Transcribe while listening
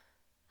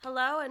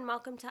Hello and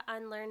welcome to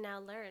Unlearn Now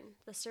Learn,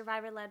 the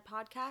survivor-led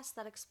podcast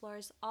that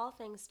explores all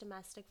things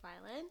domestic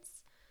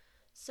violence.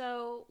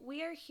 So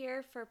we are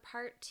here for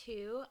part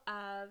 2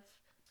 of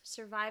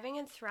surviving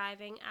and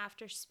thriving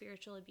after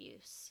spiritual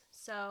abuse.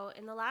 So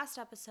in the last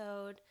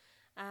episode,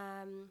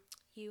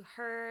 you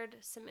heard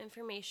some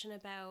information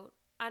about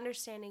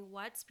understanding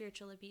what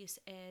spiritual abuse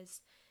is,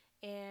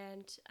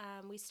 and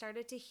we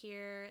started to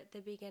hear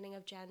the beginning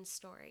of Jen's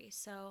story.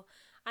 So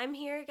I'm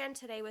here again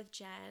today with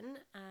Jen.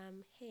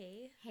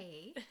 Hey.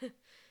 Hey.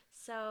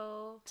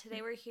 So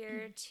today we're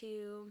here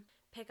to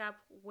pick up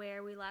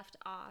where we left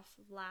off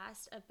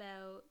last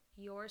about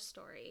your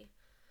story.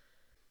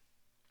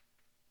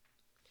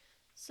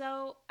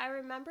 So I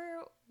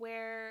remember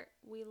where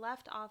we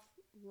left off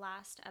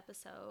last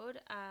episode.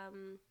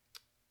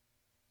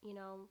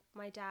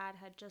 My dad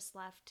had just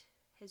left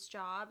his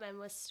job and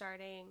was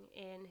starting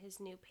in his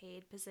new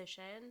paid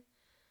position.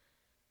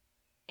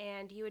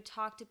 And you had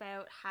talked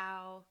about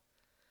how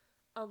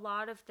a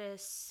lot of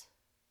this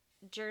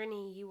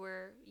journey you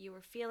were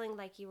feeling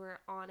like you were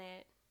on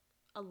it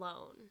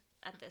alone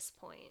at this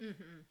point.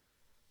 Mm-hmm.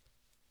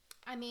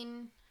 I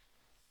mean,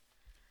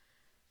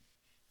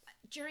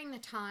 during the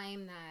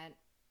time that,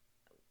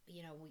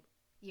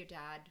 your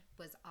dad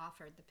was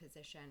offered the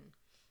position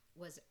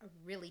was a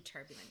really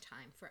turbulent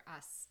time for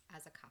us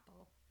as a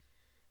couple.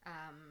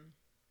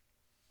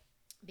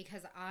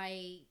 Because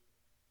I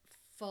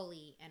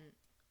fully and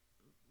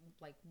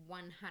 100%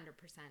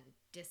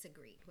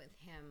 disagreed with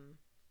him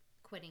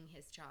quitting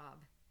his job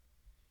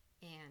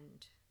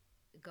and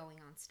going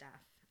on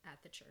staff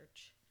at the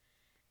church.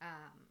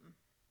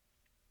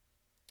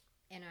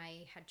 And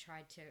I had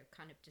tried to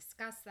kind of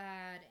discuss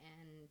that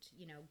and,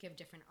 give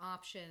different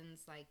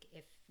options. Like,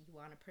 if you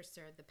want to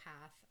pursue the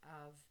path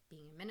of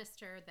being a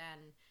minister,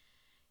 then,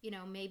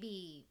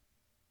 maybe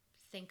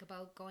think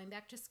about going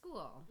back to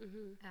school,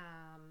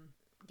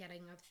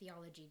 getting a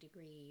theology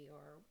degree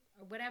or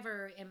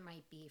whatever it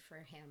might be for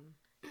him.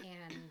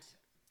 And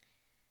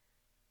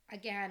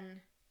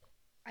again,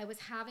 I was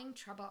having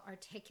trouble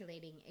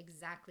articulating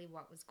exactly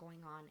what was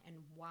going on and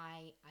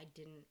why I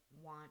didn't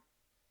want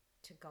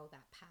to go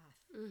that path.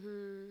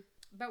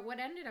 But what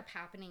ended up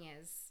happening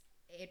is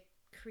it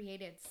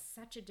created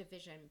such a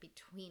division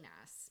between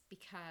us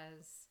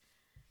because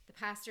the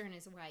pastor and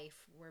his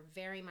wife were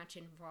very much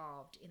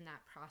involved in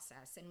that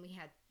process. And we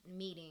had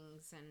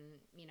meetings and,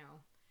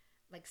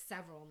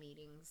 several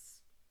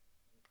meetings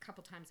a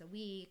couple times a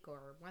week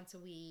or once a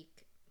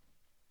week.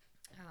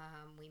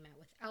 We met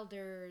with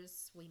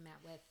elders. We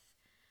met with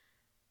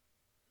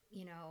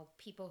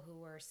people who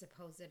were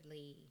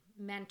supposedly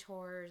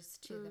mentors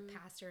to the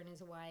pastor and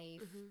his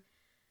wife.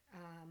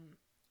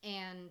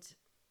 And,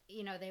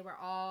 they were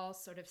all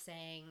sort of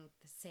saying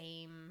the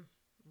same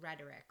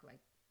rhetoric,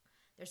 like,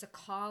 there's a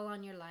call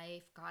on your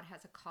life. God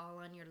has a call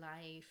on your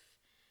life.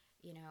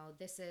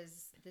 This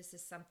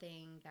is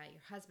something that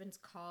your husband's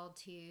called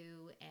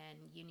to,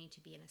 and you need to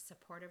be in a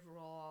supportive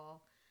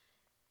role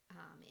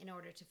in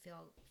order to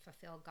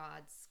fulfill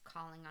God's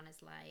calling on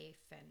his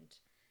life. And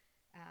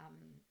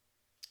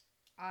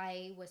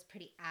I was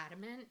pretty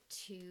adamant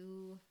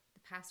to the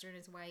pastor and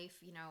his wife,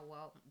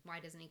 well, why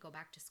doesn't he go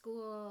back to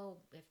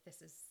school if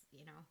this is,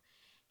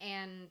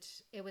 and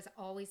it was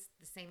always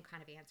the same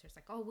kind of answers,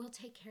 like, oh, we'll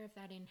take care of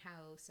that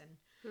in-house. And,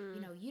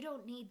 you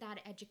don't need that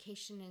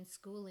education and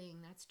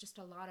schooling. That's just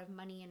a lot of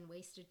money and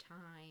wasted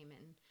time.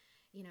 And,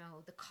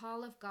 the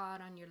call of God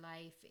on your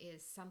life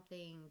is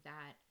something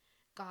that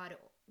God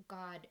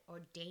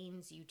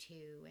ordains you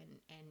to,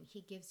 and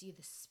he gives you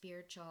the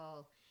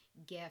spiritual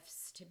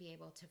gifts to be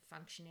able to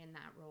function in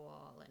that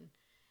role, and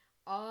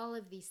all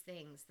of these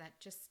things that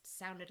just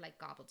sounded like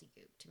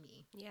gobbledygook to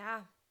me. Yeah.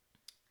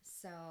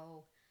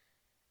 So,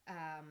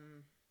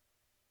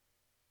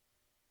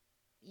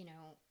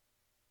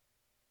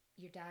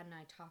 your dad and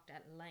I talked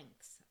at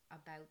length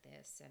about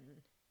this,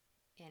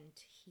 and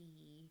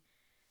he,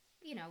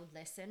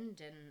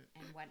 listened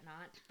and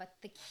whatnot.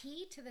 But the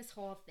key to this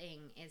whole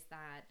thing is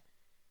that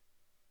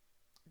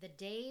the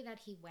day that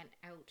he went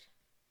out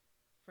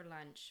for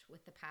lunch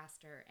with the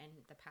pastor and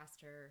the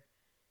pastor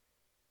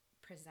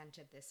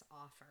presented this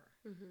offer,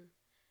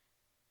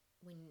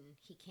 when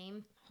he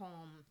came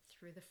home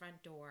through the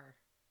front door,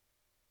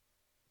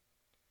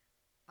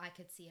 I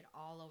could see it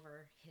all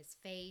over his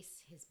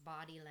face, his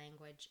body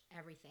language,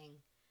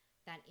 everything,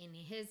 that in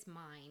his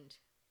mind,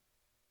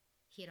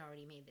 he had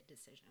already made the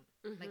decision.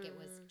 Like, it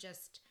was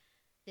just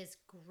this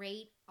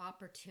great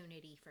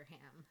opportunity for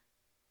him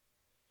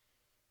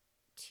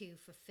to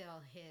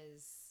fulfill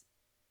his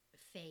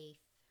faith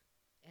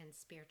and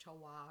spiritual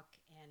walk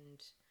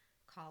and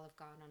call of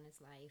God on his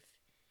life.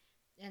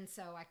 And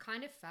so I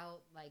kind of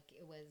felt like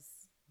it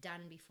was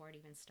done before it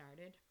even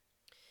started.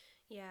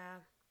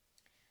 Yeah.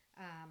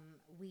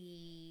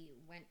 We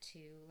went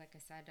to, like I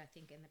said, I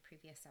think in the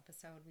previous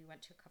episode, we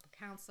went to a couple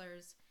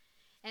counselors.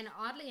 And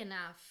oddly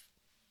enough,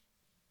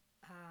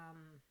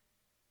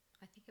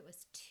 I think it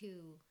was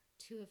two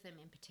of them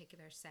in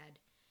particular said,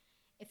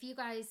 if you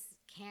guys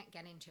can't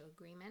get into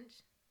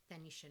agreement,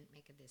 then you shouldn't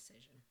make a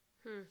decision.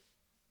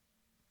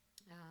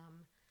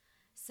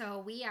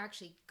 So we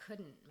actually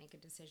couldn't make a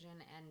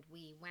decision, and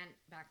we went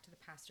back to the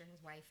pastor and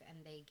his wife,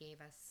 and they gave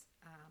us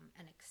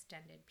an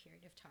extended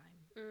period of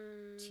time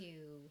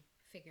to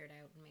figure it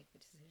out and make the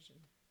decision.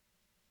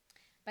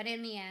 But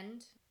in the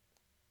end,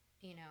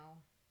 you know,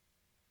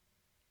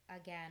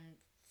 again,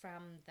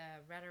 from the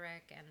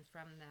rhetoric and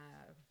from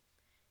the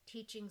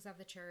teachings of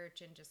the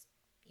church and just,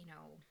 you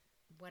know,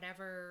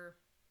 whatever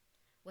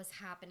was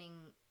happening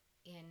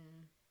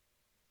in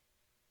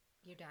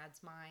your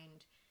dad's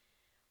mind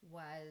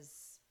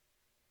was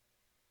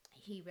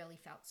he really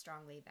felt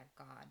strongly that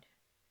God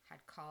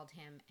had called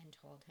him and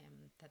told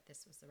him that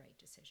this was the right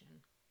decision.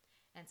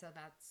 And so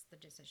that's the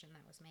decision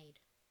that was made.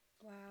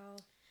 Wow.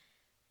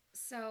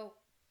 So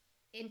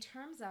in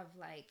terms of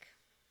like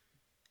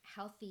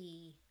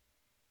healthy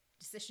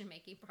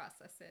decision-making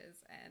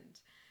processes and,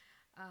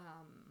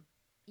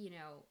 you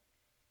know,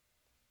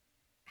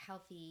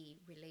 healthy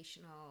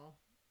relational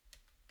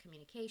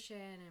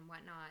communication and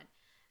whatnot,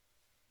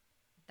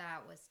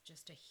 that was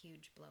just a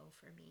huge blow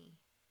for me.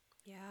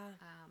 Yeah.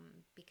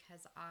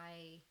 Because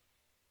I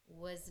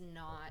was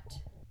not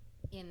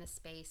in the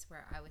space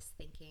where I was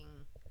thinking,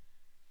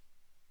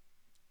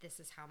 this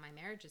is how my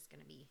marriage is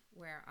going to be,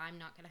 where I'm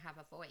not going to have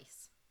a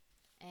voice.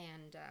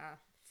 And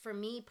for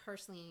me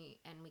personally,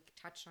 and we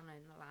touched on it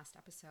in the last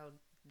episode,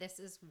 this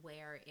is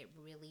where it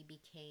really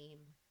became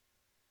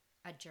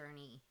a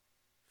journey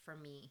for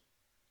me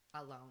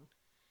alone.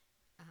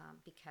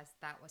 Because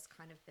that was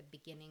kind of the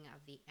beginning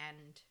of the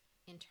end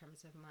in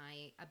terms of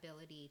my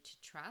ability to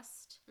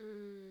trust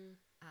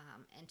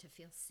and to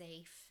feel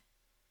safe.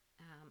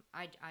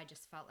 I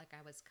just felt like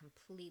I was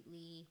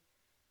completely,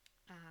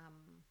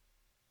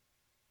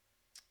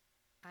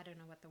 I don't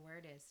know what the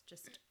word is,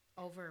 just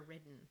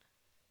overridden.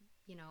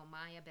 You know,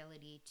 my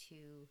ability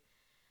to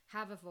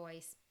have a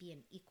voice, be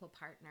an equal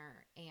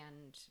partner,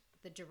 and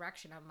the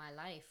direction of my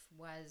life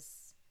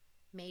was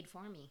made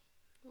for me.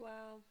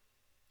 Wow.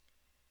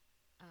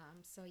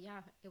 So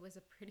yeah, it was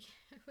a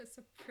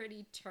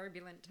pretty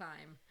turbulent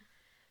time,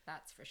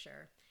 that's for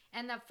sure.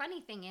 And the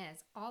funny thing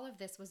is, all of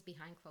this was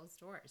behind closed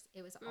doors.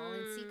 It was all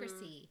in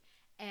secrecy,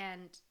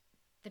 and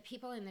the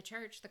people in the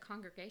church, the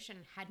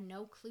congregation, had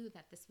no clue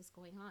that this was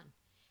going on.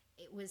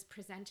 It was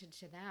presented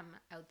to them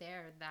out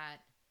there that,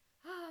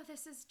 oh,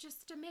 this is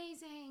just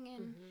amazing,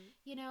 and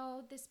you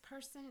know, this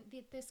person,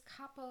 this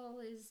couple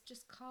is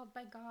just called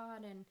by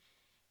God,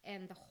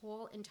 and the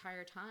whole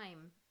entire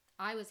time,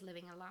 I was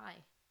living a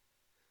lie.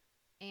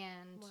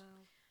 And wow.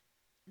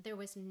 there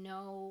was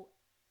no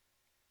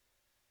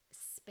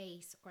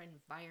space or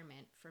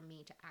environment for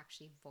me to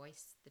actually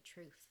voice the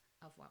truth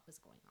of what was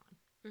going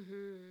on.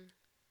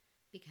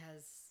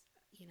 Because,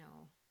 you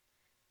know,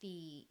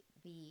 the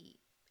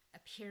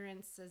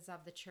appearances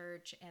of the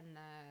church and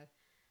the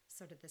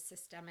sort of the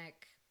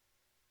systemic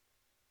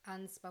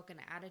unspoken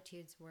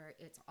attitudes where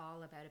it's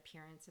all about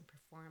appearance and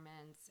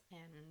performance,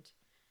 and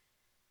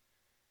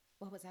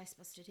what was I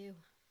supposed to do?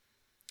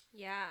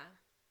 Yeah.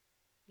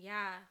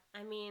 Yeah.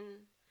 I mean,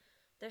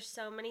 there's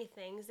so many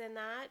things in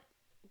that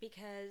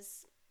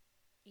because,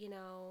 you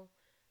know,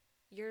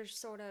 you're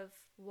sort of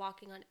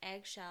walking on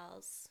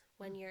eggshells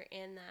when you're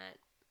in that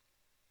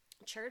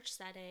church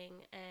setting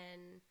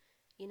and,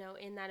 you know,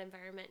 in that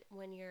environment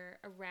when you're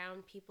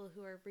around people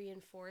who are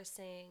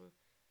reinforcing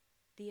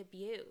the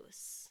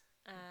abuse.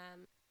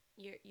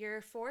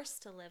 You're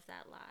forced to live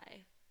that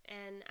lie.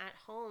 And at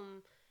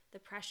home, the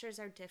pressures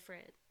are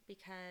different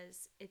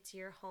because it's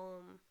your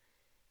home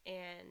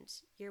and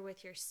you're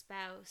with your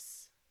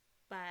spouse,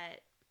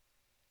 but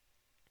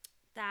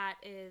that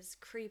is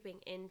creeping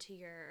into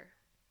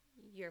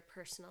your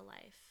personal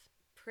life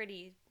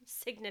pretty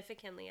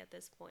significantly at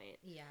this point.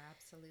 Yeah,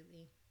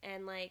 absolutely.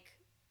 And like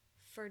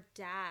for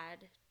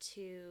dad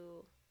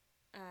to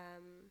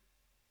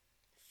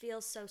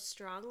feel so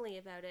strongly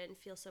about it and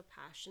feel so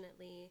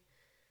passionately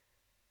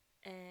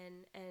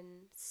and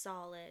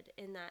solid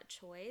in that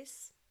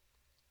choice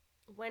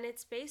when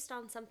it's based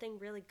on something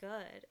really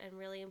good and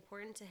really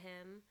important to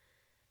him,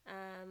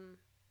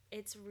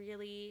 it's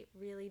really,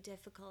 really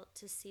difficult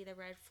to see the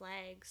red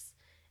flags.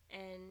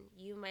 And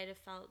you might have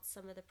felt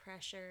some of the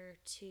pressure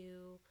to,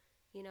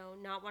 you know,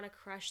 not want to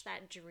crush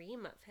that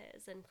dream of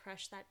his and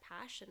crush that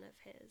passion of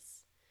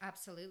his.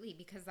 Absolutely,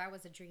 because that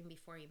was a dream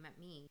before you met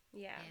me.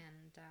 Yeah.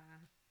 And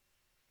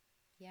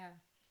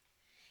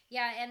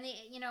yeah, and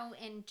you know,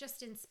 and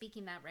just in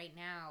speaking that right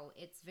now,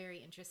 it's very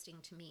interesting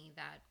to me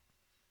that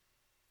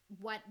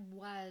what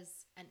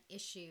was an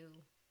issue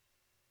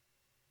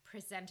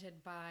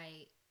presented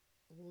by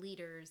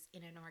leaders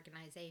in an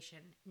organization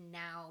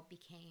now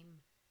became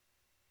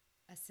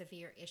a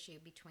severe issue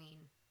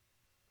between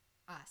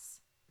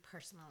us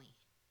personally.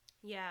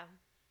 Yeah.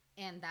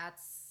 And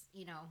that's,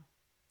 you know,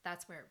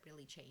 that's where it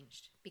really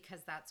changed,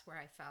 because that's where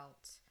I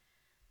felt,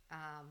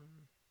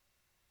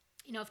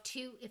 you know,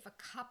 if a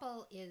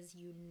couple is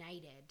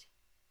united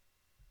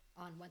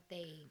on what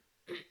they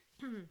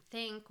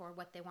think or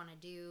what they want to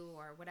do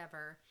or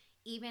whatever,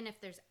 even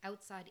if there's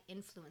outside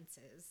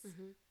influences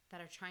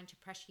that are trying to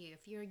pressure you,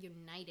 if you're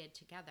united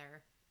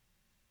together,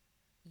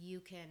 you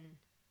can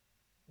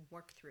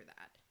work through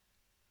that.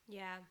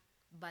 Yeah.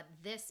 But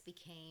this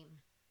became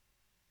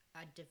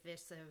a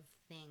divisive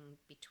thing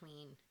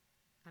between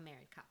a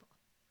married couple.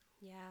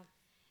 Yeah.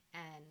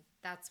 And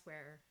that's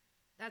where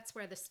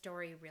the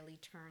story really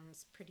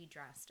turns pretty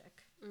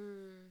drastic.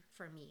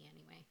 For me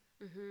anyway.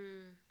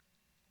 Mm-hmm.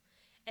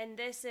 And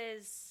this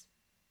is,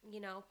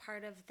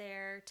 part of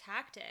their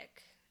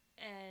tactic,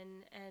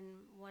 and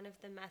one of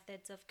the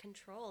methods of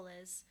control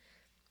is,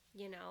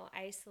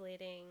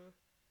 isolating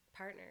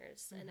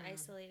partners and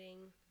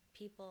isolating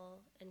people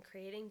and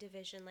creating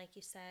division, like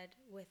you said,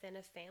 within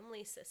a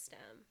family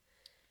system.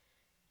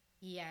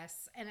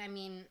 Yes, and I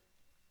mean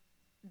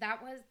that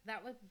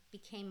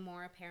became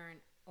more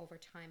apparent over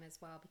time as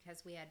well,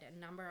 because we had a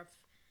number of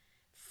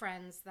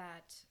friends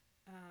that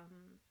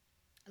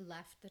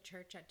left the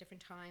church at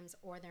different times,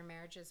 or their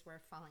marriages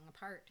were falling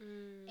apart.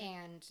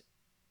 And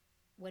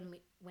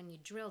when you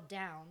drill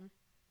down,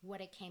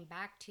 what it came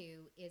back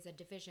to is a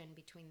division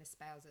between the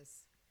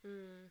spouses.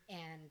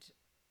 And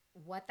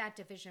what that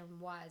division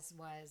was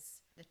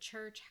the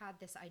church had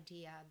this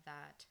idea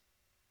that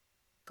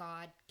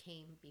God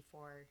came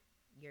before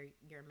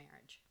your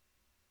marriage.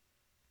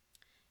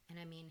 And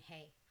I mean,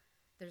 hey,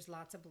 there's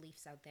lots of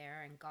beliefs out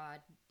there, and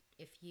God,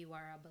 if you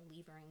are a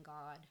believer in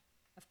God,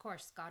 of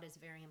course, God is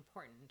very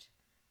important,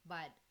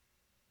 but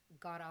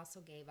God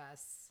also gave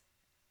us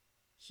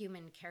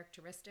human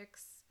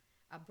characteristics,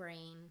 a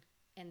brain,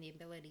 and the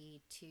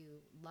ability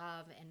to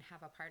love and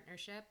have a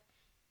partnership.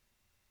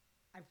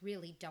 I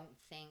really don't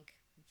think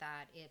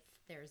that if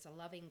there's a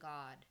loving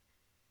God,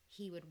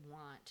 he would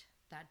want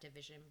that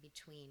division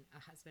between a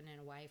husband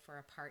and a wife, or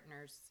a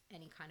partners,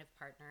 any kind of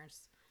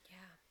partners. Yeah.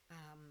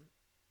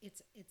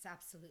 It's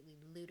absolutely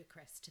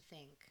ludicrous to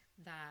think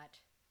that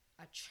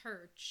a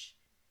church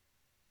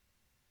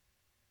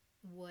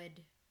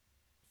would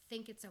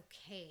think it's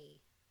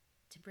okay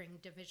to bring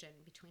division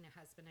between a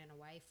husband and a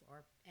wife,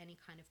 or any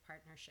kind of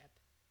partnership.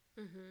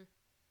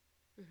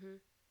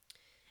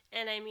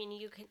 And I mean,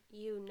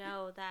 you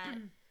know that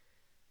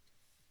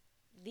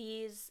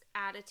these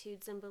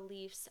attitudes and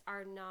beliefs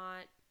are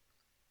not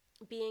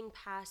being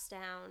passed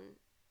down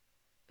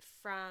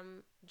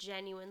from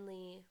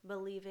genuinely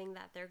believing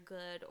that they're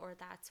good, or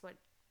that's what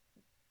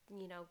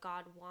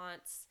God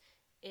wants.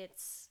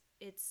 It's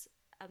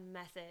a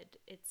method.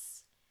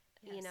 It's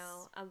Yes.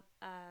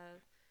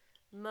 a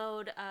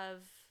mode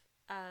of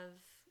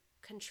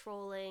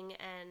controlling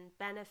and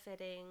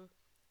benefiting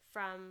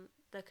from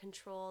the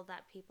control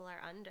that people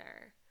are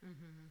under.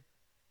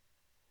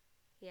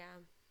 Yeah.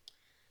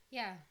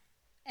 Yeah.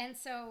 And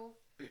so,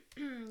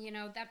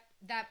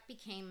 that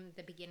became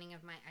the beginning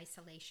of my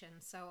isolation.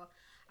 So,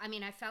 I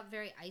mean, I felt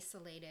very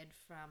isolated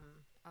from,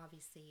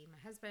 obviously, my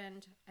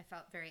husband. I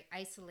felt very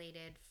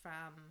isolated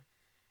from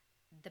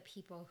the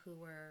people who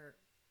were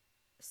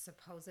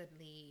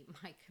supposedly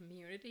my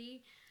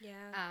community.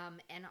 Yeah.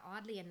 And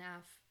oddly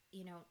enough,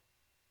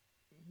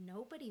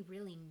 nobody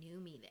really knew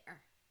me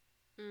there.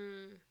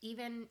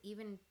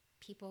 Even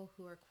people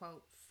who are,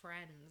 quote,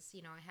 friends.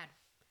 I had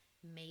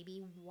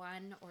maybe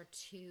one or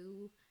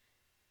two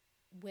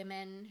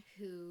women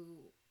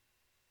who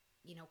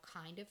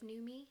kind of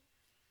knew me.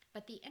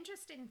 But the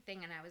interesting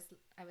thing, and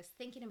I was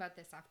thinking about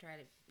this after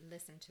I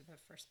listened to the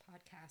first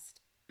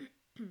podcast,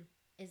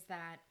 is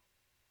that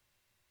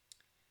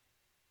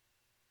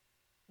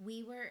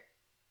we were,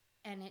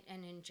 and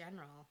in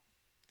general,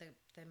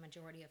 the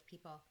majority of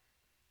people,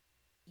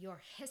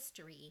 your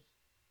history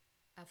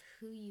of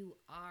who you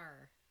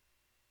are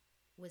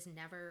was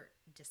never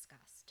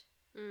discussed.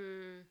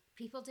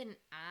 People didn't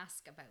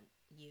ask about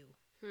you.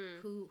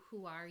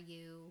 Who are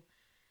you?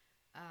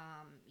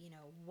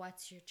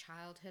 What's your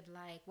childhood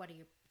like?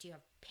 Do you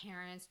have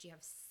parents? Do you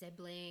have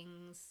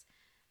siblings?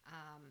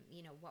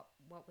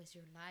 What was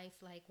your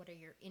life like? What are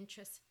your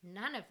interests?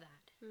 None of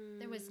that.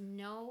 There was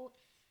no,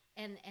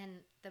 and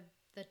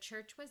the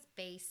church was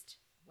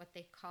what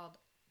they called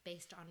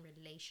based on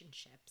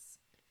relationships,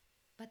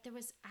 but there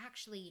was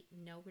actually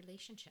no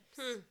relationships.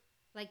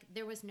 Like,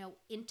 there was no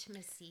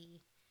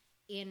intimacy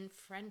in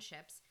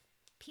friendships.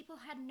 People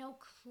had no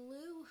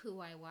clue who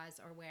I was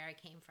or where I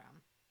came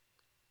from.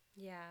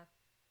 Yeah.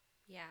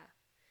 Yeah.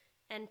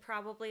 And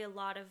probably a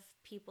lot of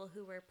people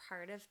who were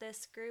part of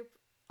this group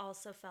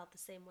also felt the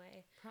same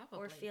way.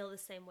 Probably. Or feel the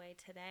same way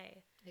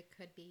today. It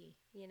could be.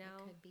 It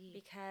could be.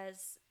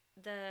 Because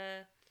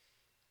the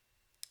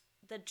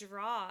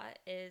draw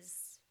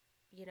is,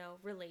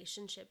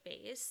 relationship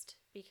based,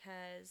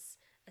 because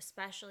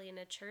especially in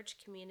a church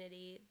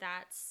community,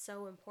 that's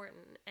so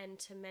important. And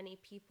to many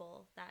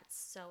people, that's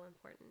so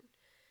important.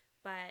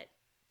 But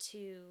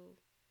to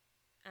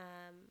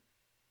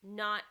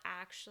not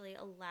actually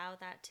allow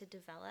that to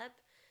develop.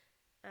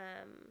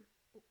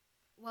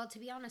 Well, to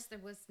be honest, there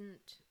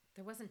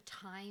wasn't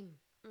time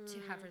to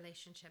have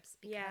relationships,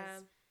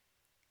 because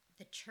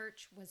the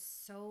church was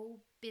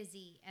so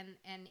busy,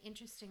 and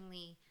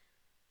interestingly,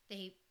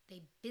 they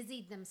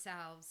busied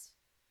themselves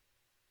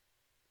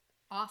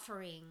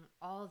offering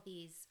all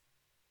these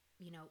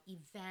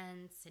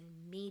events and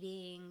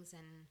meetings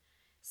and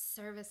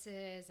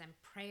services and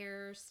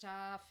prayer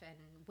stuff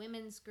and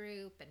women's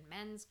group and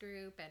men's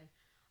group and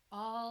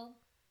all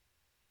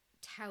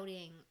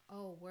touting,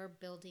 oh, we're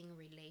building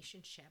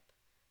relationship,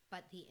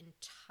 but the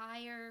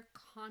entire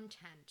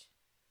content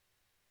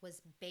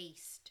was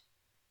based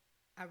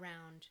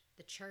around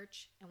the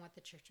church and what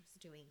the church was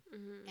doing,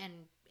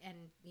 and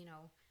you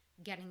know,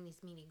 getting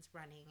these meetings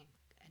running,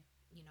 and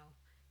you know,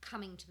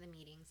 coming to the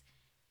meetings.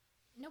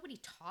 Nobody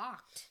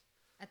talked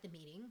at the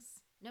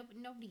meetings.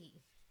 Nobody,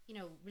 you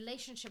know,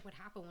 relationship would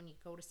happen when you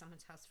go to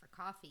someone's house for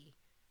coffee.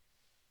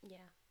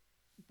 Yeah.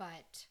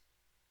 But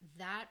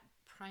that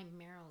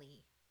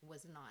primarily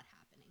was not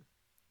happening.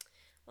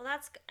 Well,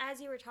 that's,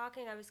 as you were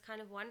talking, I was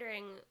kind of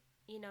wondering,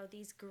 you know,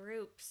 these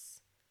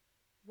groups,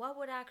 what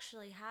would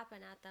actually happen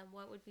at them?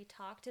 What would be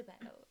talked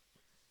about?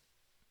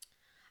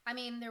 I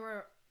mean,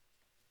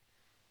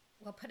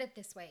 well, put it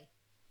this way.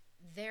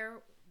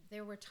 There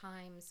were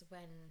times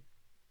when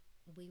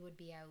we would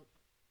be out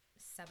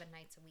 7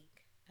 nights a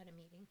week at a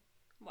meeting.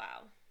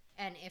 Wow.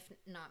 And if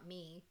not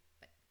me,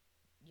 but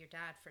your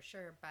dad for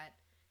sure, but,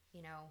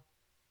 you know,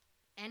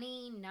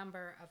 any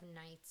number of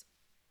nights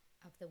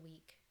of the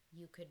week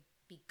you could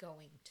be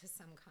going to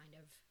some kind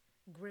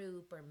of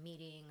group or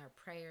meeting or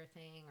prayer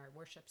thing or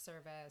worship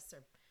service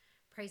or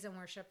praise and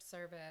worship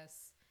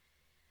service.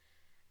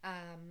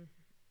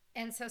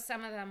 And so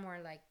some of them were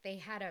like, they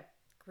had a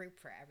group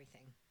for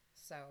everything.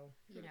 So,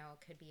 you know,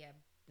 it could be a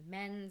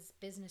men's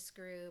business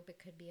group, it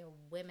could be a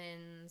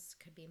women's,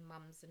 could be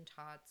mums and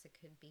tots, it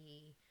could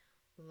be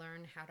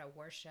learn how to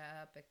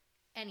worship,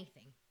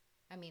 anything.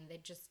 I mean, they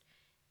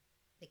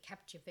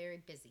kept you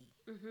very busy.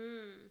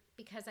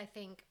 Because I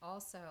think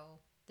also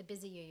the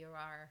busier you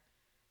are,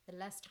 the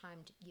less time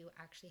you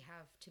actually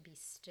have to be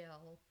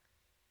still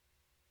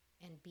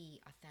and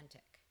be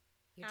authentic.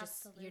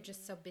 You're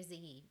just so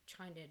busy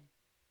trying to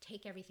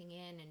take everything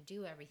in and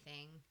do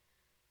everything.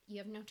 You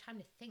have no time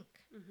to think.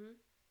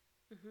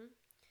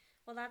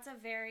 Well, that's a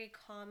very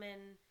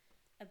common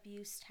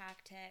abuse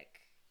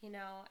tactic. You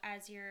know,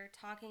 as you're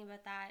talking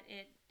about that,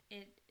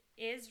 it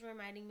is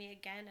reminding me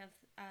again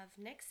of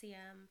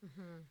NXIVM.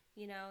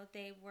 You know,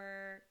 they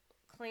were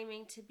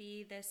claiming to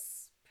be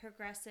this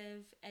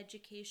progressive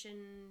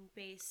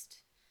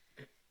education-based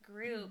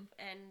group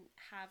and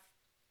have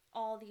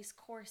all these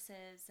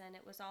courses, and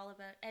it was all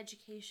about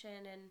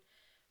education and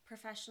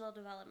professional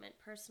development,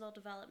 personal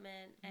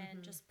development,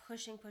 and just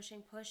pushing for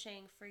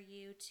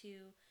you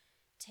to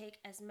take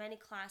as many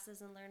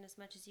classes and learn as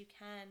much as you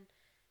can.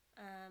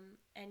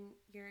 And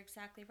you're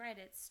exactly right.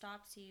 It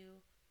stops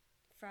you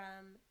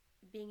from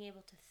being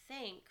able to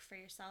think for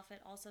yourself.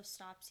 It also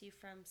stops you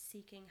from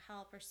seeking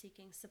help or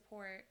seeking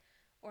support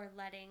or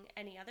letting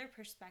any other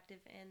perspective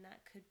in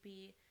that could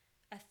be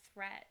a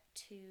threat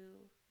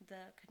to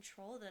the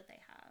control that they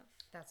have.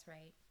 That's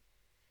right.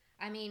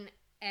 I mean,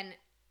 and,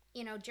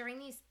 you know, during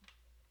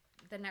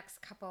the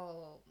next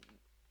couple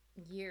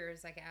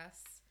years, I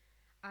guess,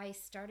 I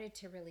started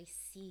to really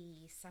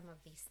see some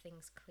of these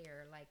things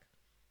clear. Like,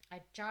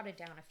 I jotted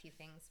down a few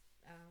things,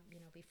 you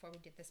know, before we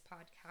did this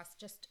podcast,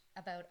 just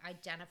about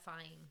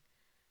identifying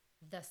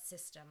the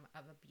system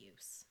of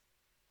abuse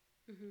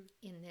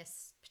in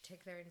this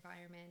particular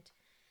environment.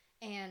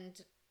 And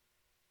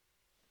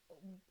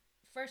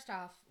first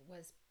off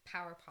was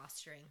power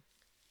posturing.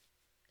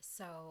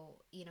 So,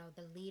 you know,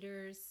 the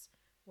leaders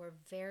were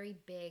very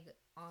big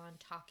on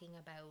talking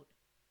about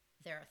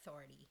their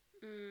authority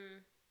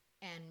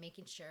and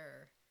making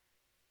sure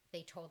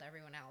they told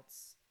everyone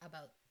else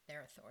about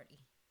their authority.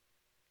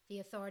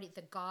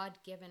 The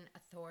God-given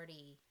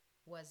authority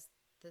was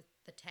the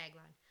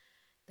tagline.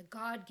 The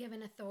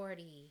God-given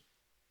authority.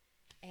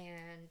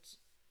 And,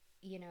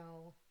 you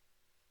know,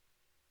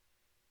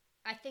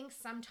 I think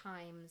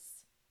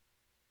sometimes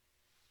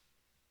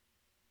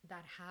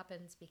that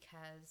happens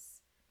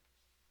because,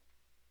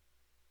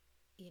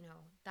 you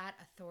know, that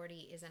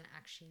authority isn't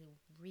actually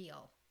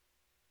real,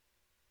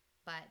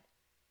 but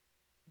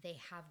they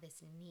have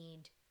this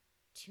need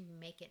to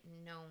make it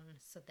known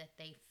so that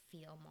they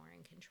feel more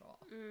in control.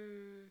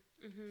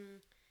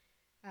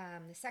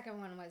 The second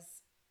one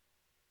was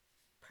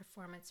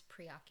performance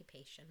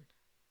preoccupation.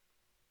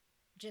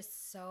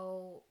 Just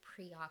so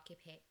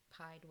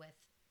preoccupied with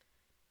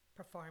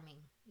performing,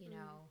 you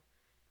know,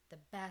 the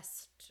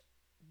best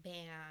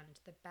band,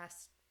 the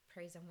best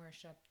praise and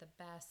worship, the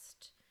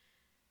best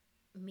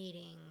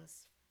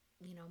meetings,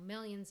 you know,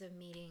 millions of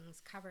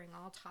meetings covering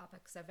all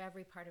topics of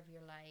every part of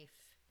your life,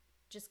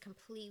 just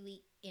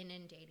completely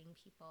inundating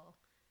people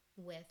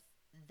with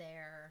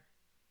their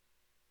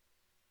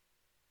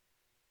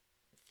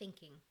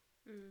thinking.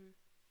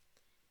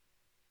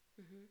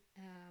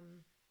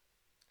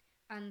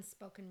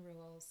 Unspoken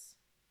rules.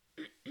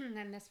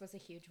 And this was a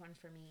huge one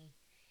for me.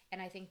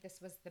 And I think this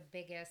was the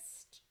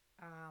biggest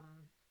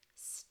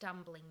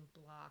stumbling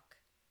block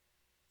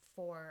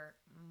for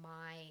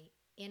my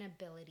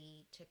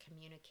inability to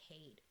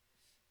communicate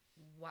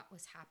what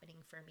was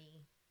happening for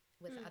me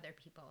with other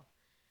people.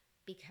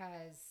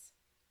 Because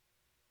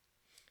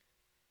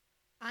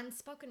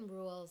unspoken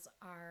rules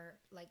are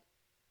like,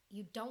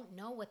 you don't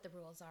know what the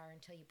rules are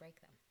until you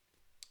break them.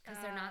 Because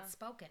they're not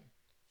spoken.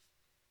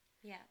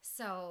 Yeah.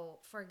 So,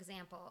 for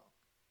example,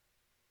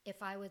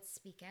 if I would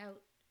speak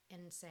out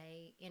and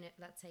say, in it,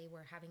 let's say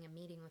we're having a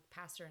meeting with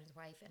pastor and his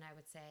wife, and I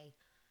would say,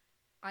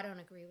 I don't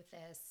agree with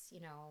this, you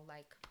know,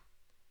 like,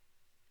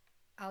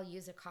 I'll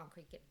use a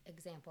concrete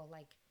example,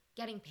 like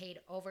getting paid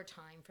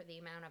overtime for the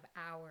amount of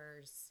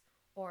hours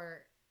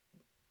or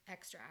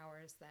extra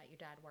hours that your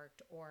dad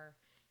worked, or,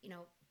 you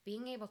know,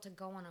 being able to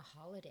go on a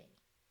holiday,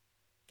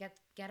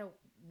 get a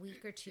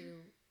week or two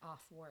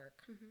off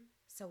work,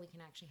 so we can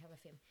actually have a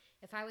family.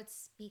 If I would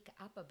speak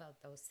up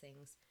about those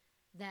things,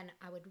 then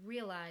I would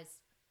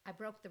realize I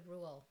broke the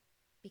rule,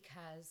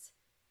 because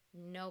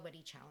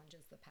nobody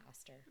challenges the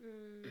pastor.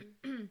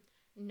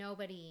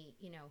 Nobody,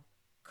 you know,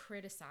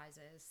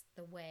 criticizes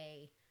the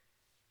way,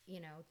 you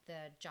know,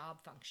 the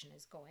job function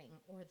is going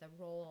or the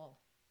role.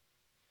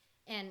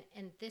 And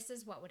this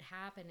is what would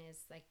happen is,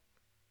 like,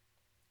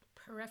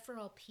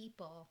 peripheral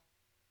people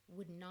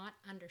would not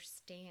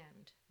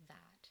understand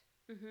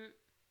that,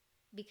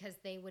 because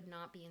they would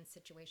not be in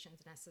situations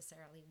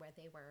necessarily where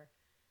they were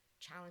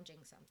challenging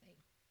something.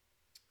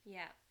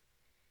 Yeah.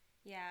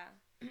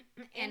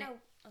 And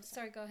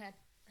sorry, go ahead.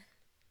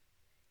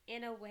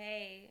 In a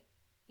way,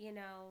 you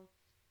know,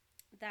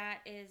 that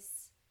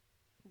is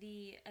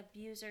the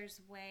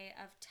abuser's way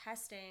of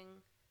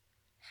testing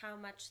how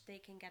much they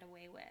can get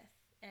away with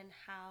and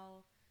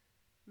how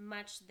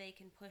much they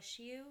can push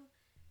you.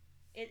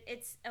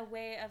 It's a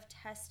way of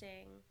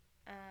testing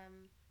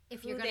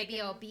if you're going to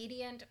be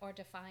obedient or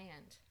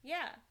defiant.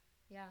 Yeah,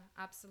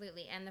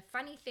 absolutely. And the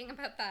funny thing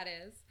about that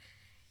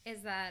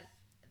is that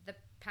the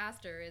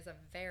pastor is a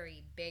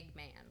very big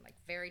man, like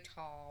very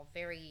tall,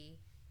 very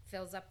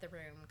fills up the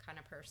room kind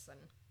of person,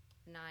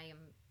 and I am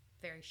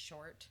very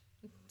short,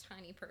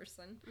 tiny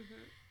person.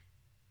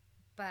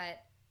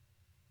 But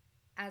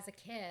as a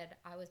kid,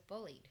 I was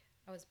bullied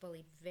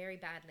very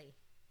badly,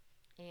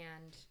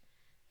 and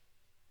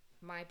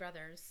my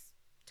brothers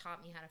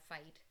taught me how to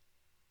fight.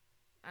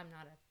 I'm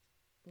not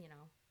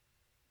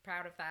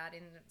proud of that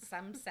in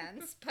some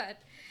sense,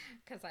 but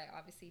because I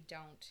obviously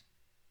don't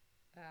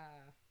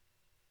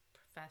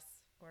profess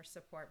or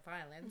support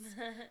violence.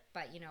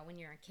 But, you know, when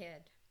you're a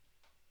kid,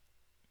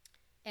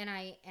 and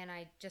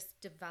I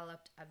just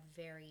developed a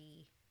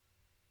very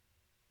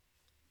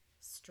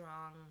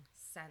strong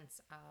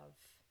sense of,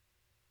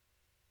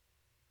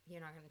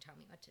 you're not going to tell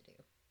me what to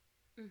do.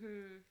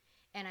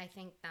 And I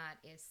think that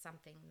is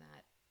something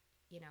that,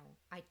 you know,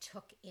 I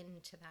took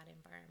into that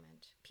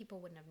environment. People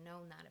wouldn't have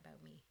known that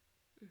about me.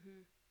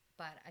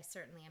 But I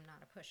certainly am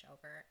not a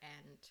pushover,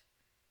 and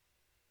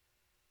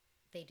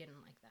they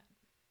didn't like that.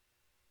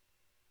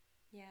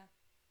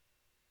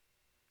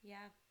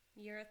 Yeah.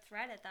 You're a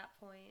threat at that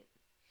point.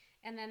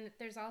 And then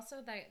there's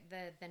also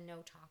the no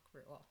talk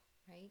rule,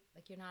 right?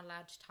 Like, you're not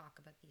allowed to talk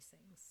about these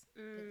things.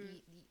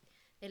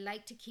 They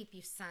like to keep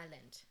you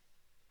silent.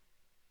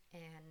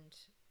 And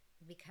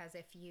because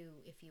if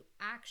you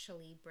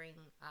actually bring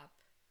up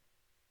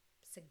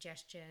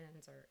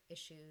suggestions or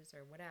issues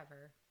or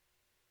whatever,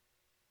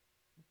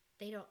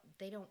 they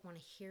don't want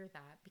to hear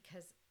that,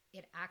 because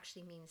it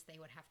actually means they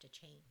would have to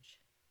change.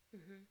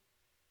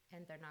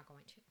 And they're not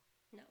going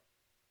to. No.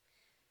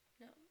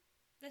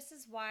 This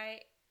is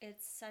why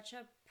it's such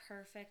a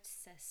perfect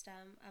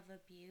system of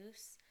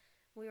abuse.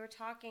 We were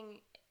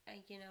talking,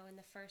 you know, in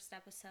the first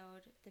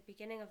episode, the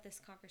beginning of this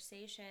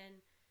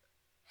conversation,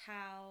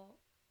 how,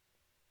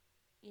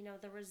 you know,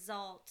 the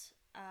result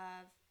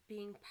of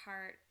being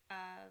part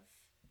of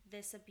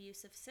this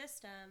abusive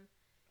system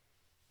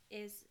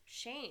is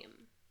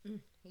shame.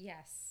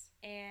 Yes.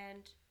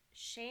 And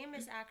shame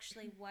is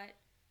actually what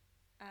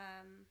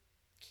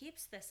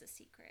keeps this a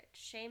secret.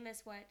 Shame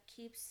is what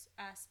keeps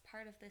us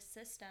part of this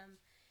system,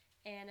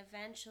 and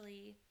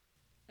eventually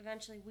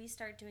we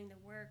start doing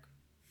the work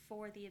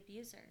for the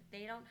abuser.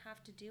 They don't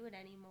have to do it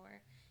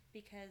anymore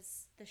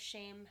because the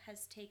shame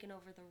has taken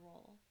over the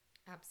role.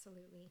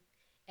 Absolutely.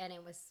 And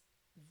it was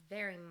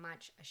very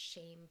much a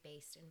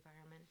shame-based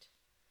environment.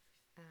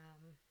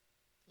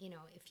 You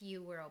know, if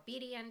you were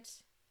obedient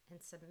and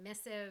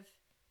submissive,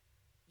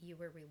 you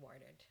were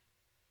rewarded.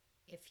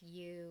 If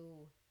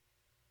you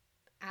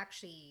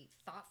actually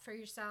thought for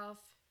yourself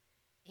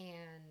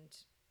and,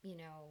 you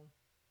know,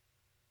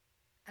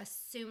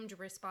 assumed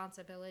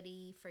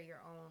responsibility for your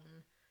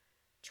own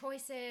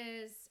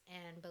choices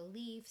and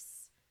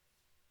beliefs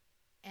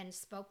and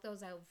spoke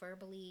those out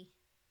verbally,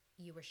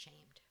 you were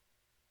shamed.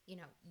 You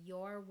know,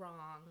 you're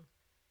wrong.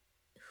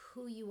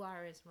 Who you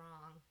are is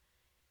wrong.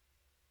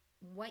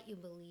 What you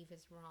believe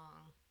is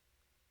wrong.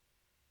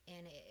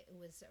 And it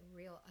was a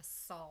real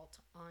assault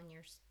on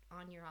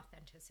your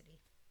authenticity.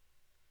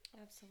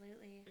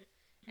 Absolutely.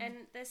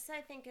 And this,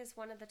 I think, is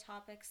one of the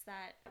topics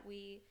that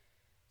we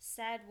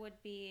said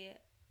would be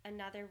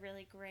another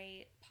really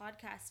great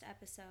podcast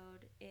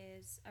episode,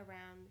 is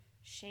around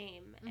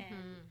shame.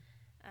 And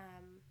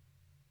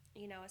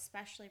you know,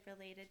 especially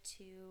related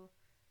to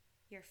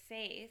your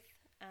faith.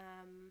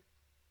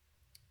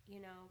 You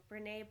know,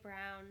 Brene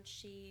Brown,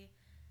 she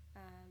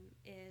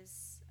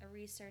is a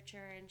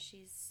researcher, and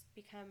she's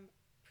become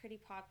pretty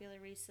popular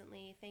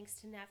recently thanks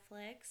to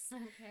Netflix.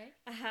 Okay.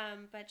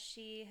 But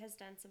she has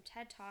done some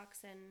TED Talks,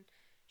 and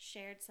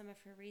shared some of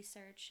her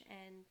research,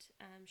 and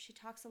she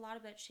talks a lot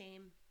about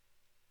shame.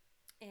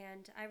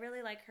 And I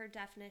really like her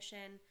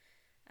definition.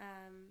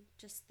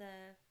 Just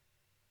the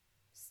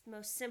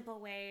most simple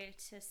way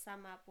to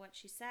sum up what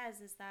she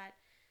says is that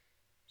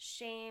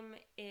shame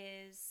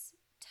is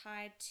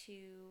tied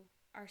to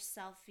our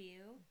self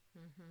view.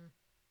 Mm-hmm.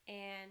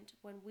 And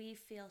when we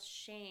feel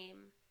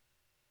shame,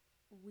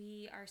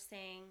 we are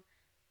saying,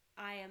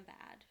 I am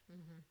bad.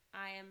 Mm-hmm.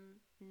 I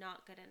am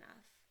not good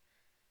enough.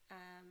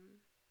 Um,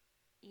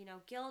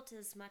 guilt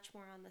is much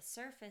more on the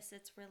surface.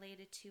 It's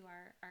related to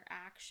our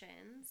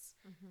actions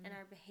Mm-hmm. and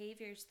our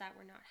behaviors that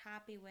we're not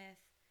happy with.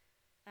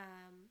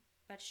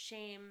 But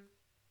shame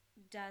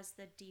does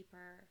the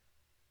deeper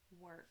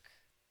work,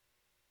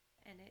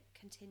 and it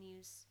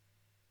continues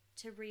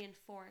to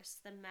reinforce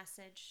the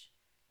message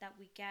that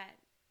we get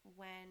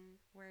when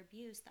we're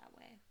abused that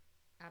way.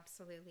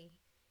 Absolutely.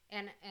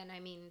 And I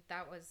mean,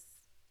 that was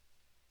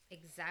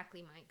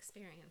exactly my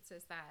experience,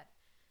 is that,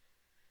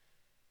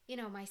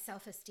 my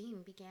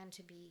self-esteem began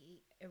to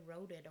be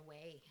eroded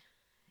away.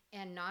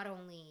 And not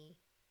only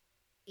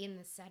in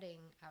the setting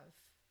of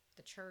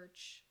the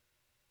church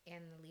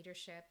and the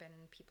leadership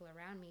and people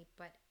around me,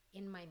 but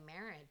in my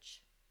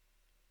marriage.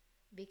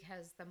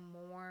 Because the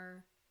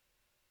more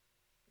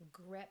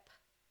grip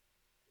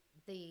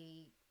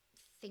the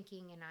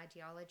thinking and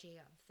ideology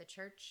of the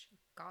church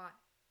got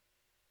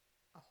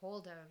a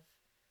hold of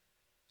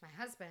my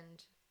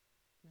husband,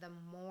 the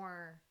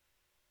more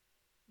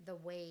the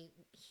way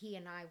he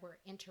and I were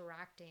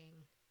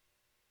interacting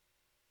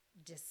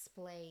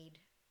displayed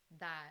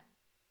that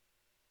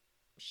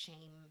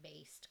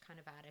shame-based kind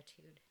of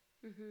attitude.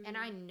 Mm-hmm. And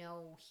I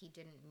know he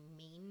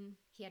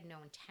had no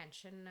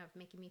intention of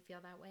making me feel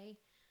that way,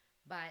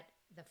 but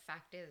the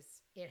fact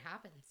is, it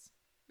happens.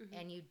 Mm-hmm.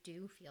 And you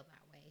do feel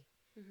that way.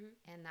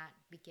 Mm-hmm. And that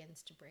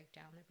begins to break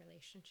down the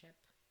relationship.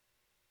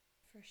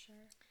 For sure.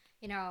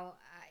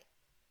 I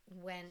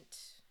went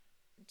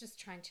just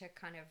trying to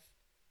kind of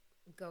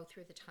go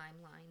through the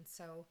timeline.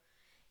 So,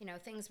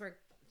 things were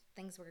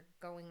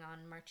going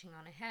on, marching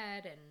on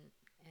ahead,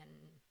 and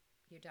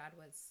your dad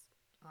was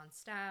on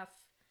staff.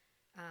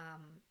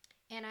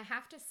 And I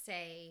have to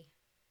say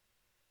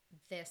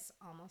this,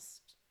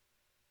 almost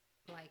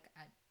like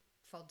a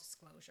full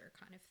disclosure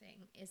kind of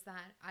thing, is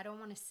that I don't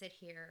want to sit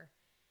here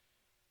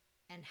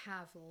and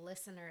have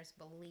listeners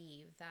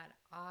believe that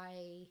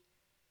I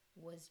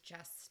was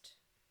just,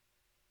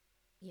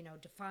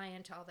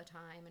 defiant all the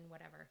time and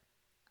whatever.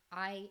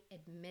 I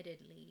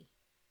admittedly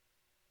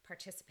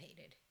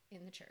participated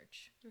in the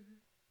church. Mm-hmm.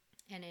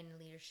 and in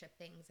leadership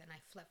things, and I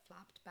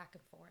flip-flopped back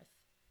and forth.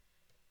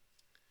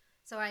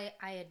 So I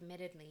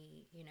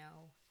admittedly,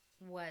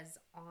 was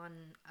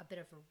on a bit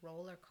of a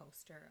roller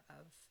coaster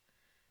of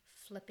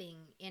flipping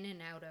in and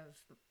out of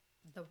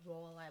the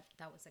role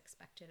that was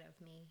expected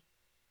of me.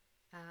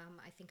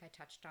 I think I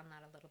touched on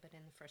that a little bit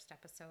in the first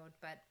episode,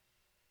 but,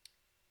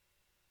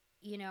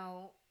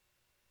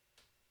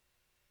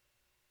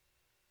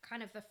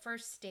 kind of the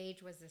first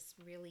stage was this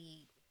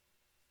really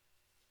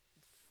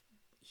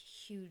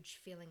huge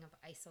feeling of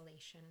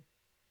isolation.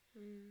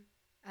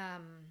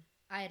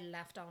 I had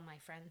left all my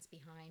friends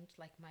behind,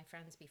 like my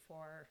friends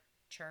before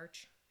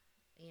church,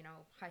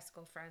 high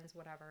school friends,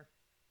 whatever.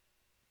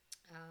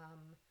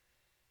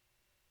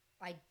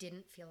 I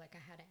didn't feel like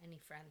I had any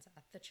friends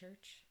at the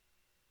church.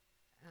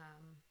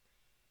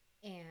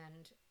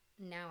 And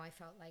now I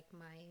felt like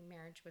my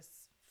marriage was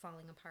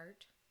falling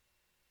apart.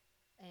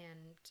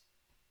 And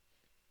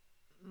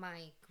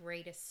my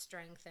greatest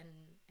strength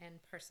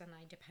and person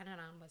I depended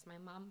on was my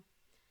mom.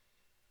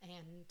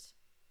 And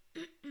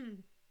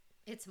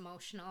it's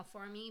emotional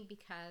for me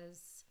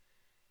because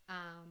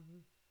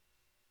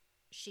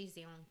she's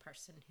the only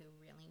person who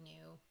really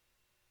knew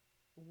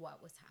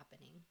what was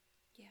happening.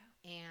 Yeah.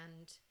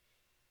 And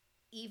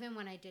even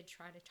when I did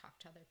try to talk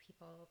to other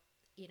people,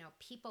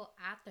 people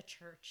at the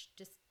church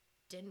just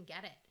didn't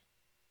get it.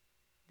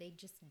 They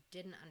just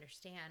didn't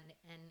understand,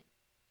 and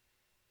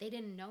they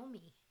didn't know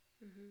me.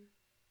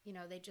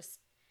 Mm-hmm. They just,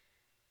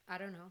 I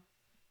don't know,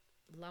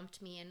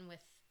 lumped me in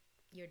with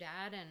your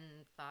dad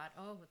and thought,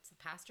 oh, it's the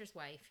pastor's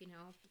wife,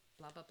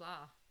 blah, blah,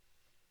 blah.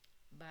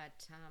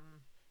 But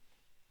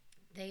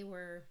they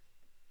were,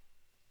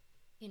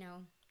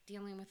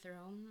 dealing with their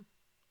own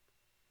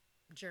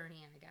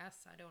journey, I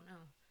guess. I don't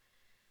know.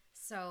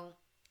 So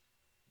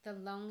the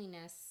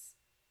loneliness,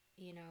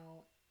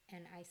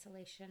 and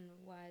isolation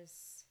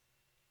was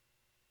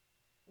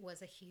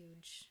a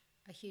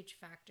huge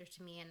factor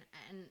to me.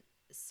 And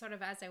sort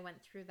of as I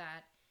went through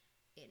that,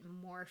 it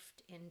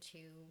morphed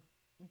into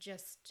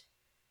just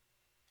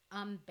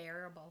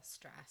unbearable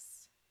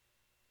stress.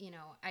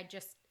 I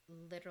just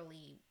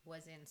literally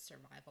was in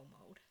survival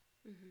mode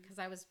because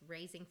I was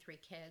raising 3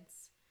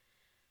 kids.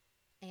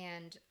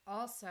 And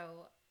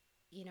also,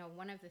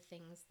 one of the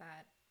things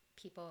that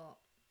people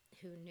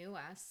who knew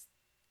us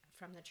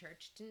from the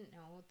church didn't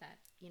know that,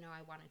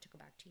 I wanted to go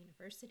back to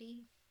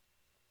university,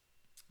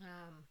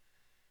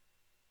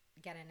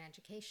 get an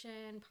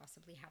education,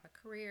 possibly have a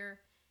career.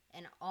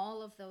 And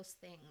all of those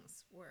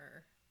things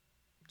were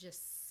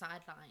just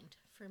sidelined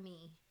for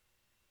me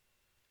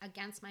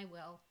against my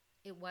will.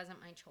 It wasn't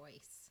my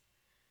choice.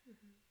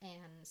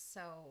 And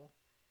so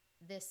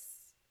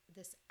this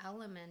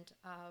element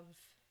of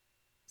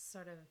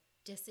sort of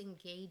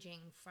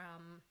disengaging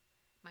from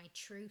my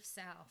true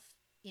self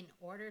in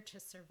order to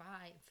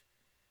survive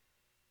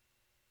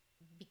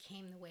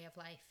became the way of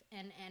life.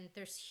 And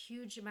there's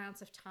huge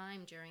amounts of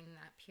time during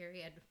that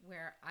period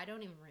where I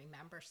don't even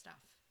remember stuff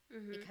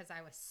because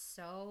I was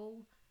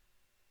so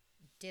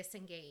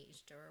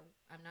disengaged, or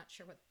I'm not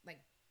sure what,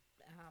 like,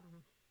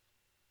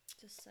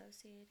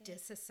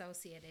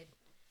 disassociated,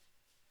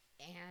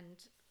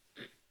 and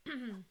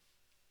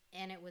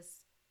and it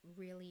was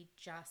really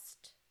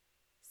just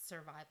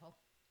survival.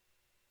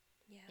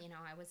 Yeah. You know,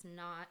 I was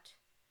not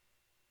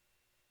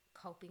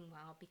coping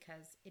well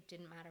because it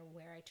didn't matter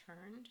where I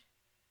turned,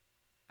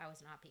 I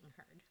was not being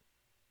heard.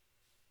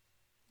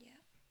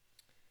 Yeah.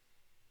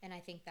 And I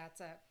think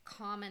that's a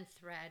common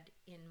thread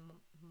in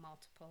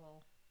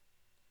multiple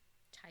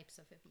types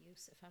of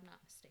abuse, if I'm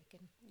not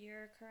mistaken.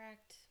 You're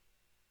correct.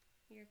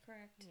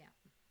 Yeah.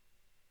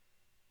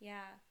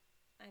 Yeah.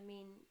 I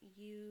mean,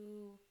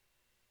 you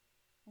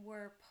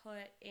were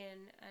put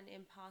in an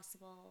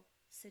impossible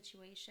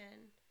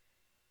situation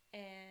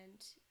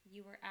and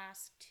you were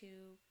asked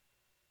to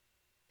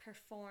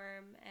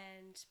perform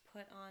and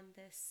put on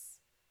this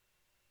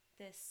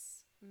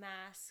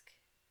mask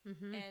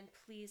and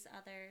please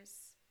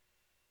others,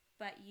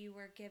 but you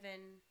were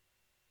given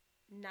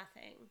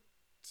nothing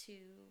to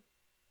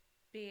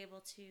be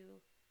able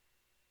to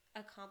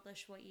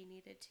accomplish what you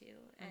needed to,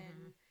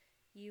 and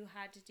you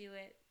had to do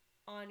it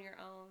on your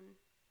own,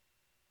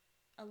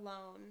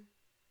 alone,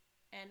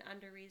 and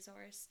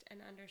under-resourced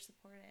and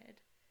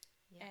under-supported.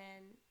 Yeah.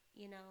 And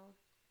you know,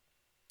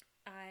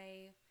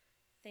 I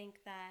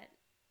think that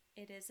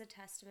it is a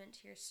testament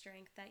to your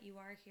strength that you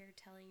are here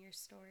telling your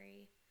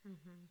story.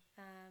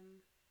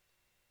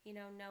 You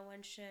know, no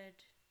one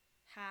should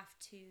have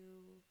to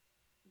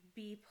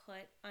be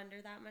put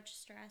under that much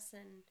stress,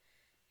 and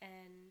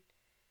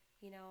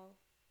you know,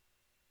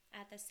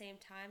 at the same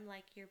time,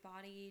 like, your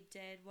body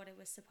did what it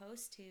was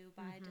supposed to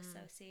by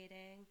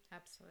dissociating.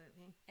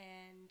 Absolutely.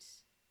 And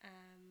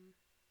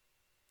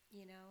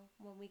you know,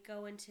 when we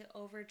go into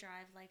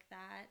overdrive like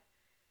that,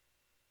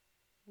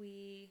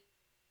 we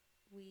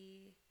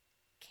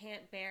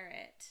can't bear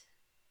it,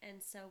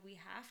 and so we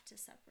have to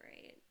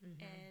separate.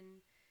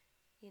 And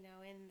you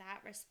know, in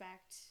that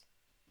respect,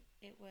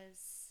 it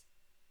was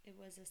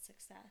a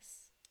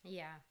success.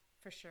 Yeah,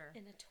 for sure.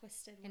 In a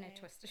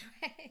twisted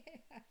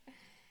way.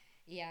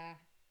 Yeah.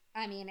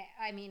 I mean,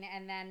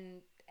 and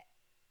then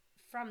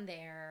from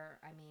there,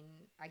 I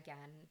mean,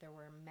 again, there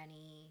were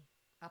many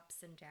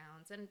ups and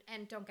downs,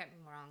 and don't get me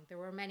wrong, there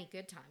were many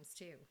good times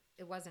too.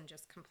 It wasn't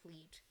just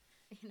complete,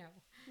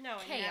 No,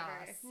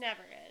 chaos. It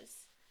never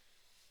is.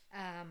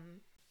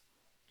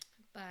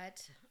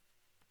 But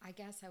I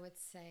guess I would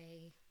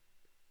say,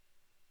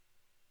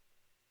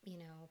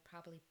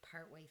 probably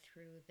partway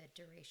through the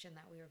duration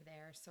that we were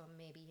there, so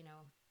maybe,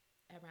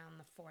 around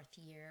the 4th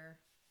year,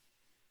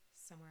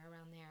 somewhere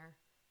around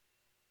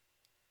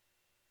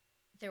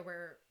there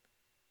were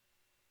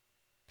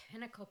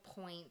pinnacle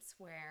points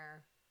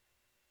where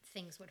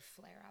things would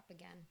flare up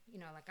again.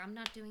 Like, I'm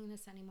not doing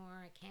this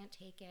anymore. I can't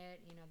take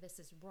it. This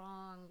is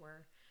wrong.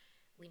 We're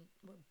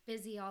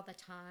busy all the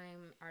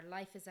time. Our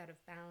life is out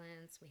of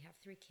balance. We have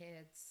 3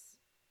 kids.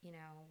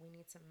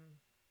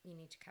 You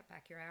need to cut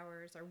back your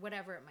hours, or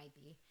whatever it might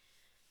be.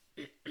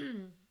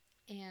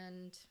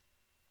 And,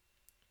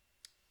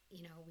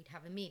 we'd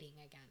have a meeting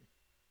again.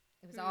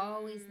 It was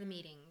always the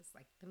meetings,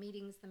 like the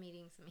meetings.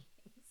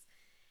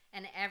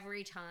 And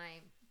every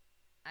time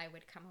I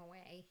would come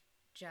away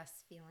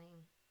just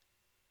feeling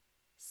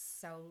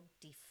so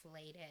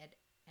deflated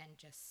and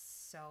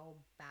just so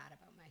bad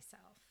about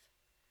myself.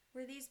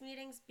 Were these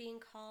meetings being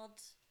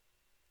called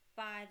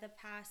by the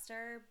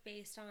pastor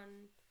based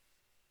on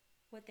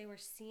what they were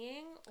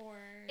seeing,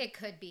 or? It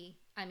could be.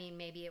 I mean,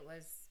 maybe it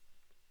was,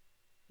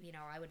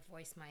 I would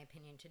voice my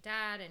opinion to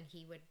Dad, and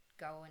he would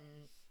go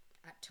and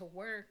to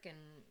work and,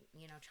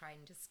 try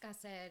and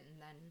discuss it. And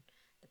then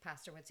the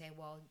pastor would say,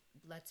 well,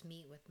 let's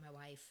meet with my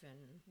wife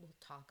and we'll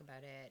talk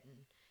about it.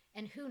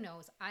 And who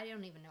knows? I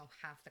don't even know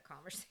half the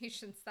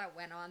conversations that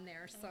went on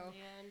there. So,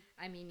 man.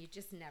 I mean, you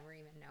just never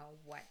even know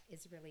what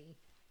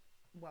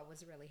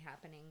was really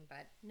happening.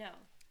 But no.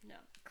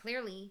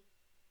 Clearly,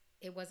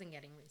 it wasn't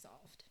getting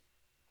resolved.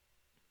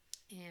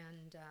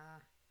 And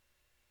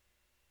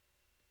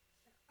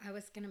I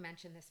was going to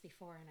mention this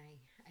before, and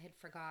I had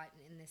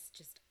forgotten, in this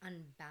just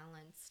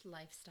unbalanced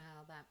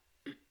lifestyle, that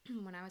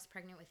when I was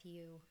pregnant with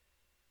you,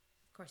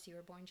 of course, you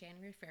were born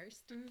January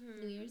 1st,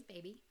 New Year's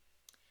baby.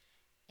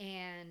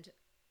 And,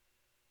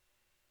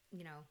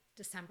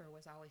 December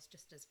was always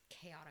just a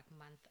chaotic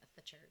month at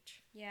the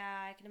church.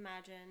 Yeah, I can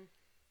imagine.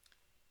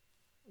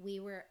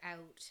 We were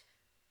out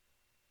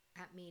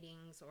at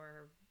meetings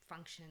or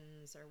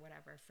functions or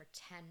whatever for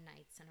 10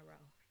 nights in a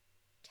row.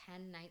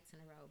 10 nights in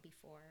a row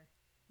before.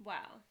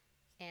 Wow.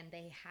 And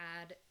they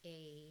had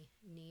a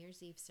New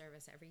Year's Eve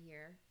service every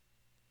year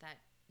that,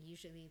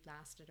 usually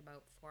lasted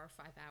about 4 or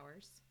 5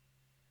 hours.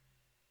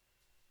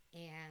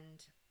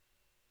 And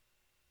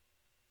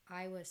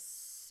I was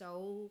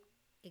so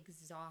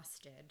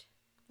exhausted.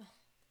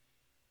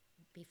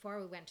 Before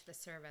we went to the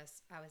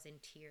service, I was in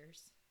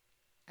tears.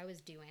 I was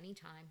due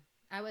anytime.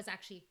 I was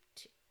actually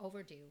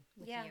overdue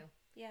with you.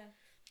 Yeah.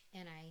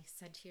 And I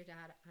said to your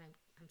dad,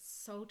 I'm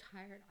so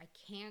tired. I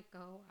can't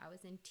go. I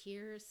was in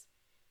tears.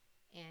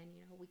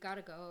 And, we got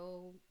to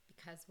go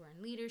because we're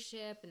in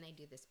leadership, and they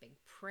do this big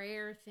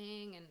prayer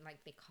thing, and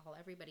like they call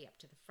everybody up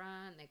to the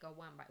front, and they go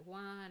one by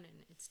one,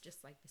 and it's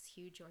just like this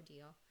huge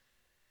ordeal.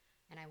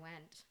 And I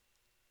went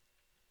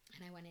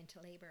into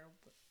labor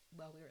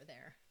while we were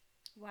there.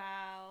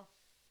 Wow.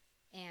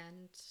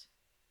 And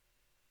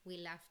we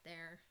left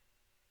there.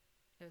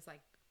 It was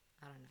like,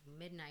 I don't know,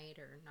 midnight,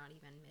 or not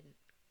even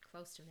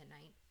close to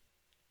midnight.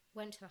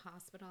 Went to the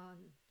hospital,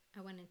 and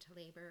I went into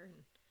labor,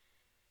 and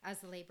as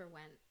the labor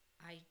went,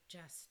 I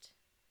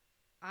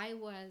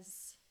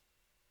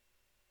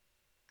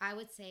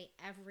would say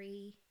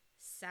every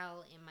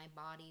cell in my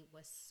body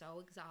was so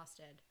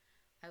exhausted.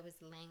 I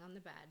was laying on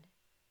the bed,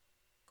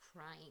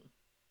 crying,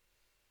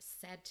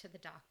 said to the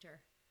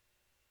doctor,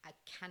 I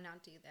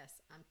cannot do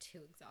this. I'm too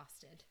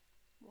exhausted.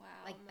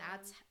 Wow. Like, Mom.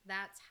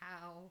 that's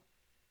how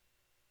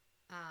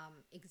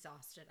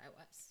exhausted I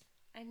was.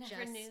 I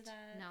never knew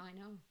that. No, I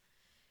know.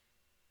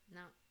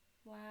 No.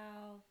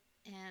 Wow.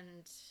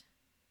 And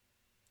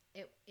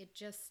it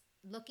just,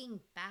 looking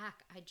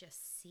back, I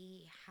just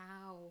see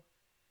how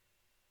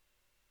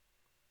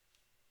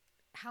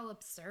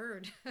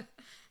absurd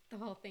the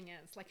whole thing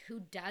is. Like, who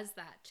does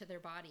that to their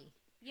body?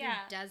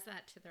 Yeah. Who does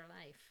that to their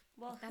life?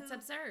 Well, that's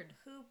absurd.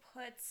 Who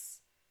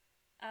puts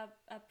a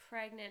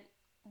pregnant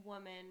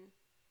woman,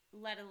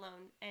 let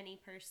alone any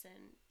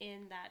person,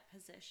 in that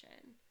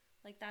position?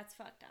 Like, that's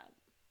fucked up.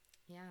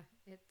 Yeah,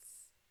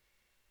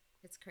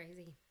 it's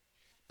crazy.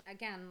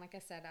 Again, like I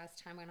said, as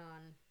time went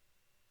on,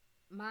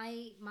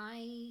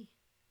 my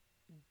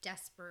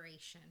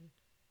desperation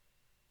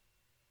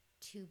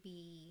to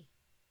be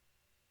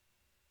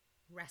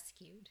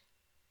rescued,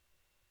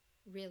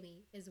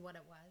 really is what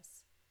it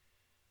was,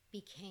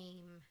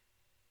 became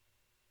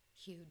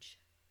huge.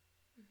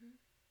 Mm-hmm.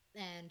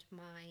 And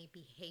my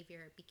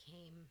behavior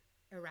became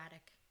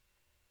erratic.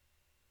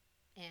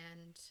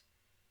 And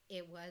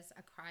it was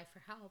a cry for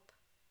help.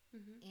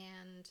 Mm-hmm.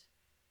 And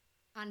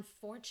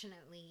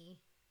unfortunately,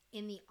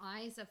 in the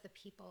eyes of the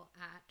people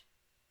at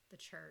the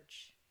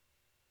church,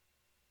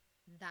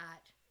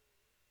 that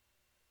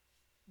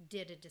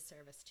did a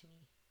disservice to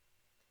me,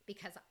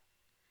 because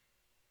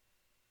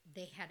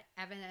they had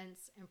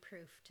evidence and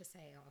proof to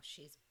say, oh,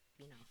 she's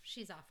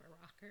off her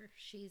rocker,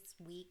 she's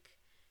weak,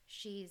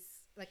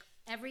 she's like,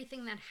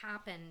 everything that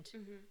happened,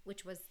 mm-hmm.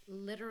 which was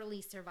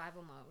literally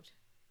survival mode,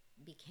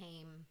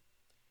 became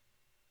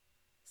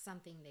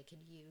something they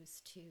could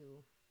use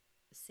to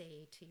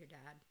say to your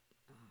dad,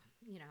 oh,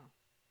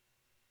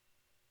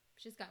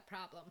 she's got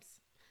problems.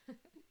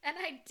 And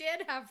I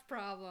did have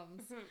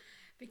problems, mm-hmm.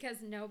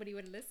 because nobody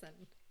would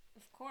listen.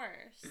 Of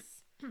course.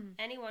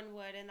 Anyone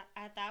would, and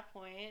at that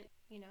point,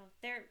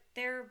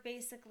 they're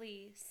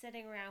basically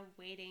sitting around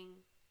waiting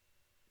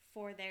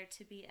for there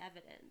to be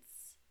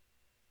evidence,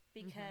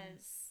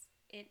 because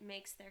mm-hmm. it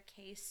makes their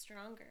case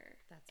stronger.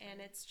 That's right.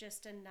 And it's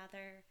just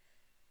another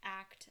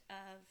act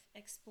of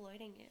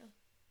exploiting you.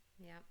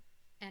 Yeah.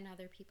 And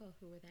other people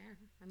who were there.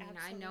 I mean,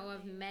 Absolutely. I know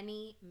of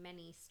many,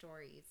 many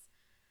stories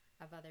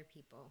of other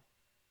people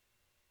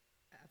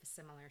of a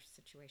similar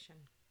situation.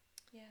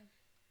 Yeah.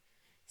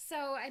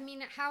 So, I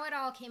mean, how it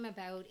all came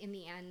about in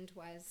the end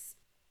was,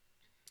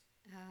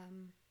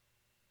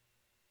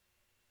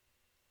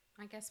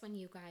 I guess when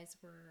you guys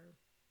were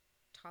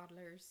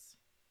toddlers,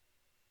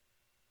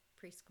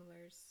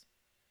 preschoolers,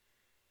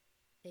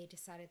 they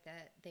decided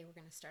that they were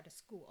going to start a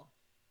school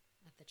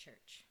at the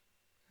church.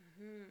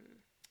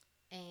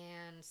 Mm-hmm.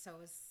 And so it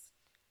was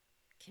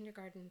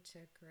kindergarten to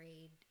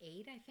grade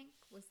 8, I think,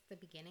 was the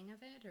beginning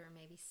of it, or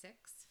maybe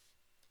 6.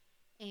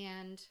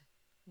 And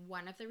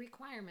one of the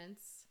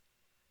requirements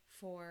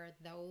for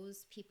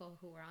those people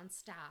who were on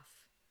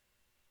staff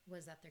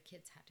was that their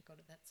kids had to go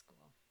to that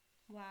school.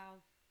 Wow.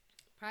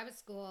 Private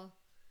school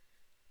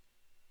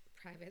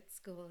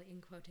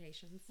in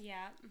quotations.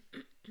 Yeah.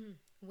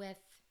 With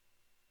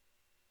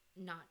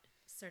not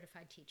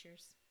certified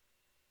teachers.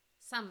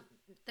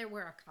 There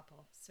were a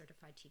couple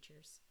certified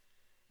teachers.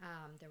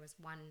 There was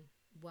one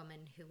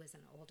woman who was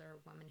an older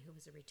woman who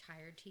was a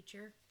retired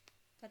teacher.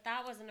 But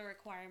that wasn't a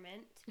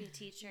requirement to be a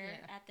teacher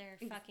at their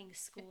fucking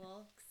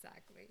school.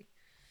 Exactly.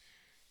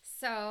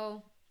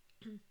 So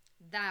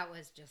that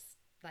was just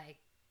like,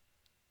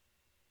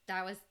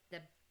 that was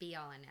the be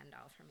all and end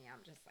all for me.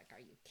 I'm just like, are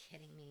you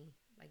kidding me?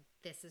 Like,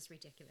 this is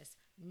ridiculous.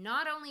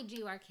 Not only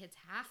do our kids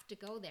have to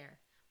go there,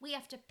 we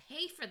have to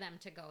pay for them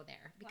to go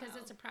there because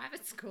it's a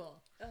private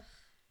school. Ugh.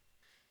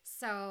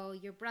 So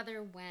your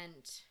brother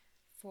went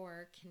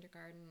for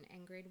kindergarten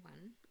and grade 1.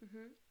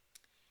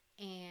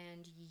 Mm-hmm.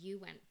 And you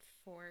went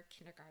for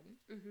kindergarten.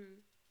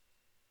 Mm-hmm.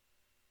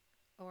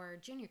 Or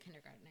junior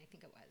kindergarten, I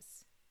think it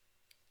was.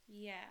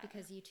 Yeah.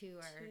 Because you two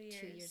are 2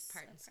 years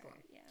apart in school.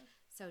 Yeah.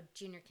 So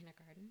junior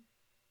kindergarten.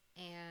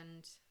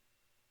 And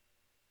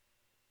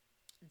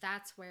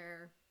that's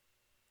where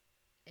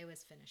it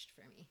was finished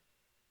for me.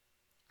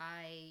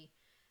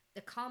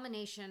 The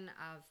culmination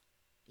of,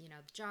 the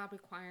job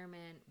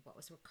requirement, what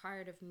was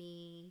required of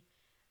me,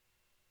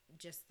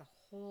 just the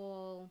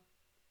whole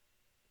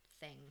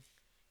thing.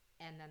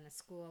 And then the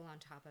school on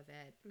top of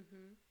it.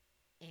 Mm-hmm.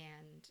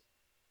 And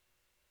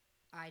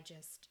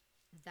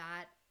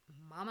that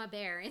mama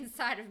bear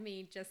inside of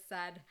me just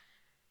said,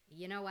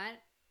 you know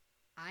what?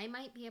 I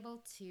might be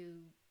able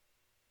to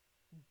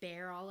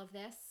bear all of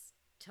this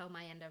till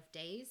my end of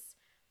days,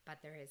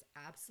 but there is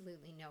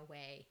absolutely no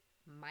way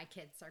my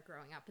kids are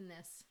growing up in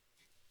this.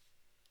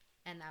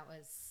 And that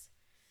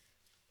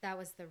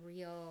was the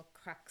real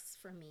crux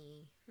for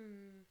me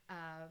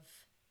of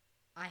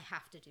I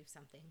have to do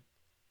something.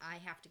 I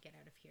have to get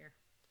out of here.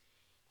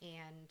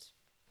 And,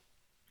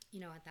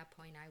 at that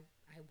point I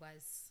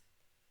was,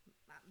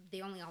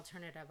 the only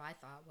alternative I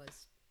thought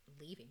was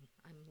leaving.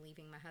 I'm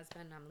leaving my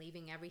husband. I'm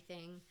leaving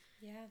everything.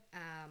 Yeah.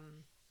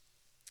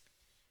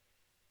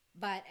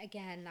 But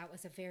again, that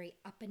was a very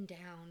up and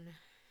down.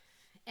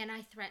 And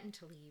I threatened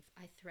to leave.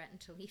 I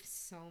threatened to leave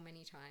so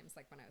many times.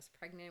 Like when I was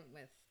pregnant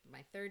with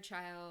my third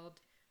child,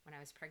 when I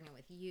was pregnant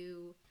with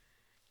you.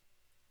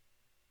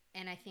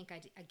 And I think I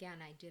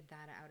did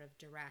that out of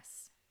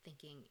duress,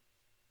 thinking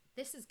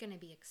this is going to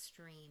be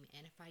extreme.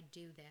 And if I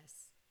do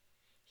this,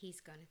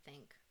 he's going to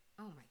think,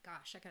 oh my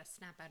gosh, I got to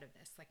snap out of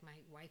this. Like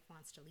my wife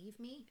wants to leave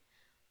me.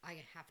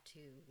 I have to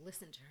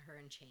listen to her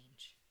and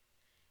change.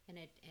 And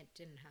it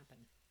didn't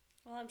happen.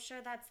 Well, I'm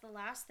sure that's the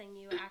last thing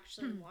you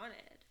actually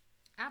wanted.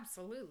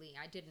 Absolutely.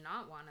 I did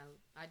not want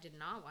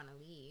to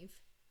leave.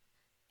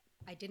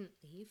 I didn't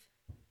leave.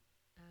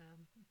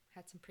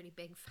 Had some pretty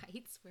big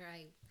fights where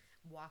I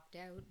walked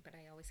out, but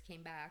I always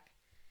came back.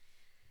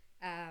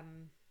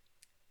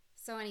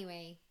 So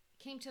anyway,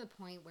 came to the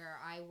point where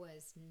I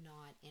was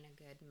not in a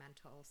good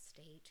mental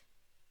state.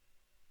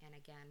 And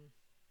again,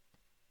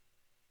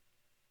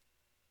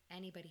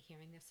 anybody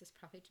hearing this is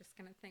probably just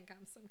going to think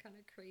I'm some kind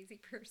of crazy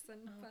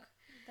person. Oh, but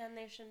then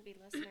they shouldn't be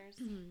listeners.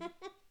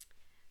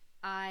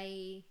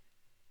 I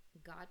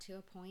got to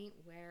a point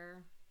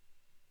where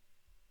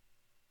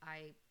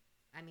I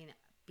mean,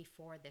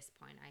 before this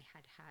point, I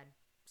had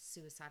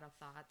suicidal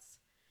thoughts.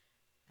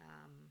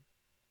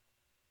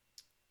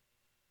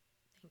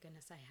 Thank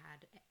goodness I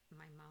had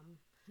my mom.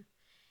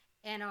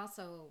 And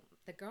also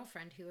the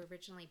girlfriend who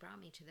originally brought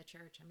me to the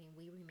church. I mean,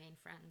 we remain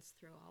friends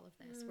through all of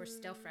this. We're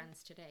still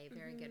friends today,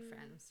 very good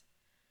friends.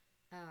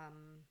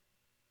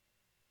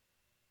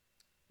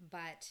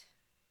 But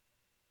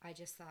I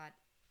just thought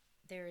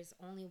there is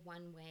only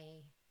one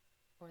way,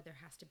 or there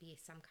has to be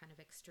some kind of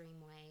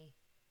extreme way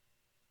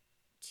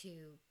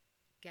to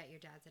get your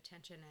dad's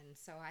attention. And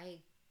so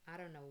I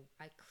don't know,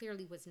 I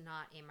clearly was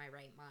not in my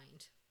right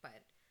mind,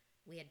 but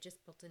we had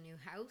just built a new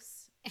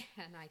house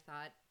and I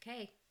thought,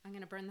 okay, I'm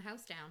going to burn the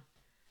house down.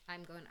 I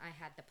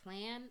had the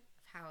plan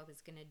of how I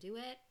was going to do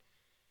it.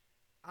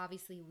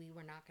 Obviously we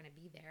were not going to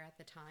be there at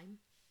the time.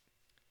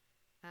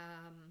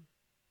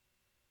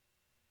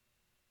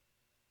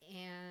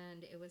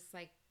 And it was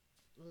like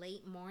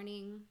late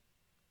morning.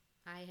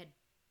 I had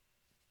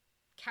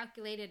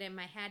calculated in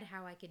my head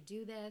how I could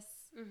do this.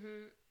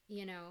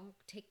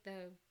 Take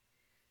the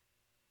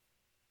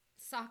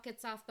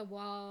sockets off the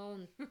wall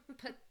and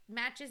put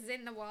matches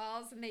in the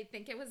walls and they'd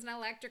think it was an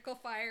electrical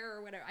fire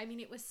or whatever. I mean,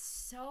 it was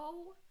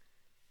so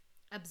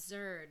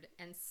absurd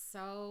and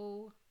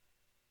so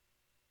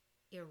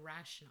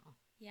irrational.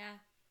 Yeah.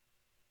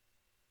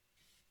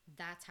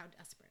 That's how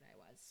desperate I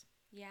was.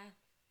 Yeah.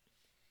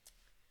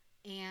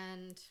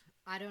 And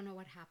I don't know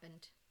what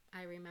happened.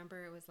 I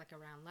remember it was like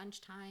around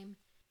lunchtime.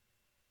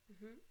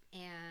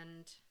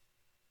 And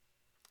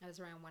it was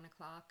around 1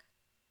 o'clock.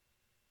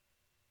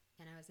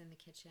 And I was in the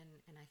kitchen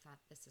and I thought,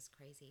 this is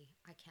crazy.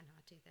 I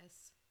cannot do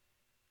this.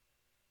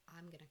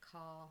 I'm going to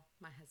call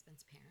my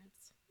husband's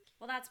parents.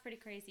 Well, that's pretty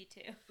crazy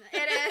too.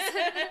 It is.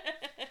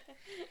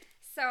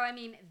 So, I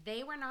mean,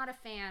 they were not a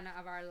fan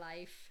of our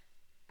life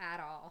at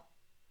all,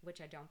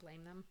 which I don't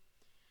blame them.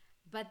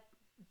 But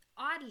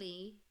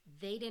oddly,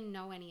 they didn't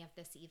know any of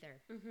this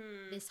either.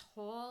 This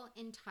whole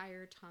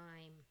entire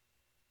time,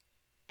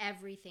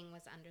 everything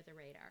was under the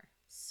radar.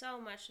 So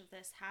much of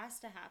this has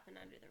to happen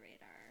under the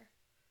radar.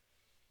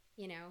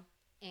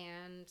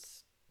 And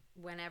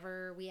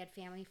whenever we had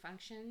family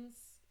functions,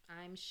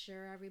 I'm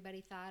sure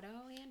everybody thought,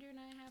 oh, Andrew and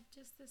I have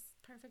just this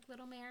perfect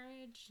little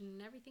marriage and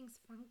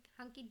everything's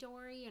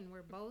hunky-dory and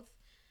we're both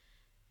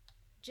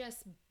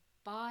just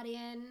bought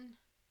in.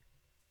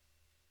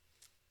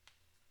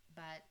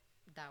 But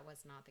that was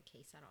not the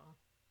case at all.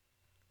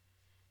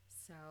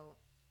 So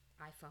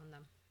I phoned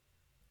them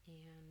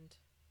and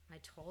I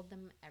told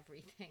them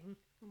everything.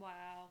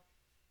 Wow.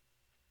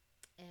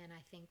 And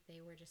I think they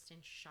were just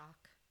in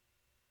shock.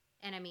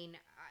 And I mean,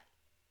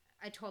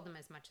 I told them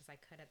as much as I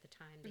could at the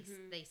time.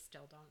 They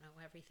still don't know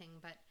everything,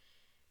 but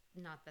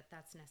not that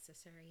that's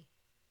necessary.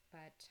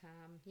 But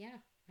yeah,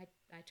 I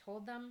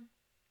told them.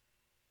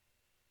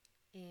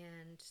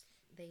 and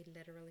they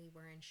literally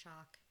were in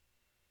shock.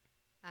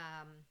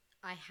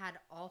 I had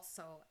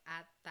also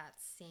at that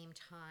same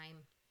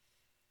time,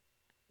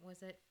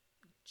 was it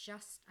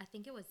I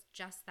think it was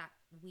just that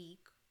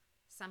week,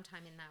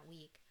 sometime in that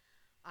week,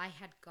 I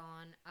had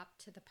gone up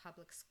to the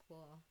public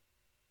school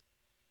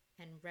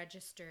and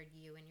registered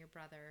you and your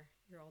brother,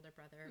 your older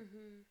brother,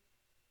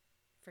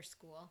 for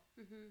school.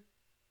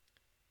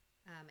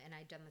 And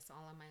I'd done this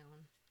all on my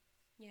own.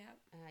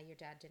 Yeah. Your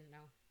dad didn't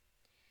know.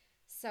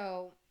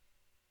 So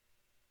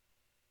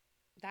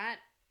that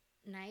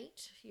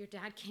night, your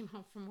dad came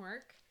home from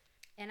work,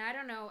 and I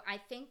don't know, I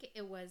think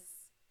it was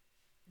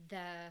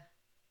the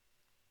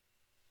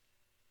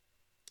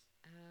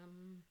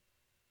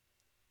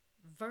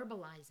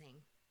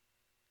verbalizing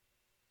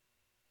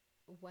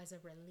was a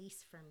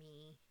release for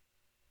me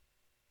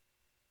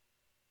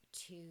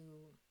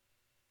to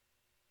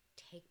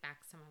take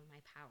back some of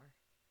my power.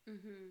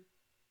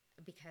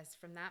 Because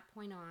from that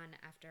point on,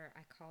 after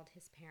I called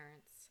his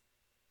parents,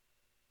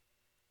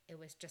 it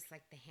was just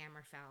like the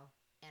hammer fell,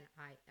 and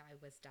I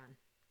was done.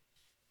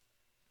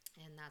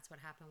 And that's what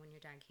happened when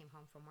your dad came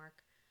home from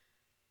work.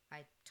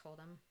 I told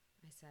him,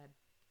 I said,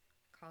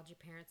 called your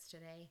parents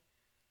today.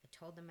 I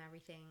told them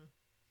everything.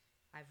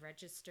 I've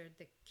registered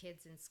the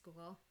kids in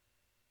school.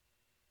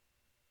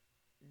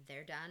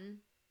 They're done.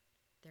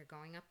 They're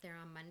going up there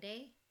on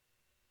Monday.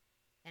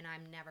 And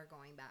I'm never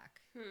going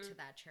back to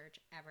that church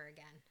ever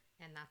again.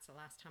 And that's the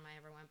last time I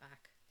ever went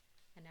back.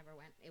 I never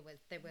went. It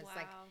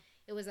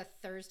was a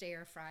Thursday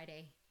or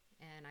Friday.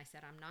 And I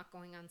said, I'm not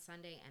going on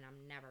Sunday, and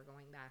I'm never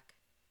going back.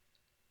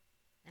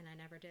 And I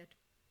never did.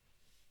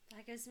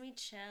 That gives me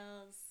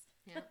chills.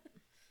 Yeah.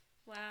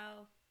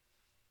 Wow.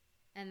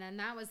 And then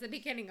that was the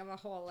beginning of a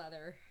whole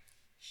other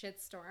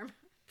shitstorm,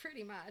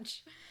 pretty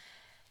much.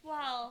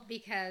 Well,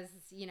 because,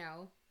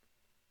 the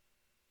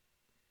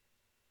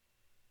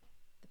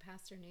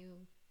pastor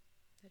knew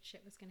that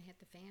shit was going to hit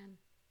the fan.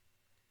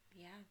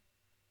 Yeah.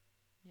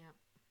 Yeah.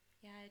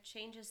 Yeah, it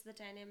changes the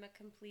dynamic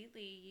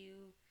completely.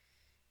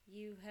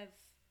 You have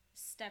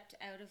stepped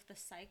out of the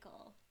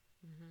cycle.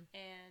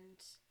 And,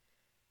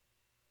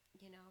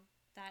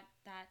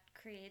 that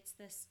creates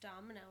this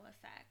domino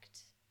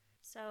effect.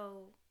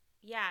 So,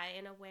 yeah,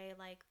 in a way,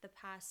 like the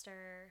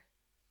pastor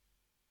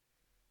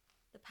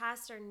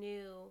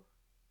knew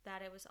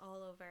that it was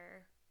all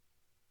over.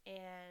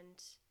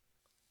 And,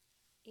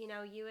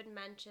 you had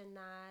mentioned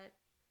that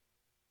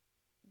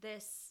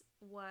this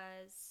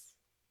was,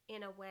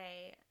 in a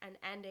way, an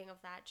ending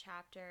of that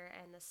chapter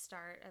and the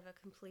start of a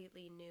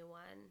completely new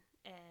one,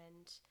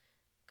 and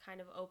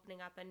kind of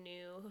opening up a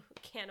new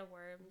can of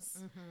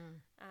worms.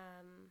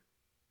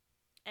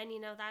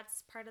 And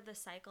that's part of the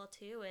cycle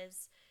too,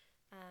 is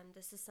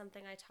this is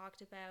something I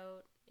talked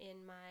about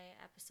in my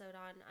episode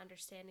on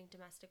understanding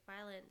domestic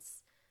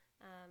violence.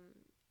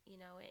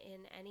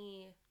 In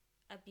any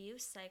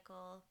abuse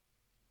cycle,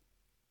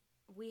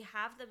 we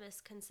have the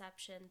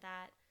misconception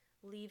that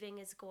leaving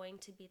is going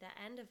to be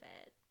the end of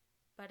it,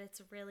 but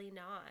it's really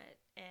not.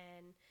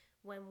 And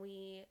when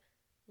we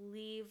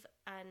leave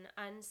an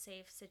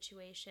unsafe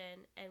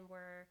situation and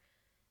we're,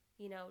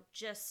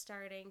 just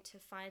starting to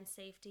find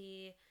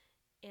safety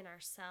in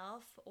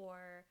ourselves,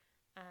 or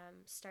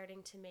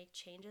starting to make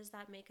changes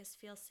that make us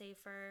feel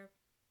safer,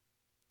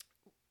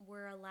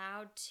 we're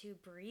allowed to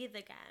breathe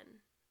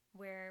again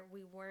where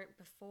we weren't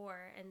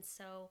before. And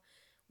so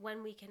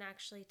when we can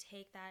actually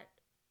take that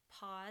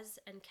pause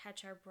and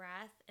catch our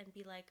breath and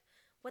be like,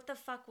 what the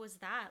fuck was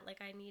that?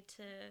 Like, I need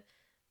to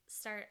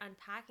start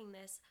unpacking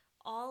this.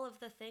 All of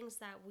the things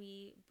that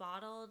we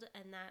bottled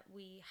and that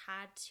we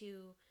had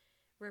to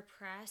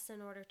repress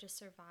in order to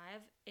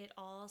survive, it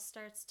all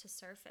starts to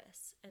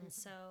surface. And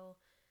so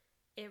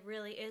it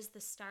really is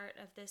the start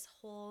of this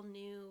whole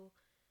new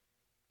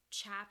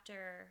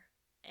chapter,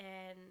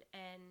 and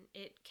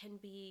it can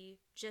be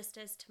just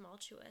as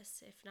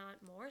tumultuous, if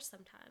not more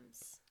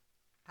sometimes.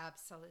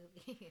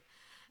 Absolutely.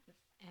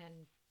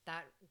 And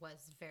that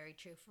was very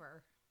true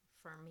for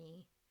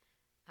me.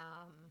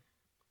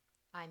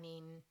 I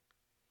mean,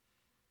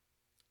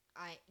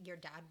 your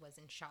dad was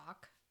in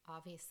shock,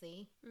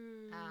 obviously.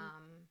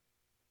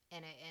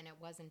 And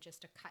it wasn't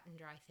just a cut and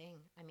dry thing.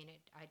 I mean,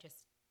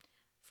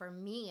 for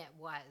me it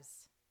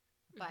was,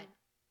 but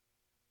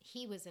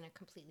he was in a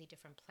completely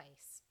different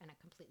place and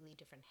a completely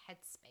different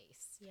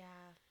headspace.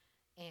 Yeah.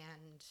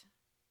 And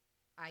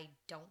I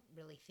don't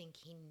really think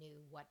he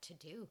knew what to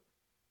do,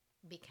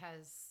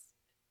 because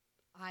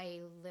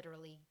I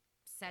literally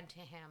said to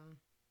him,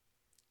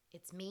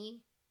 it's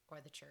me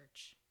or the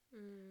church.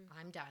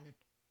 I'm done.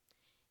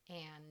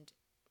 And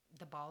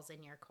the ball's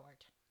in your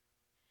court.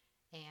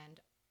 And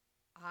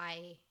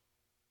I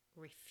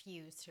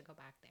refuse to go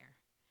back there.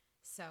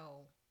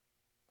 So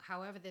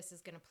however this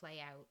is going to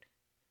play out,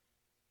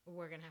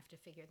 we're going to have to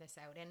figure this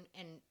out.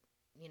 And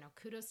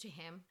kudos to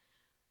him.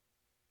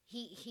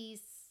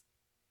 He's,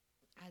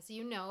 as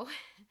you know,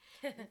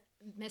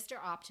 Mr.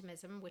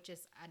 Optimism, which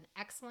is an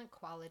excellent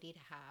quality to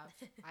have.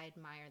 I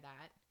admire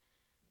that.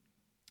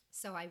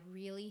 So I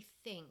really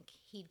think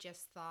he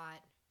just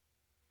thought,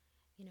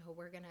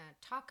 we're going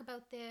to talk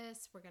about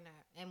this.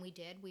 And we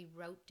did. We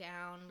wrote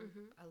down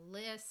a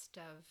list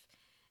of,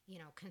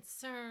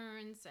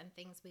 concerns and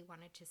things we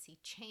wanted to see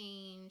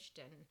changed.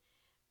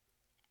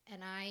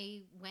 And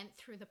I went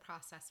through the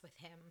process with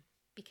him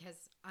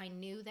because I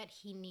knew that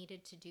he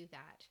needed to do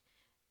that.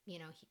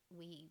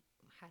 We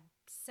had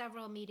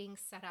several meetings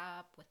set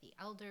up with the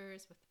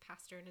elders, with the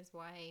pastor and his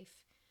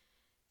wife,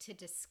 to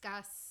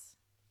discuss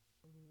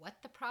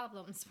what the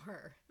problems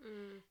were.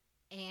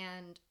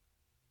 And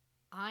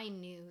I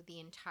knew the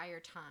entire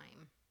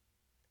time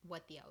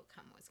what the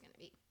outcome was going to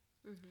be.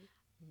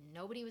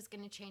 Nobody was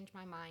going to change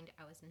my mind.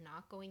 I was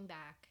not going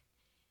back.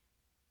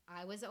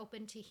 I was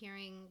open to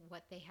hearing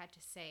what they had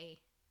to say,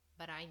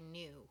 but I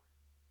knew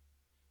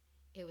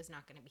it was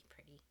not going to be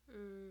pretty.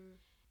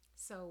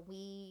 So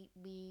we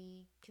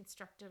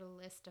constructed a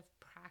list of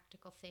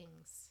practical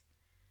things,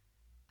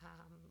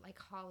 like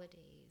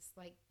holidays,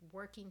 like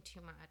working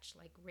too much,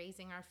 like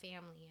raising our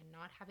family and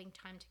not having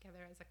time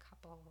together as a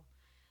couple,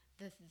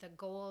 the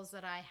goals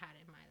that I had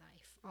in my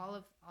life,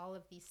 all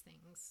of these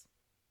things.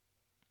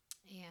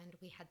 And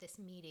we had this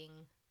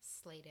meeting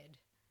slated.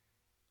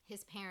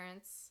 His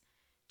parents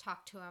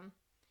talked to him,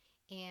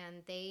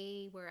 and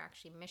they were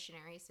actually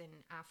missionaries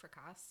in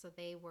Africa, so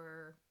they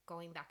were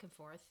going back and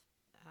forth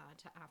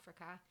to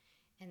Africa,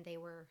 and they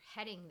were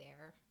heading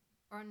there.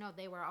 Or no,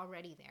 they were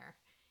already there.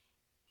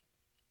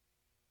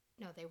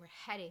 No, they were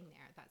heading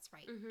there, that's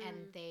right.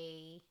 And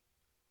they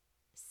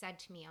said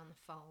to me on the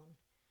phone,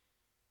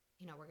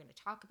 we're going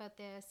to talk about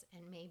this,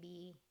 and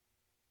maybe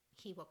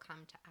he will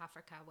come to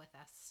Africa with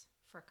us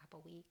for a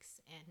couple weeks,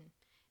 and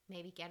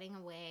maybe getting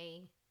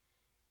away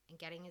and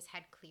getting his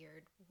head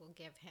cleared will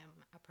give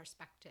him a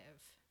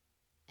perspective.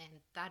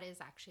 And that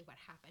is actually what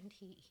happened.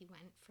 He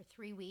went for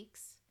 3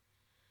 weeks.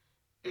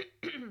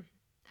 And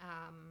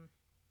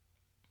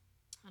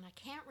I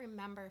can't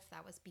remember if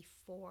that was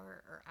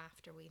before or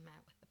after we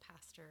met with the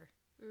pastor.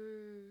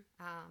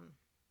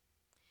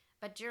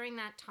 But during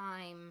that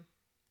time,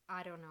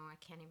 I don't know, I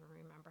can't even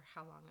remember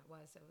how long it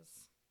was. It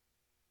was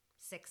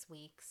 6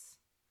 weeks.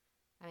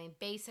 I mean,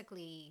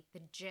 basically, the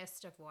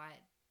gist of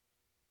what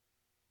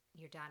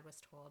your dad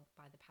was told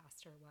by the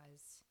pastor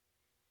was,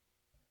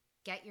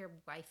 get your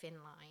wife in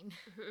line,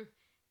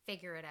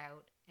 figure it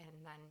out,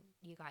 and then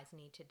you guys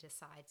need to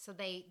decide. So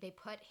they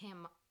put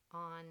him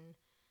on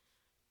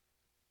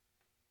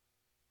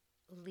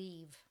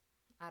leave.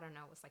 I don't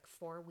know, it was like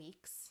 4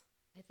 weeks,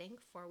 I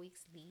think, 4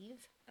 weeks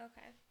leave.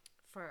 Okay.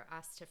 For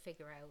us to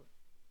figure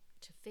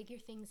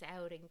things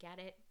out and get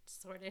it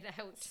sorted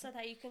out. So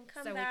that you can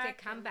come back. So we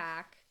could come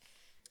back.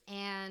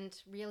 And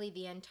really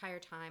the entire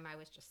time I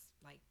was just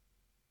like,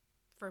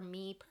 for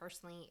me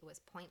personally, it was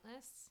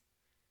pointless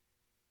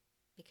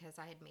because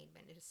I had made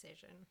my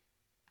decision.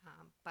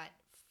 But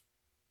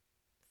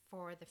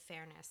for the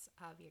fairness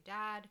of your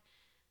dad,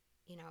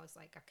 I was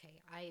like,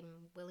 okay,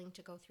 I'm willing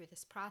to go through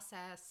this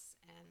process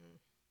and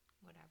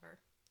whatever.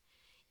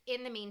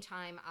 In the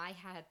meantime, I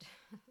had,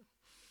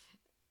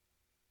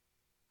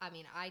 at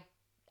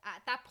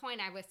that point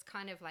I was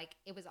kind of like,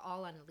 it was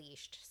all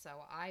unleashed.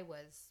 So I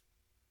was,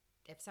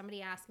 if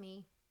somebody asked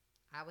me,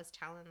 I was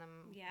telling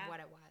them what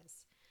it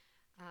was.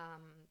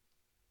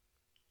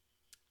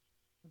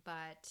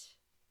 But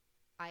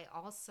I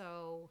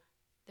also,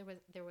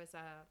 there was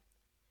a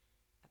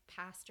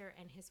pastor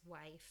and his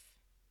wife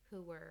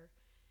who were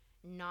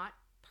not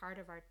part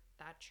of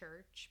that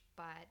church,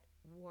 but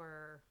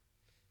were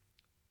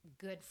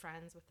good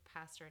friends with the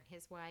pastor and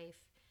his wife.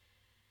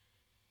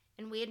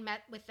 And we had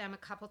met with them a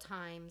couple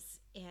times,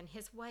 and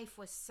his wife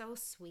was so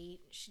sweet.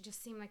 She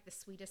just seemed like the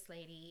sweetest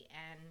lady.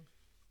 And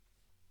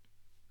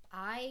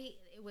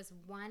it was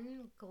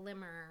one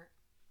glimmer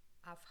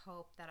of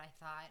hope that I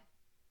thought,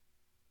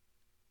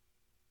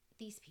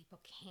 these people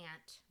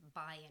can't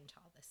buy into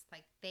all this.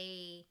 Like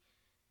they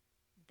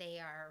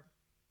are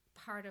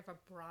part of a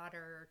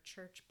broader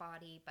church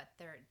body, but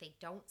they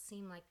don't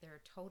seem like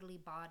they're totally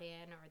bought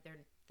in, or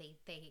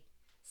they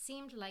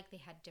seemed like they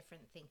had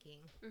different thinking.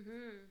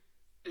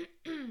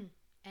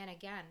 And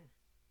again,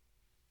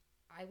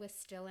 I was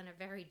still in a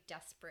very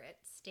desperate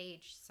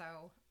stage,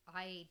 so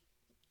I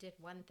did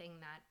one thing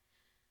that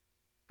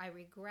I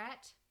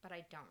regret, but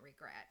I don't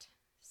regret.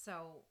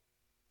 So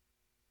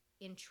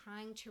in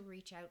trying to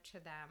reach out to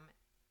them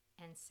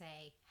and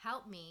say,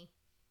 help me,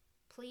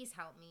 please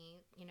help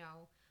me,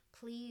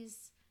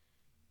 please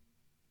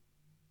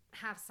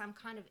have some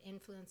kind of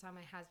influence on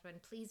my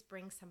husband, please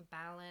bring some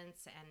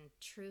balance and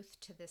truth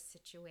to this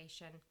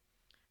situation,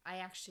 I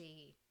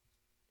actually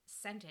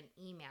sent an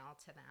email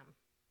to them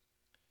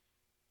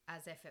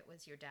as if it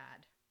was your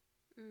dad,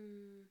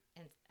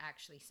 and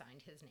actually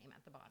signed his name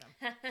at the bottom.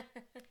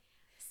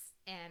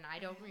 And I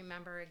don't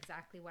remember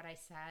exactly what I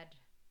said,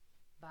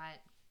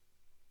 but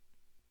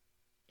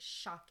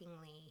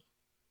shockingly,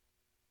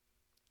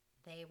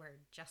 they were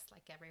just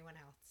like everyone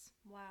else.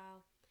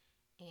 Wow.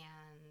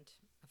 And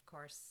of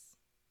course,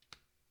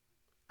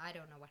 I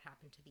don't know what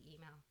happened to the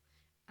email.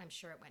 I'm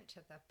sure it went to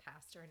the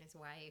pastor and his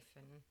wife,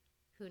 and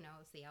who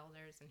knows, the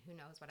elders, and who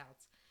knows what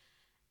else.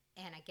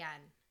 And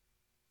again,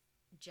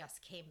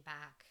 just came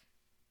back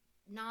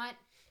not,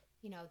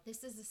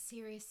 this is a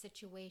serious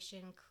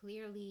situation.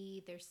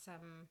 Clearly, there's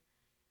some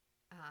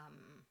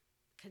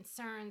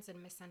concerns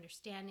and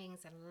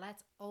misunderstandings, and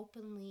let's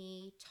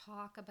openly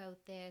talk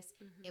about this.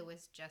 Mm-hmm. It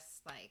was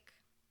just like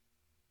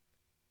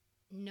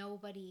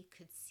nobody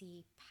could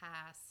see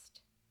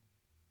past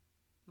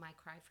my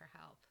cry for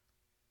help.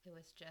 It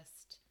was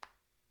just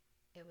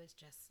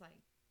like,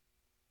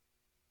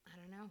 I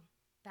don't know,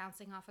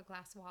 bouncing off a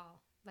glass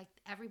wall. Like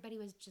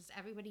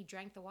everybody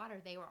drank the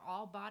water. They were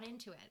all bought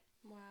into it.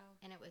 Wow.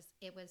 And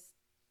it was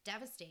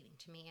devastating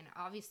to me. And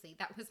obviously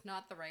that was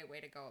not the right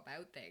way to go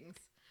about things.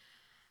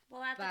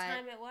 Well, at the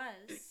time it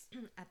was.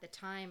 At the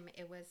time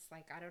it was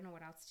like, I don't know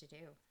what else to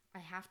do. I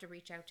have to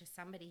reach out to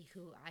somebody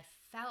who I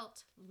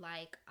felt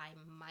like I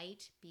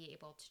might be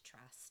able to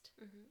trust.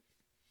 Mm-hmm.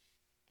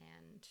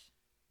 And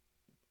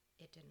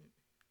it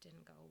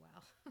didn't go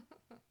well.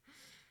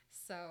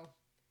 So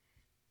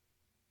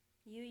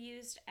you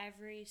used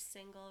every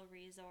single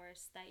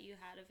resource that you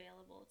had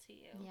available to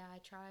you. Yeah, I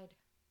tried.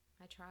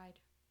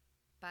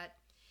 But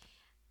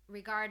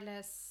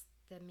regardless,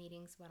 the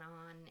meetings went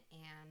on,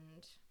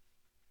 and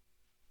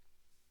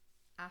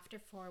after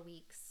 4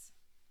 weeks,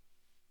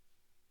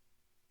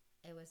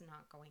 it was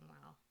not going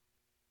well.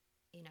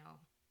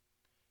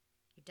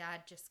 Your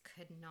dad just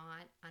could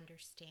not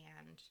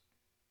understand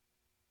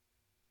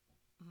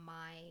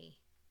my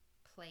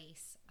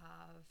place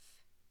of,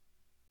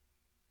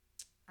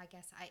 I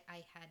guess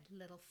I had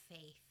little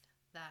faith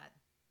that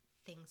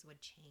things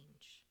would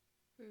change.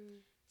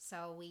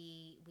 So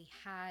we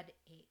had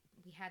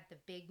the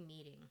big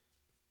meeting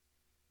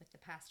with the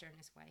pastor and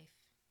his wife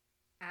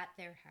at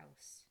their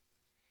house,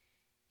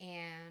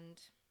 and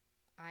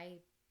I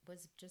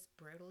was just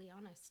brutally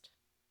honest.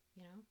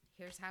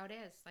 Here's how it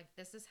is. Like,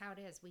 this is how it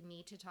is. We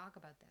need to talk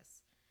about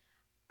this.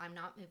 I'm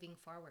not moving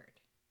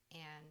forward,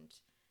 and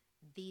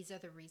these are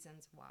the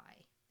reasons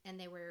why. And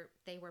they were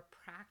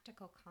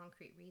practical,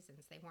 concrete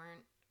reasons. They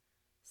weren't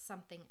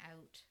something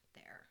out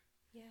there.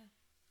 Yeah.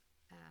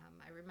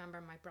 I remember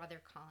my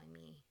brother calling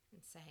me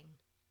and saying,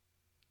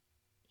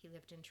 he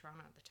lived in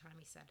Toronto at the time,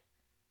 he said,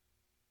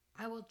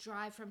 I will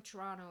drive from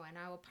Toronto and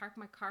I will park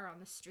my car on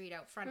the street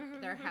out front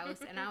of their house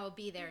and I will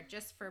be there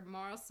just for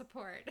moral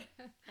support.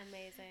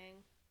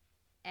 Amazing.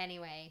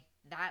 Anyway,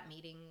 that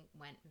meeting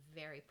went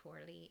very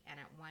poorly, and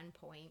at one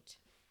point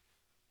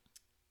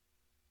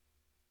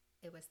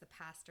it was the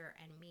pastor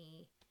and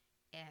me,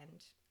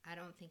 and I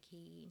don't think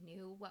he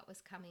knew what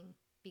was coming,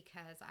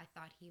 because I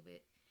thought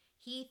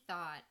he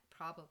thought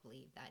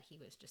probably that he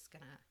was just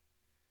gonna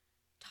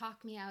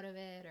talk me out of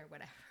it or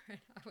whatever. And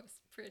I was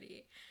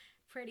pretty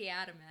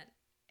adamant,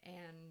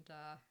 and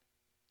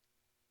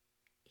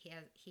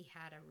he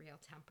had a real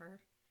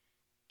temper,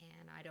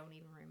 and I don't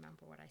even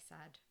remember what I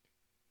said.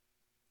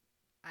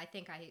 I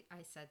think I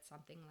said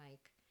something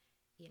like,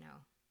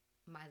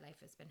 my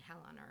life has been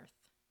hell on earth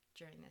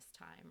during this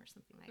time, or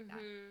something like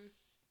that.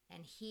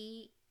 And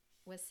he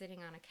was sitting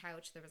on a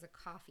couch. There was a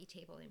coffee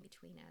table in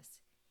between us,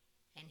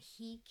 and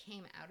he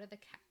came out of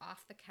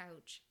off the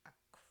couch,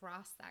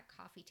 across that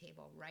coffee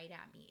table, right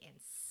at me, and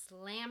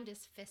slammed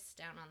his fist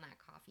down on that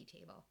coffee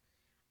table.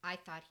 I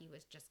thought he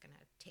was just gonna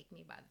take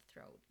me by the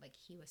throat. Like,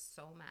 he was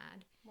so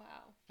mad.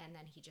 Wow. And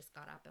then he just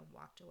got up and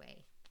walked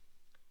away.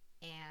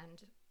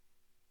 And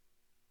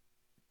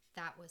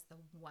that was the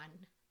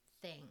one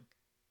thing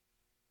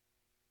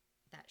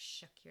that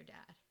shook your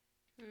dad.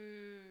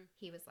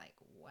 He was like,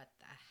 what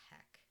the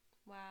heck?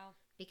 Wow.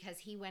 Because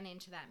he went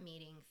into that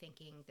meeting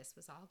thinking this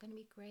was all going to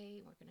be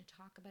great. We're going to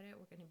talk about it.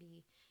 We're going to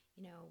be,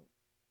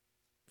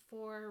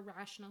 4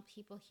 rational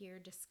people here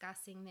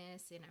discussing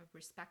this in a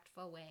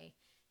respectful way.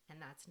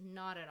 And that's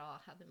not at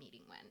all how the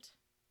meeting went.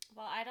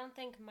 Well, I don't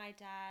think my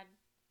dad,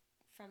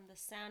 from the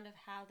sound of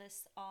how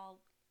this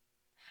all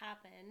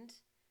happened,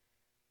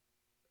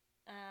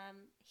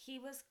 he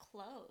was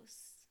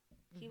close.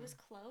 He was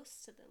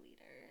close to the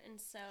leader.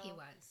 And so... He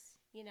was.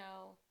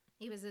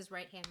 He was his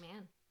right-hand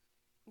man.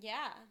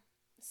 Yeah.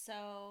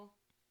 So,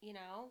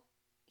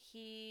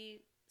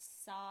 he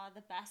saw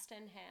the best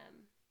in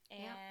him.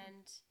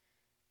 And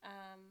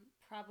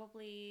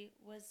probably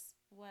was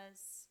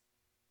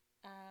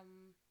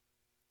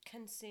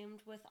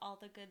consumed with all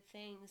the good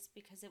things,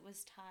 because it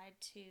was tied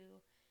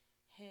to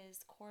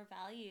his core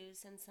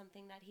values and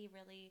something that he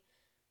really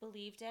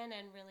believed in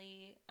and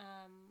really,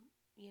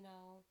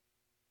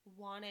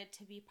 wanted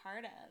to be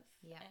part of.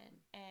 Yeah.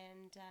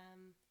 And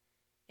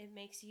it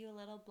makes you a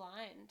little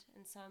blind.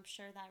 And so I'm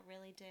sure that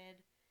really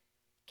did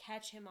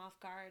catch him off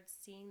guard,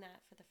 seeing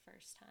that for the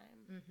first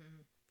time.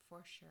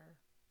 For sure.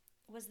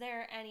 Was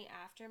there any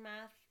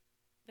aftermath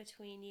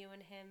between you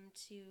and him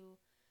to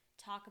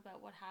talk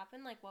about what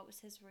happened? Like, what was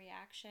his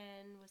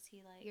reaction? Was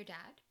he like... Your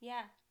dad?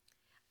 Yeah.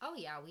 Oh,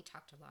 yeah, we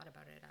talked a lot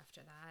about it after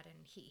that,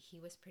 and he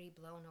was pretty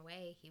blown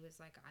away. He was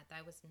like,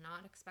 I was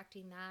not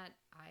expecting that.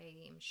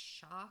 I am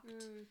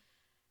shocked.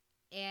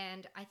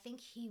 And I think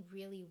he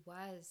really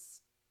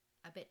was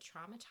a bit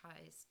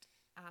traumatized,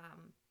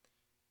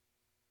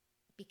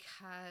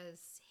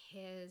 because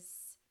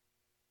his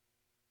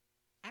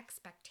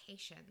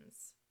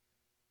expectations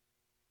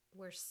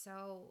were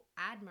so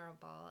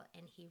admirable,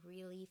 and he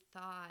really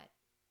thought,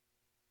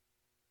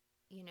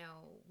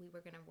 we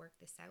were going to work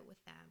this out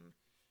with them.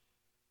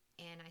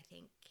 And I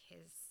think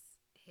his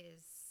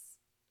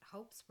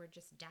hopes were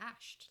just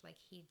dashed. Like,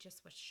 he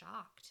just was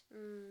shocked.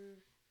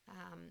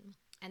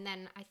 And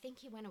then I think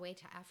he went away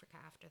to Africa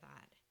after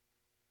that.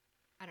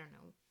 I don't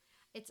know.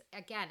 It's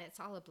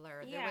all a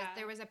blur. Yeah.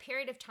 There was a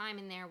period of time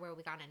in there where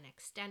we got an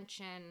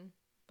extension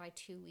by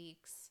 2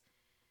 weeks,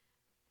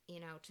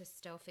 to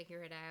still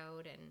figure it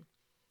out. And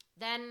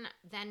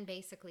then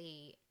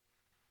basically,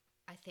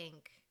 I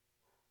think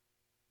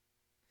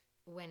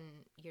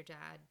when your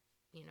dad,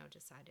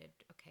 decided,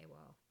 okay,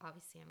 well,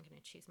 obviously I'm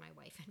going to choose my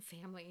wife and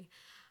family,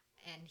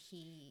 and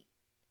he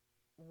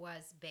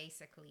was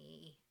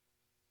basically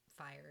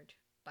fired,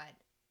 but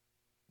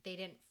they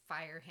didn't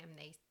fire him.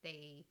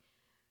 They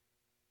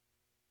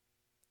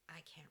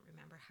I can't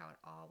remember how it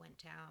all went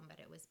down, but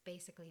it was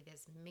basically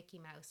this Mickey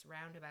Mouse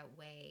roundabout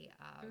way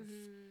of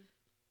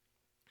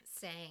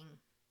saying,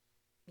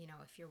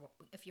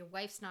 if your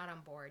wife's not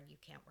on board, you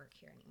can't work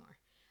here anymore.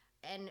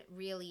 And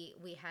really,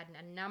 we had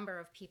a number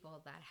of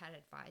people that had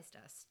advised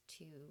us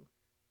to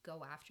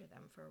go after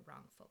them for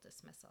wrongful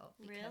dismissal.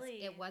 Because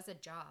Really? it was a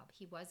job.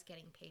 He was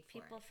getting paid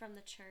for People it. from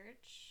the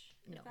church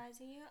No.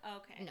 advising you? Oh,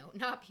 okay. No,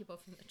 not people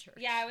from the church.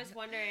 Yeah, I was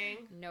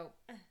wondering. Nope.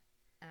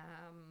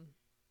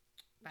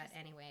 But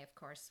anyway, of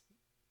course,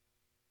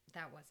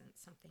 that wasn't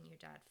something your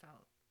dad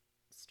felt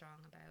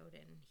strong about,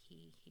 and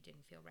he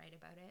didn't feel right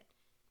about it.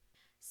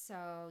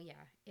 So,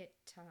 yeah,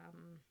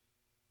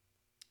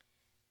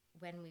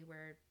 when we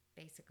were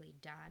basically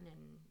done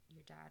and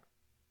your dad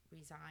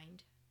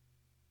resigned,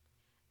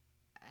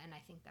 and I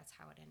think that's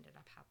how it ended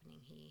up happening.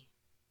 He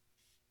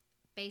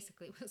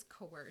basically was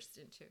coerced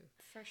into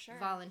For sure.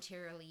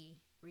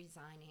 voluntarily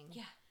resigning.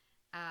 Yeah.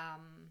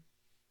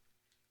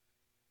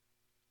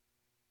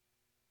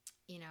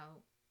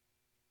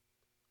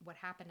 What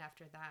happened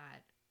after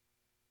that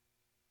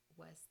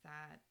was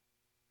that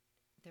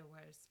there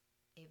was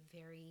a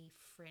very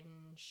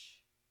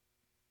fringe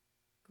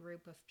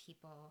group of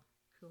people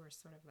who were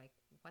sort of like,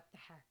 what the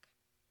heck?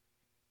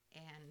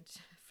 And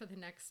for the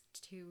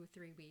next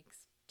 2-3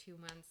 weeks, 2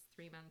 months,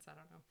 3 months, I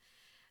don't know,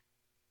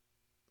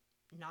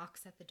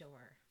 knocks at the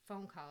door,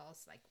 phone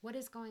calls, like, what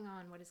is going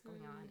on? What is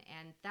going on?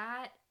 And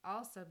that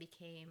also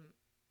became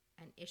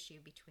an issue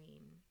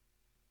between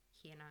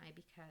he and I,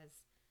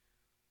 because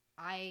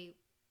I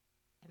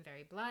am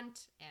very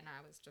blunt, and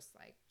I was just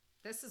like,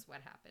 this is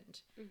what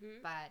happened.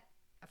 But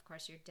of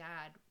course, your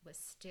dad was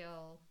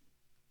still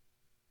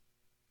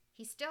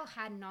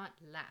had not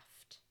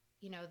left.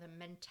 The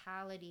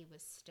mentality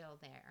was still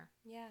there.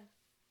 Yeah.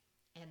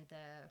 And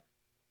the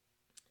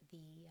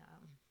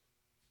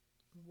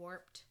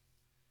warped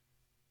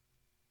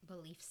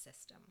belief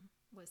system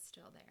was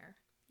still there.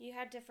 You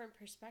had different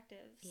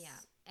perspectives. Yeah.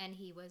 And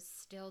he was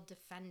still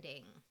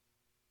defending,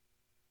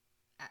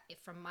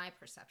 from my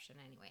perception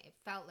anyway, it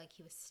felt like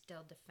he was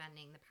still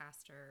defending the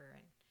pastor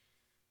and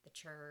the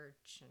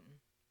church. And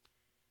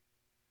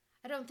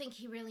I don't think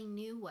he really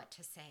knew what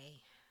to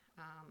say.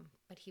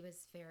 But he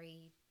was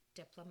very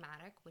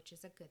diplomatic, which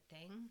is a good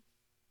thing,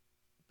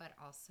 but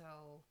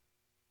also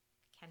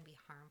can be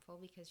harmful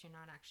because you're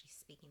not actually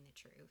speaking the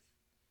truth.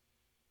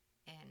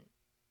 And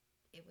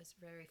it was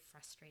very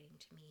frustrating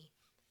to me.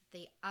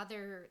 The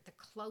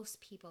close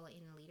people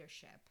in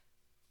leadership,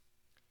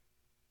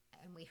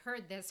 and we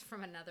heard this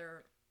from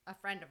a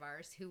friend of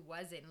ours who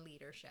was in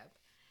leadership.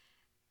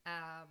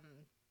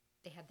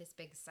 They had this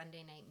big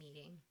Sunday night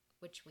meeting,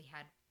 which we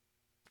had,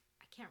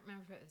 I can't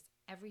remember if it was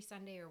every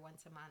Sunday or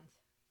once a month.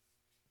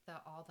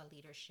 All the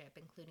leadership,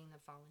 including the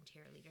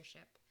volunteer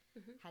leadership,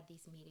 had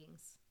these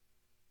meetings.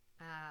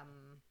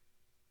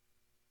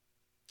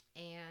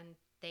 And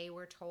they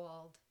were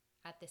told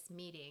at this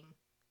meeting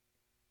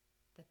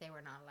that they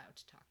were not allowed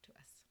to talk to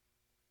us.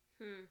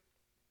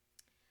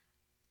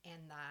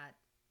 And that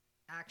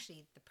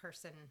actually the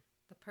person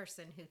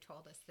who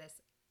told us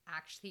this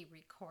actually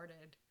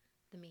recorded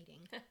the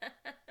meeting.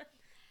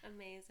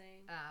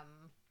 Amazing.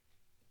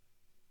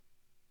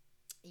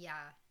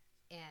 Yeah,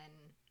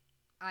 and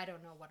I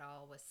don't know what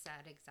all was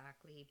said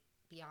exactly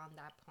beyond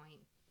that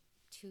point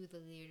to the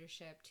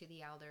leadership, to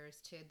the elders,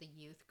 to the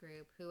youth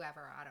group,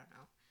 whoever, I don't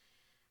know.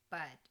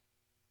 But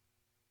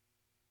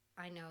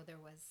I know there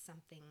was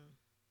something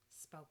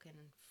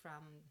spoken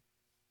from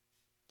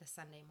the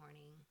Sunday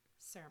morning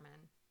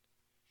sermon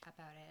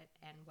about it,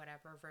 and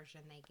whatever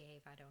version they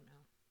gave, I don't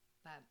know.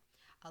 But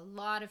a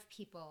lot of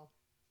people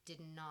did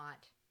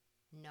not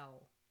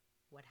know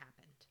what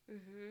happened.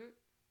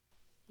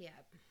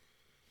 Yeah.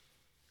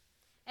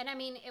 And I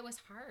mean, it was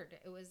hard.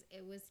 It was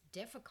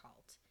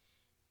difficult.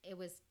 It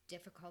was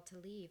difficult to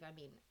leave. I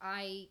mean,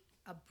 I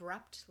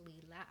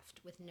abruptly left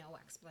with no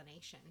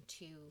explanation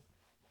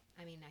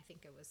I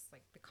think it was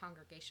like the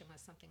congregation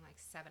was something like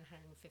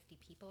 750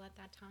 people at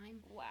that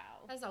time.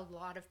 Wow. That's a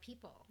lot of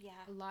people.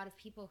 Yeah. A lot of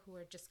people who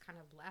were just kind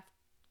of left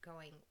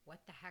going,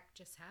 what the heck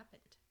just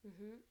happened?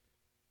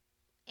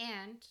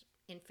 And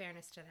in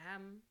fairness to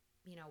them,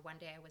 one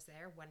day I was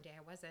there, one day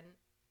I wasn't.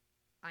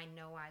 I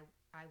know I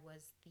I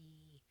was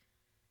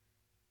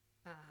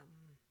the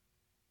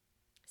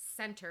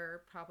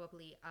center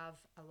probably of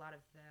a lot of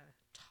the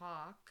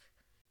talk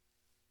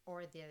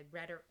or the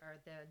rhetoric or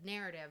the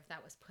narrative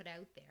that was put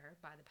out there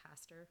by the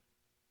pastor.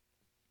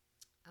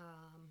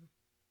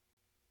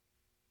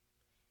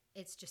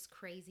 It's just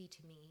crazy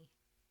to me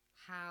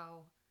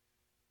how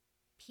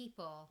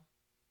people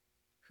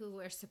who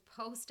are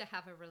supposed to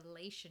have a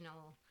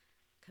relational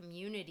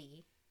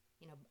community,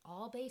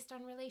 all based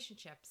on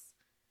relationships,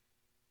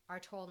 are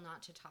told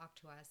not to talk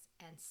to us,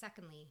 and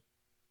secondly,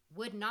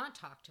 would not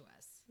talk to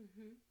us,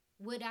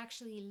 would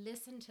actually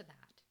listen to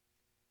that.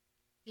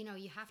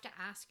 You have to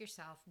ask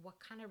yourself, what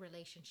kind of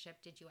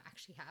relationship did you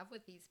actually have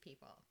with these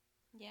people?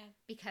 Yeah.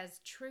 Because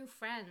true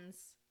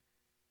friends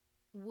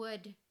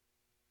would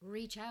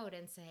reach out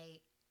and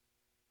say,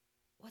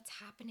 what's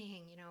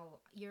happening?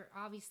 You're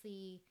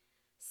obviously,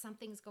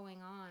 something's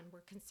going on.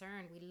 We're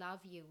concerned. We love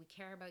you. We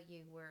care about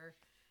you.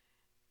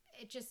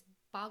 It just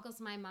boggles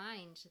my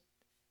mind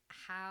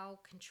how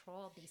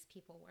controlled these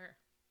people were.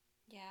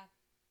 Yeah.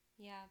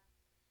 Yeah.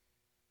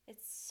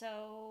 It's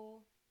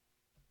so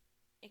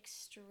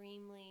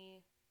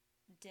extremely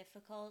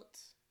difficult,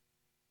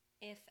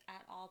 if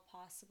at all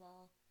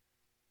possible,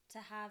 to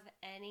have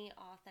any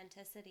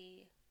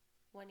authenticity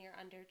when you're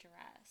under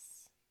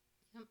duress.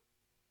 Yep.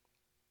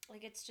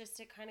 Like, it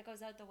kind of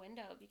goes out the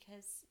window,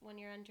 because when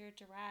you're under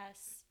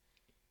duress,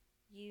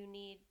 you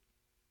need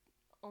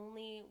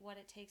only what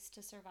it takes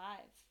to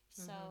survive.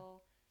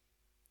 So,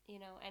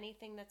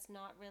 anything that's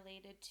not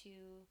related to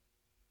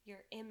your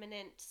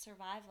imminent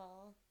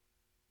survival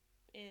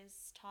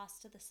is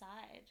tossed to the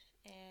side,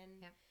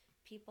 and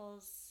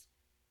people's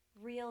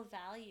real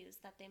values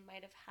that they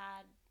might have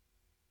had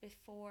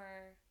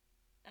before,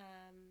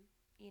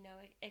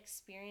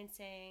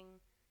 experiencing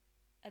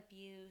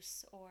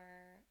abuse or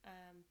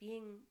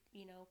being,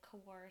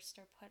 coerced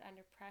or put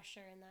under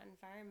pressure in that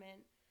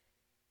environment,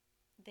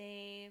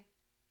 they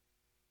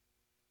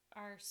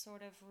are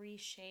sort of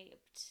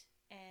reshaped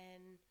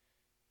and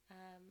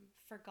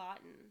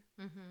forgotten.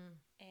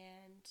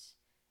 And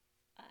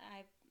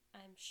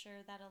I'm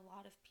sure that a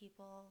lot of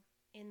people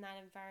in that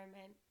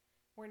environment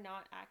were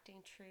not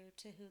acting true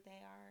to who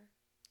they are.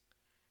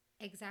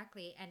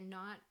 Exactly. And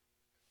not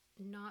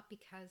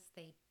because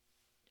they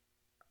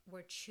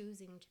were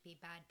choosing to be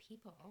bad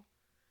people,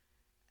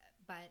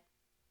 but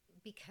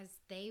because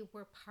they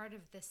were part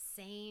of the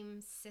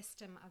same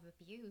system of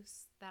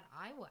abuse that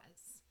I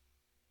was.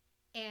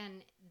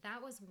 And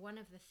that was one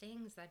of the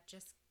things that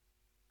just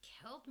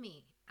killed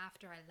me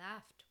after I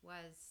left,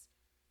 was,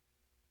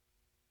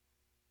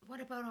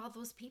 what about all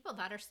those people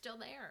that are still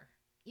there?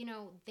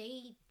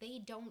 They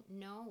don't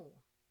know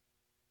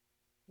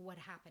what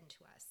happened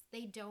to us.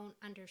 They don't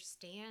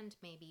understand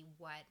maybe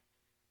what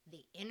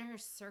the inner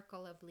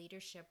circle of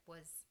leadership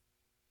was,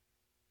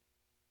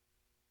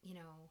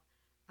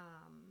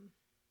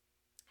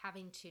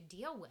 having to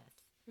deal with.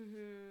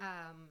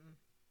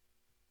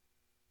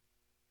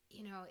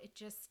 It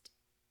just,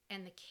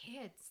 and the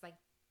kids, like,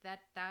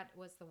 that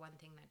was the one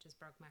thing that just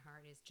broke my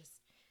heart, is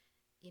just,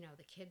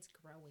 the kids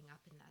growing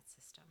up in that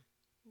system.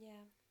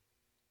 Yeah.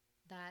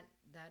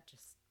 That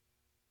just,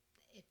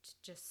 it's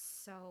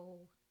just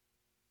so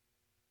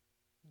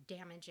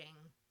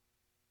damaging.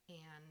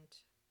 And,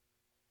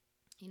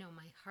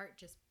 my heart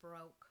just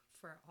broke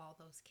for all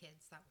those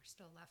kids that were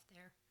still left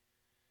there,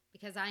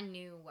 because I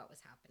knew what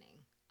was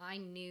happening. I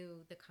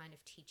knew the kind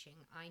of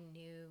teaching. I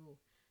knew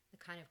the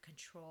kind of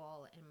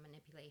control and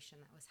manipulation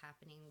that was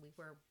happening. We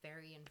were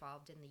very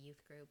involved in the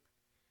youth group,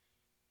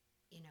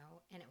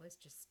 and it was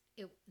just,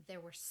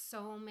 there were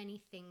so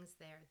many things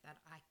there that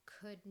I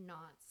could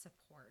not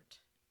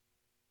support.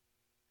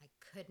 I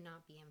could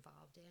not be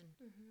involved in.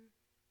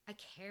 I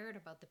cared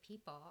about the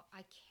people.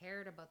 I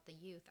cared about the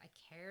youth. I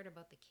cared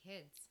about the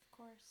kids. Of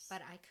course.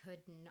 But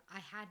I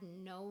had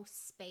no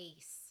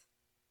space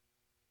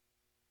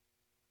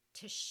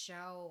to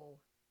show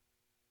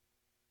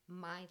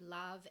my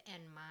love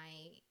and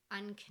my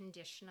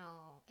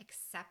unconditional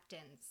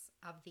acceptance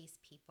of these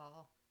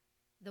people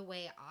the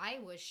way I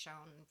was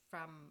shown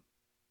from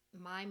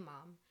my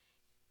mom.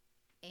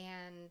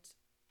 And,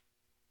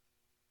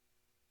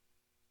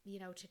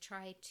 to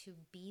try to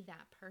be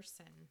that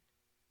person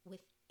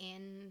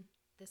within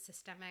the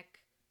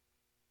systemic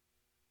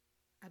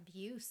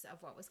abuse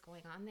of what was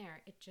going on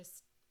there, it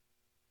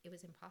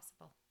was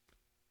impossible.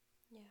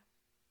 Yeah.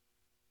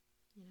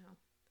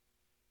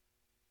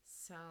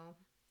 So,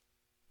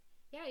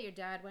 yeah, your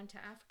dad went to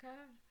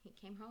Africa. He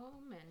came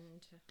home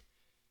and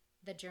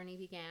the journey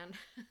began.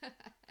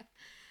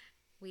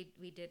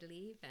 We did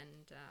leave,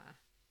 and,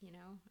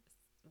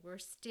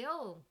 there's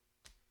still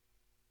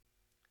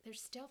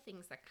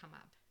things that come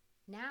up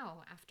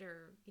now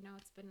after,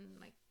 it's been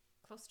like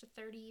close to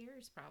 30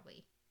 years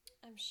probably.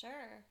 I'm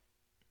sure.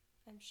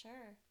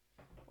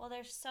 Well,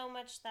 there's so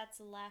much that's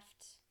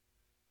left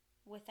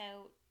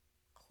without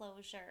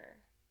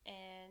closure,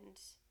 and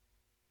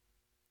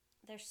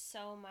there's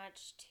so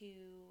much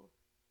to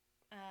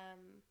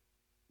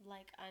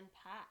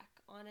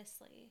unpack,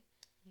 honestly.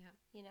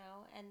 Yeah.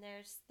 And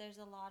there's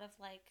a lot of,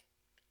 like,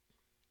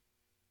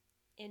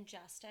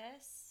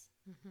 injustice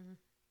Mm-hmm.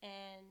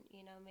 and,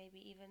 maybe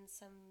even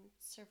some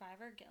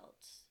survivor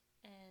guilt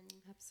and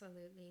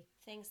Absolutely.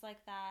 things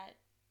like that.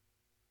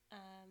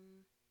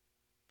 Um,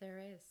 There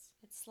is.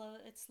 it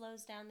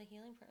slows down the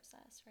healing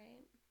process,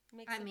 right?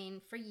 I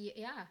mean,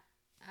 yeah,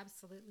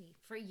 absolutely.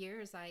 For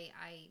years, I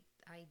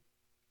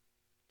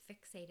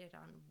fixated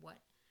on what,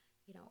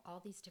 all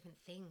these different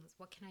things.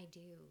 What can I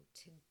do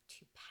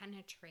to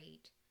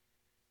penetrate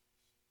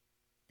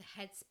the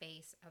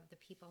headspace of the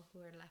people who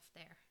are left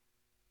there?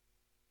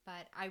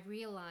 But I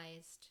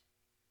realized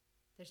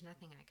there's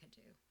nothing I could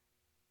do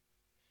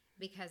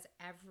because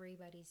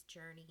everybody's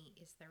journey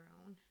is their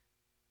own.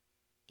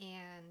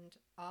 And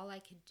all I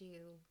could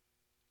do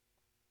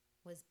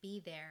was be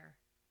there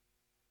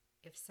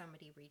if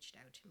somebody reached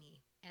out to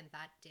me. And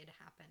that did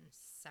happen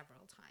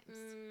several times.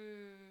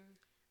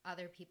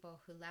 Other people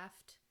who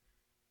left,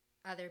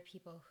 other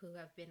people who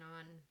have been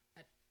on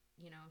a,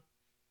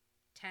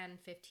 10,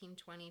 15,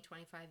 20,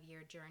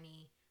 25-year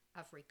journey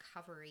of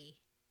recovery.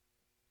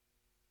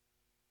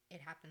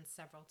 It happened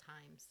several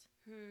times.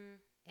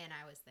 And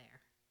I was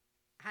there.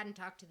 I hadn't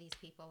talked to these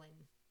people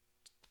in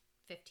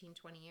 15,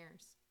 20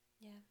 years.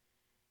 Yeah.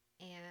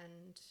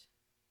 And,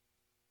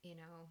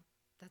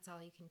 that's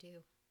all you can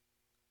do.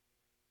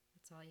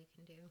 That's all you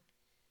can do.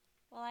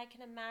 Well, I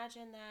can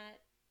imagine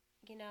that,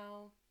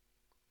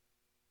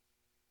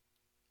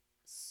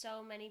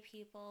 so many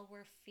people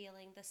were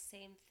feeling the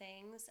same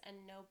things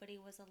and nobody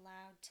was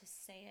allowed to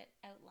say it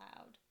out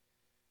loud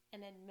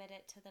and admit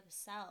it to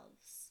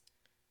themselves.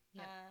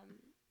 Yep.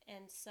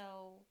 And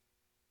so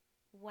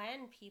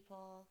when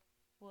people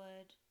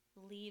would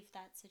leave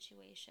that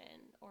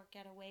situation or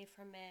get away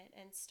from it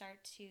and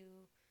start to,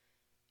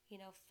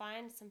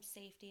 find some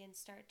safety and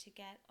start to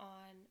get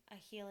on a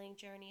healing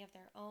journey of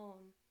their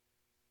own,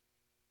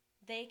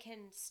 they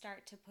can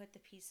start to put the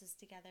pieces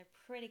together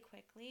pretty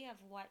quickly of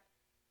what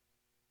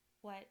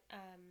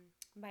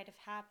might have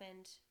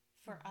happened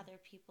for other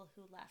people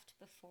who left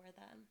before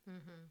them.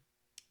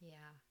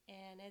 Yeah.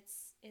 And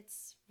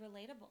it's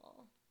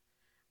relatable.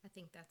 I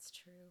think that's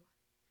true.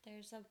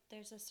 There's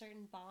a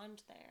certain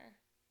bond there.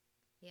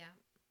 Yeah.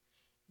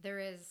 There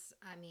is,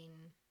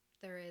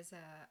 there is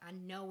a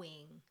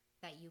knowing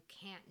that you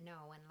can't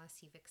know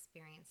unless you've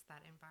experienced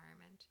that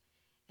environment.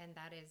 And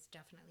that is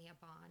definitely a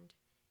bond.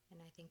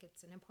 And I think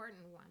it's an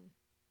important one,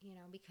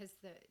 because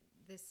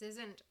this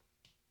isn't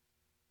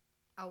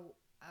a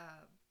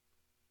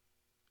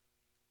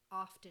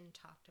often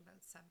talked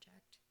about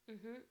subject.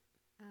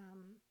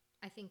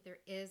 I think there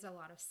is a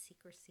lot of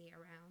secrecy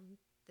around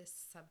this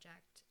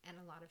subject and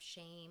a lot of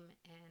shame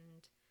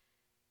and,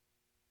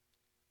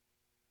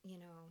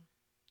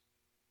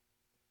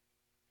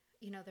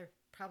 there are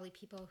probably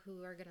people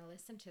who are going to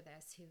listen to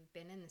this who've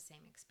been in the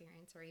same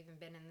experience or even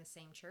been in the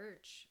same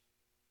church.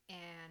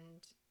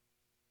 And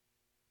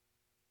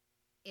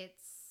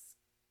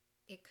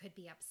it could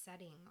be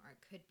upsetting, or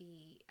it could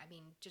be,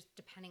 just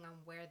depending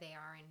on where they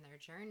are in their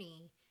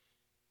journey.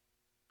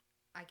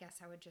 I guess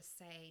I would just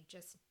say,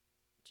 just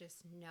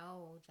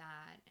know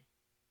that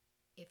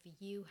if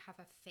you have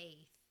a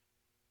faith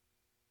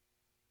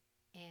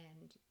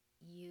and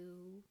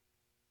you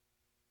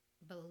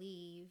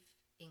believe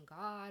in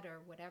God or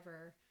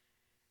whatever,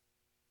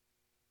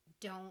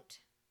 don't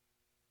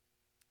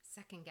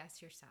second guess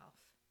yourself.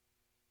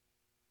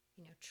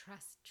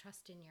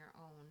 Trust in your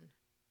own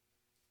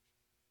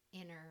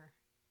inner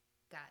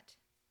gut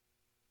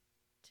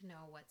to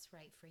know what's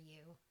right for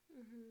you.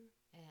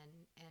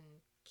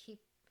 And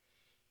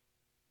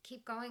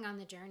keep going on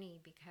the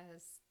journey,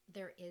 because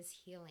there is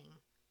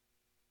healing.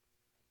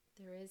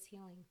 There is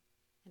healing.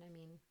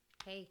 And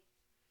hey,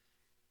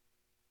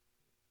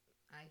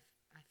 I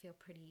feel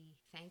pretty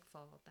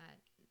thankful that,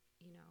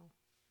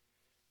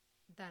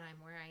 that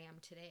I'm where I am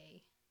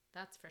today.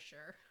 That's for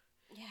sure.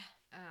 Yeah.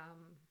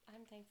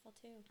 I'm thankful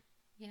too.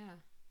 Yeah.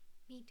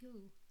 Me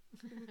too.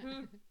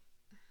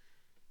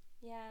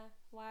 Yeah.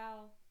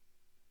 Wow.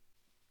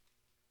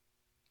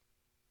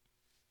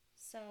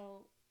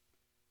 So,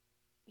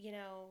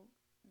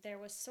 there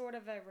was sort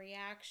of a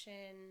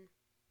reaction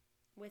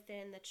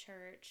within the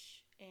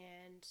church,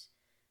 and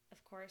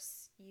of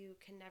course you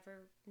can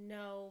never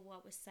know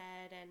what was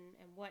said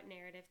and what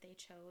narrative they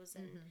chose,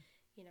 and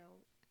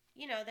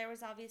there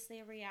was obviously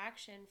a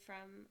reaction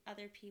from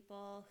other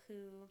people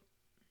who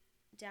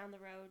down the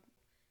road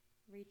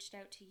reached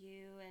out to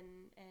you,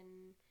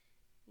 and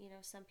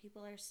some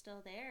people are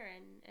still there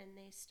and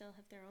they still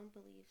have their own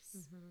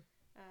beliefs.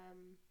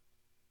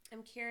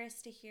 I'm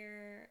curious to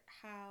hear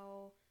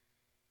how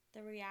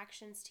the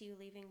reactions to you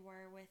leaving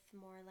were with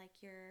more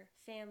like your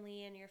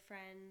family and your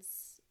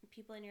friends,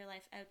 people in your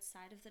life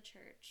outside of the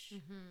church.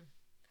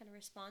 What kind of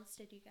response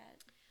did you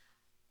get?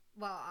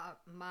 Well,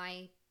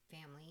 my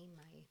family,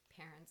 my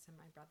parents and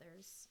my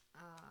brothers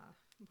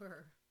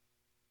were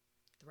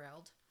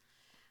thrilled.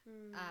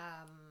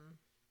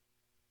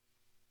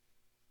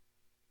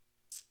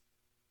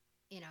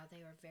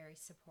 They were very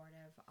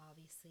supportive.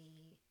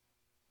 Obviously,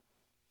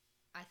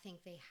 I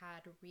think they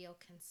had real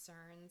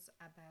concerns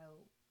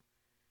about,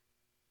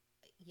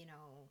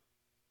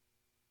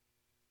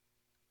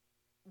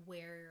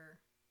 where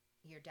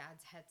your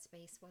dad's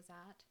headspace was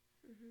at.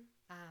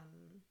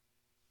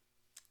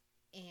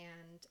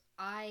 And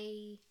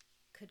I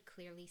could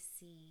clearly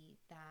see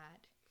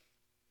that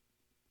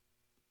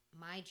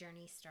my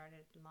journey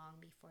started long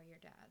before your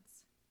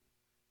dad's.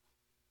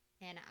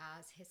 And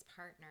as his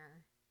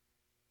partner,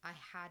 I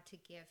had to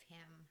give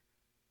him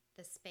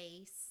the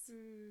space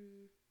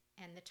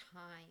and the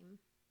time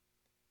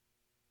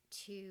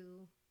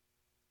to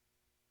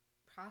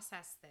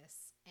process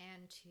this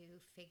and to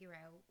figure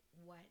out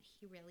what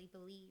he really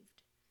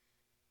believed.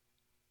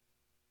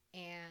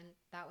 And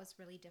that was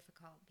really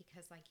difficult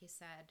because, like you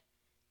said,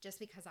 just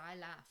because I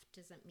left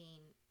doesn't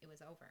mean it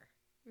was over.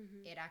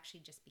 It actually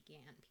just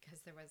began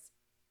because there was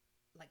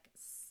like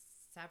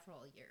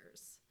several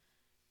years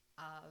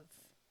of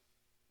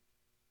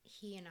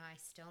he and I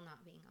still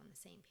not being on the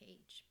same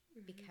page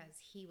because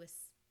he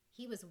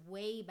was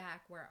way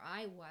back where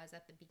I was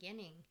at the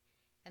beginning,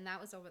 and that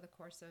was over the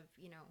course of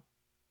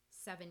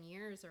 7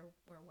 years or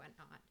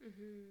whatnot.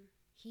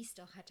 He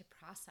still had to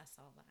process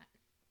all that.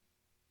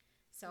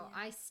 So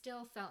I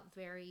still felt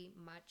very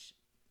much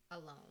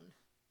alone.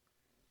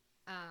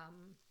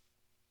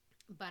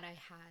 But I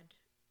had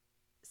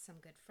some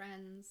good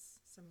friends,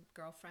 some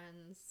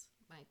girlfriends,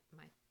 my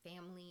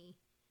family.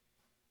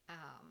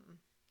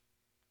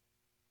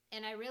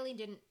 And I really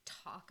didn't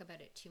talk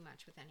about it too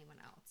much with anyone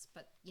else.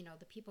 But,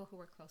 the people who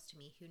were close to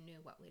me who knew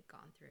what we'd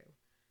gone through,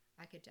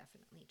 I could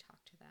definitely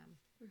talk to them.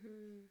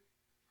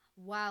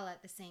 While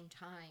at the same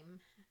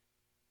time,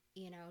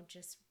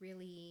 just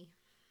really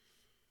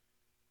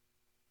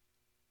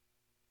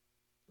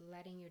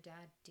letting your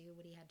dad do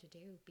what he had to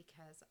do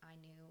because I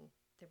knew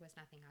there was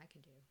nothing I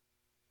could do.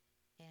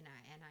 And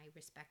I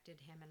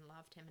respected him and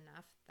loved him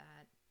enough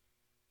that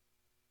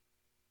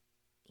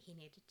he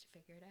needed to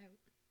figure it out.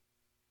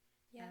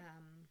 Yeah.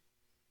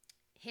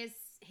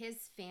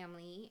 His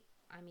family,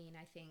 I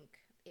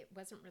think it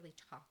wasn't really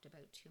talked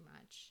about too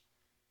much.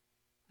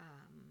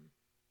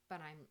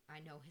 But I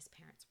know his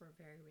parents were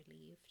very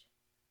relieved.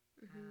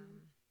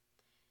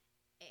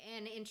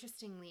 And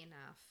interestingly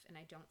enough, and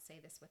I don't say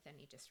this with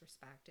any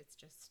disrespect, it's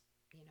just,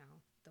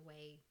 the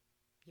way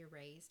you're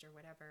raised or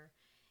whatever,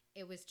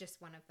 it was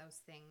just one of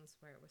those things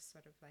where it was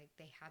sort of like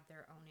they had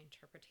their own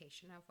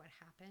interpretation of what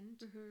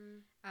happened.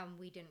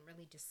 We didn't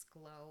really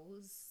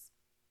disclose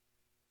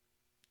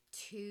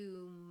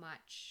too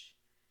much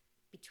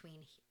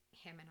between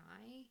him and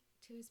I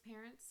to his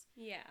parents.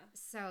 Yeah.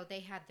 So they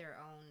had their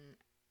own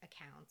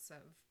accounts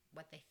of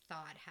what they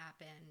thought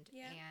happened.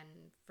 Yeah.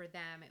 And for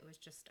them, it was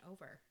just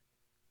over.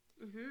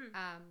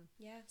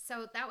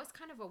 So that was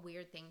kind of a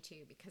weird thing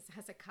too, because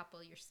as a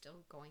couple, you're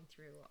still going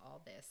through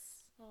all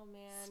this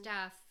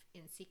stuff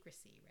in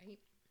secrecy, right?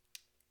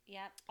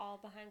 Yep, all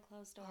behind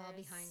closed doors. All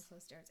behind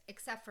closed doors,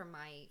 except for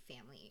my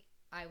family.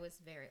 I was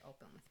very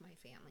open with my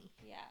family.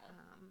 Yeah.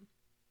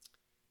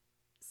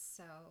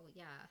 So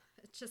yeah,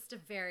 it's just a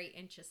very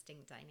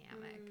interesting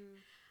dynamic.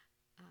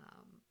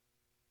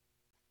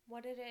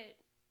 What did it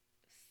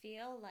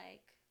feel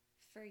like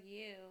for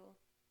you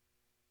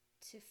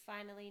to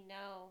finally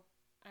know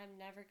I'm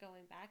never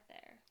going back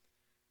there?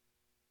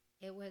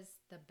 It was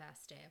the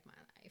best day of my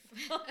life.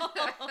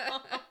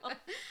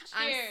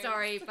 I'm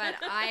sorry, but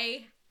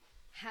I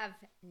have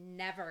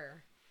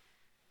never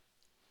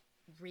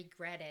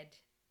regretted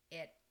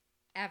it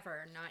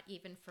ever, not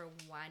even for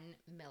 1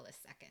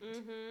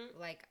 millisecond.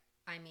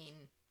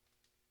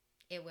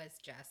 It was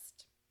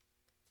just,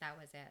 that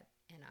was it.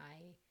 And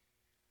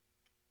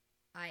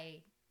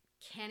I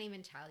can't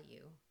even tell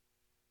you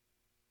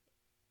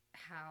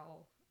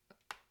how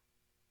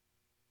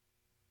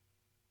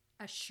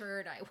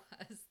assured I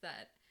was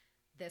that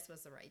this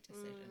was the right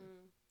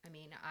decision.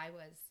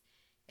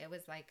 It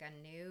was like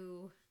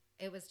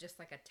it was just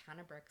like a ton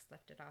of bricks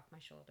lifted off my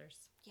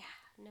shoulders. Yeah,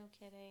 no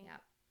kidding. Yeah.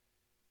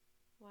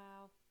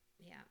 Wow.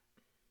 Yeah.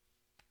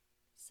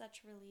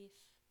 Such relief.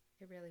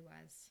 It really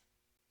was.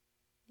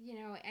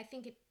 I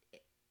think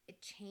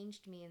it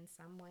changed me in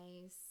some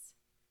ways.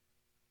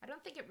 I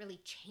don't think it really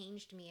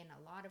changed me in a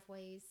lot of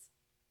ways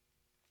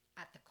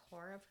at the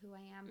core of who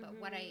I am, but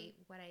what I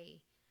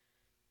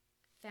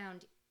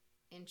found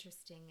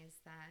interesting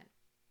is that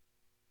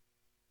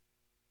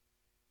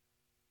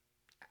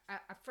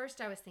at first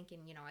I was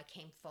thinking, I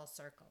came full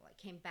circle. I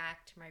came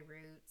back to my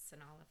roots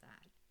and all of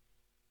that.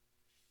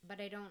 But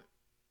I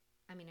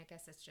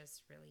guess it's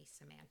just really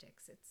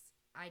semantics.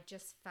 I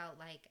just felt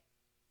like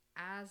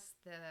as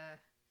the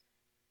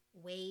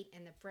weight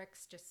and the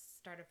bricks just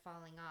started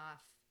falling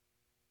off,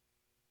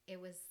 it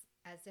was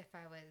as if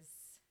I was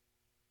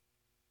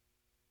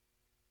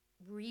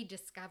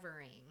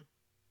rediscovering,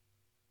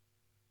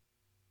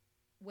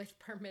 with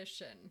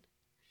permission,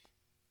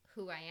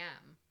 who I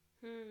am.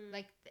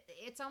 Like,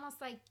 it's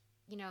almost like,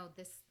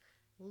 this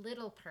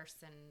little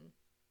person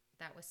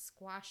that was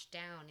squashed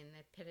down in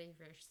the pit of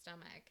your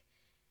stomach.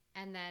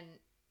 And then,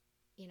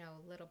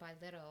 little by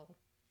little,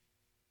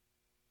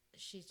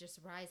 she's just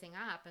rising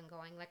up and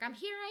going like,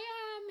 here I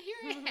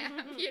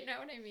am. You know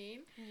what I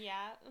mean?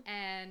 Yeah.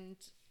 And,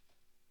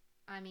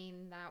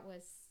 that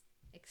was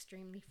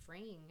extremely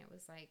freeing. It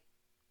was like,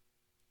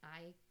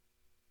 I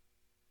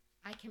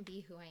can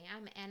be who I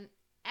am, and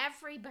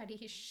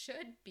everybody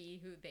should be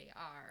who they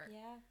are.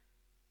 Yeah.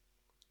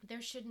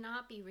 There should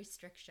not be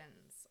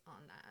restrictions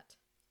on that.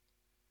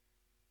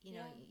 You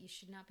know, Yeah. you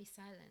should not be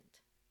silent.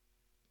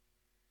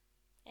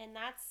 And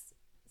that's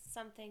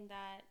something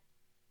that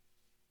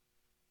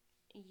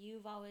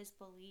you've always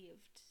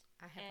believed.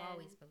 I have And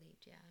always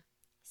believed, yeah.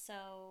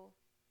 so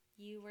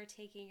you were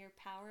taking your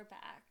power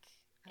back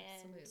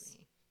Absolutely.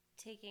 and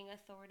taking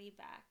authority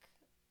back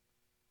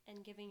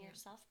and giving Yeah.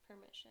 yourself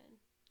permission.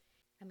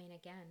 I mean,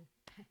 again,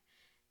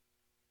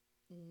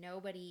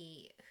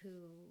 nobody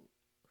who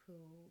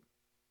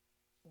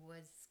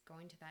was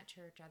going to that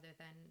church, other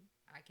than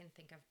I can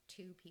think of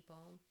 2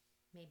 people,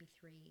 maybe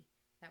 3,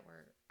 that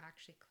were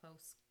actually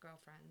close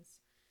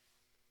girlfriends,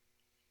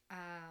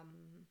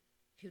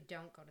 who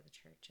don't go to the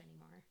church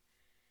anymore.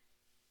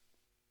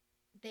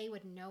 They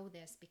would know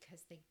this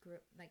because they grew,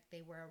 like,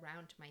 they were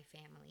around my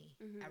family,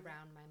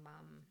 around my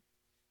mom,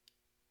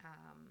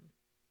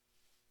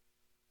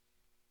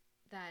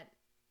 that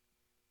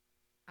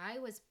I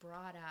was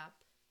brought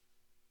up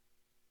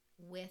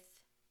with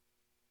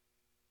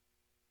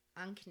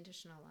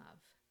unconditional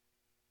love.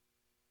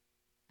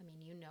 I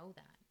mean, you know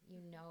that.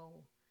 You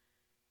know,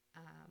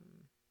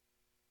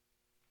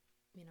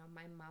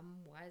 my mom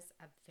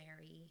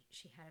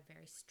she had a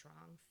very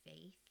strong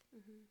faith.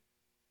 Mm-hmm.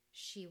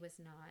 She was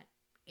not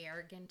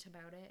arrogant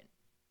about it.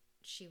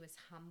 She was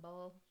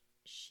humble.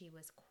 She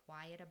was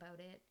quiet about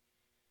it.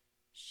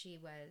 She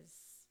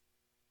was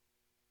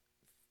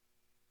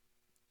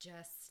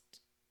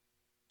just,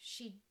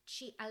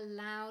 she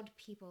allowed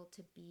people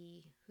to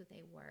be who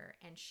they were,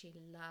 and she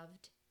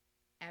loved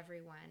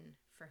everyone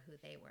for who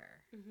they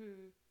were.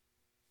 Mm-hmm.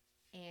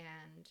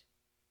 And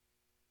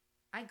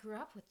I grew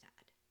up with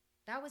that.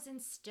 That was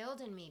instilled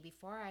in me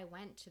before I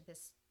went to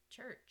this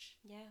church.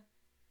 Yeah.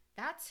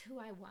 That's who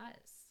I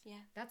was.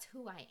 Yeah. That's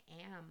who I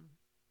am.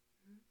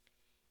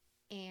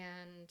 Mm-hmm.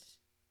 And,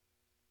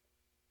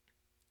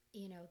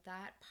 you know,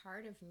 that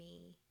part of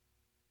me,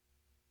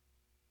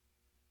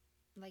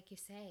 like you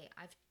say,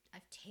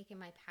 I've taken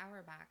my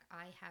power back.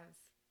 I have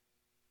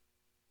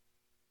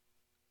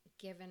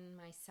given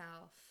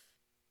myself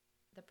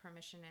the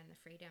permission and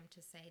the freedom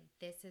to say,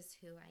 this is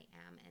who I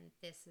am and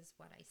this is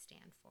what I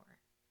stand for.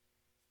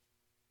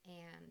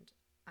 And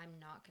I'm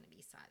not going to be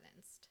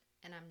silenced,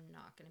 and I'm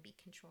not going to be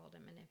controlled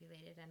and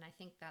manipulated. And I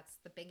think that's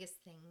the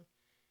biggest thing,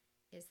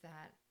 is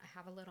that I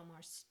have a little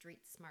more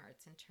street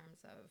smarts in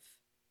terms of,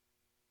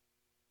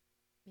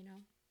 you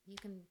know, you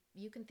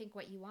can think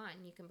what you want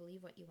and you can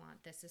believe what you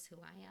want. This is who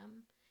I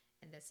am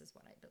and this is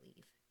what I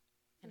believe.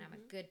 And I'm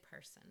a good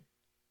person.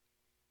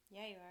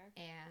 Yeah, you are.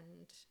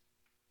 And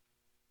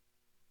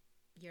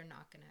you're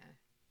not going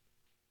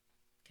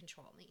to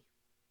control me.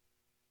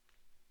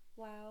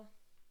 Wow.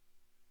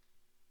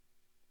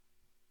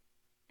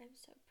 I'm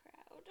so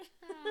proud.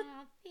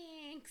 Oh,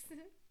 thanks.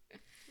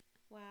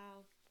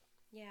 Wow.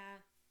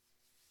 Yeah.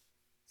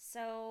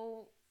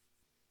 So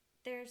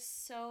there's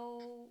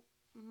so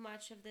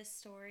much of this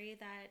story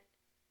that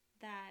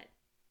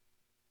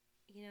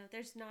you know,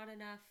 there's not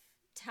enough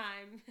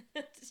time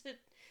to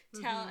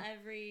tell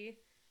every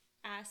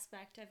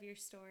aspect of your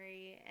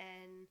story,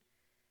 and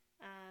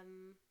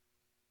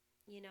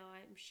you know,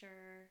 I'm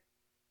sure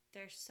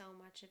there's so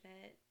much of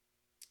it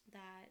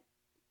that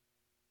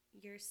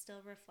you're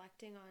still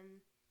reflecting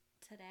on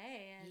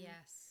today. And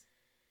yes,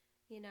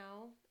 you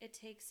know, it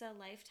takes a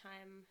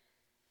lifetime,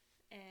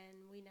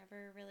 and we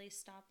never really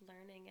stop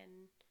learning.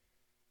 And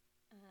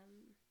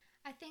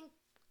I think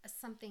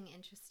something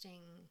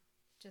interesting,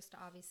 just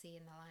obviously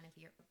in the line of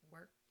your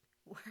work,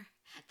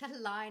 the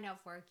line of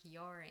work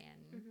you're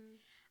in,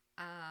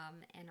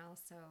 and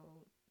also,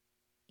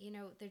 you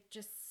know, there's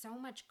just so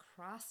much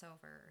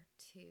crossover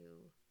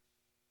to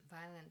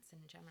violence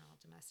in general,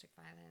 domestic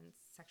violence,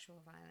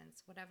 sexual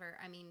violence, whatever.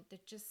 I mean,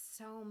 there's just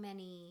so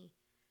many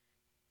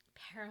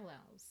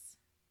parallels.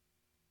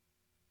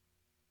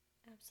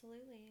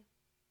 Absolutely.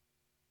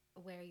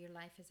 Where your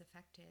life is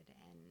affected,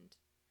 and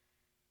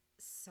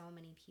so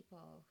many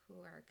people who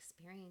are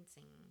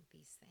experiencing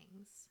these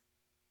things.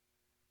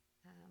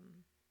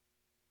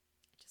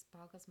 It just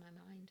boggles my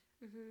mind.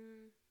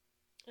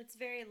 It's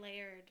very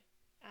layered.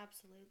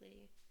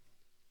 Absolutely.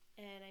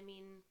 And I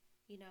mean,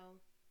 you know,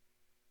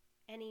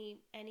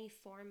 any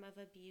form of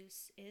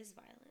abuse is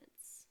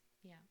violence.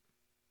 Yeah.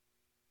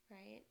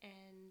 Right?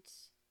 And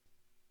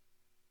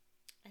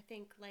I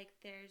think, like,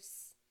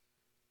 there's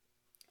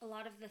a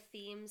lot of the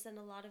themes and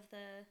a lot of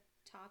the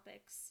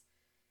topics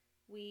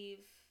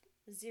we've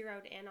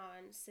zeroed in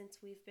on since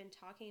we've been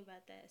talking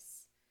about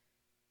this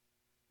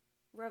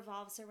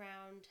revolves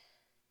around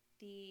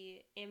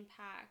the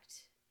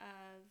impact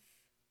of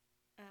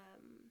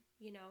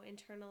you know,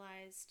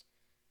 internalized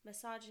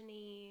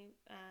misogyny,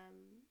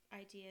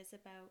 ideas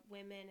about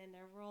women and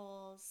their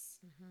roles,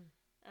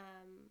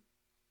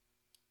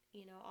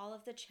 you know, all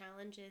of the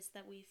challenges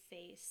that we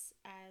face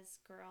as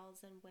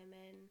girls and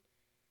women,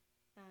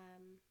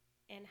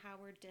 and how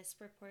we're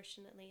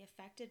disproportionately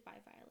affected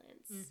by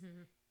violence.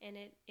 And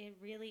it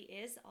really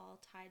is all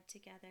tied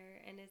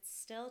together, and it's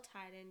still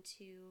tied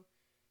into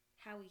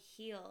how we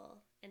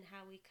heal and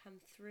how we come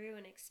through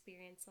an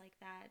experience like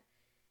that.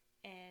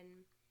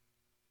 And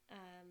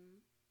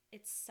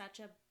it's such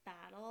a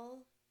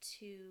battle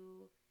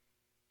to,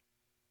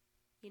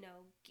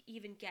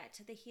 even get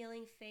to the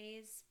healing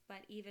phase.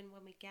 But even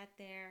when we get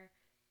there,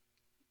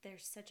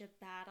 there's such a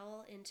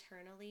battle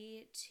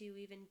internally to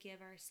even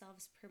give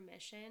ourselves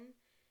permission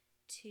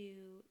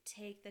to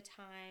take the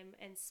time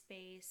and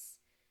space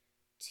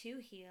to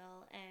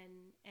heal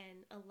and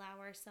allow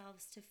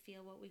ourselves to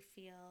feel what we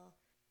feel.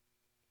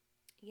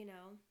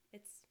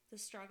 It's the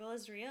struggle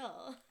is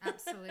real.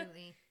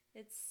 Absolutely.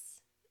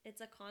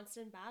 It's a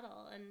constant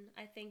battle, and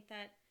I think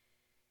that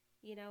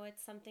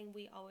it's something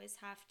we always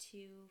have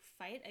to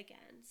fight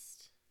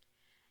against.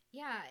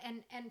 Yeah,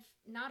 and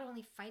not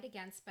only fight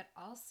against, but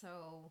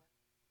also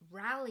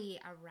rally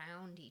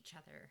around each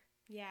other.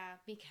 Yeah.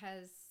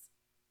 Because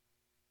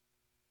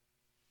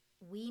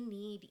we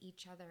need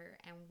each other,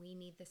 and we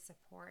need the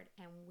support,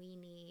 and we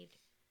need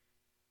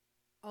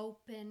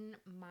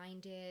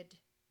open-minded,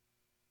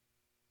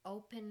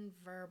 open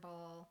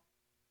verbal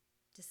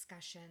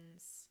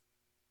discussions.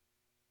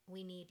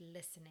 We need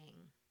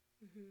listening.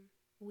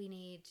 We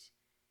need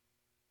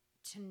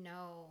to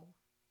know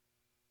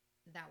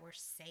that we're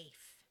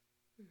safe,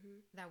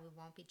 that we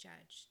won't be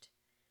judged,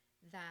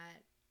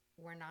 that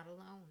we're not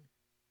alone,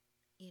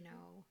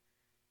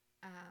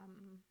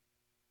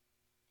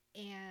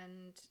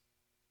 and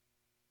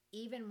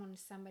even when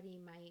somebody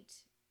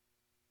might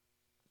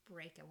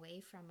break away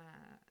from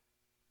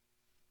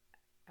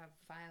a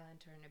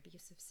violent or an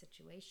abusive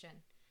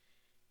situation,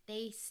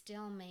 they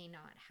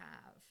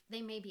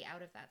may be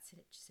out of that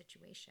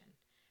situation,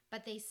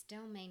 but they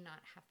still may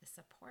not have the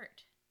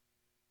support.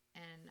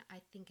 And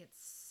I think it's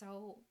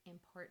so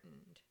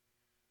important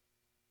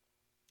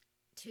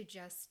to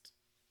just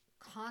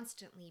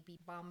constantly be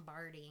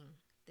bombarding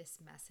this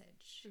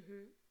message.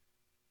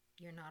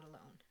 You're not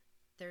alone.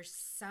 There's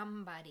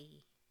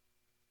somebody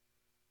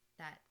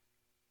that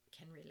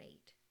can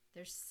relate.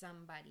 There's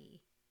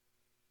somebody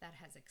that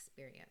has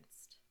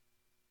experienced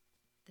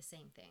the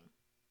same thing.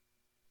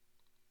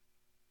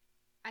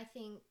 I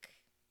think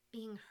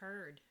being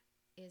heard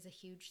is a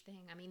huge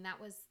thing. I mean, that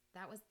was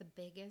the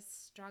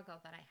biggest struggle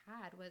that I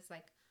had, was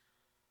like,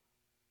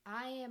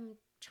 I am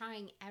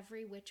trying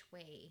every which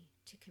way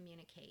to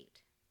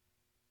communicate.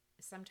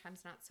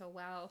 Sometimes not so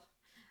well,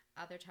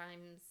 other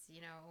times,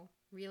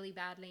 really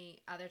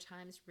badly, other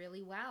times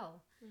really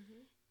well.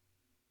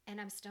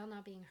 And I'm still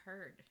not being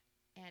heard.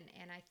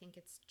 And I think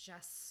it's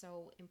just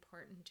so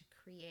important to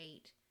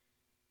create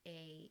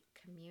a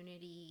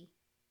community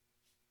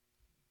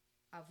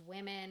of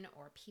women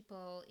or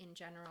people in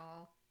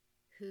general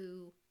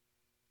who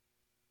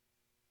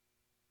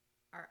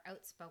are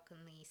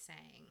outspokenly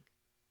saying,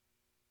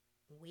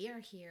 we are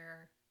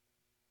here,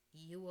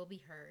 you will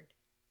be heard,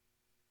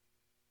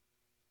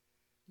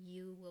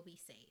 you will be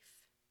safe,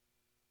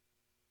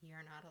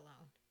 you're not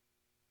alone,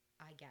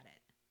 I get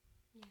it.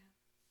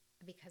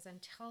 Yeah. Because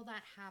until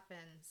that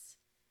happens,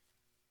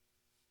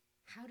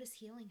 how does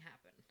healing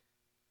happen?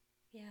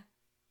 Yeah.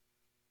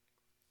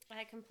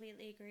 I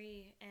completely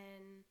agree.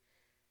 And,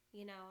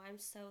 I'm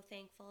so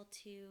thankful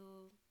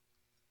to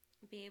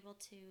be able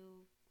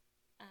to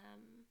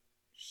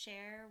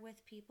share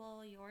with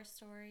people your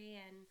story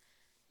and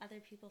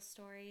other people's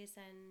stories,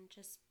 and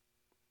just,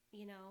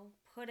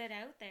 put it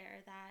out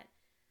there that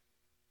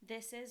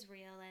this is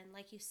real. And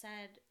like you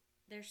said,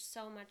 there's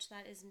so much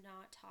that is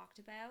not talked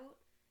about.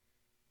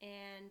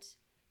 And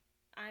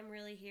I'm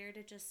really here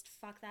to just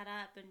fuck that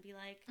up and be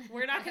like,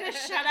 we're not going to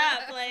shut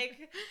up.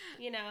 Like,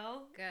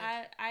 Good.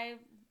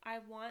 I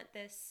want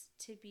this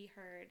to be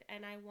heard,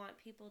 and I want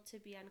people to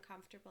be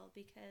uncomfortable,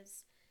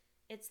 because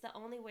it's the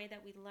only way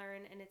that we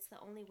learn, and it's the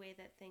only way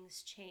that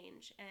things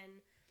change.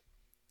 And,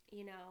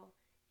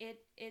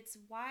 it's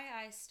why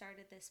I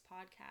started this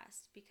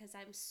podcast, because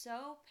I'm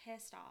so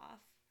pissed off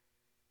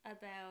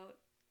about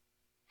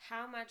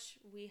how much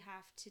we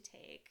have to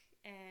take,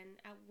 and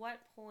at what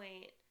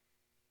point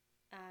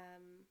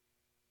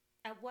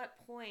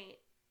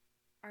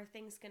are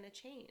things going to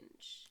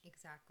change?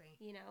 Exactly.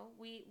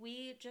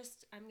 We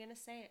just, I'm going to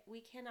say it,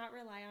 we cannot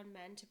rely on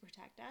men to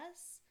protect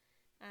us.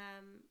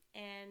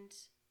 And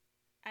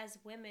as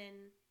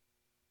women,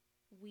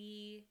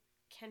 we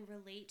can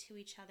relate to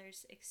each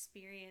other's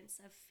experience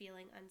of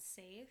feeling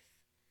unsafe.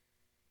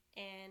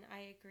 And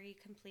I agree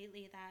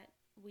completely that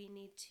we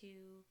need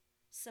to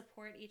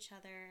support each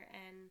other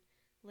and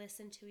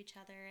listen to each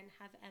other and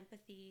have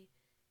empathy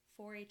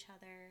for each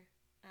other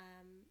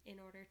in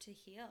order to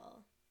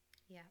heal.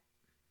 Yeah.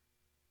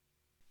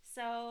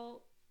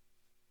 So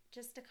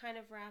just to kind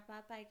of wrap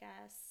up, I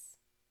guess,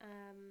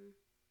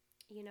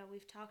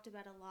 we've talked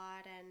about a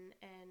lot, and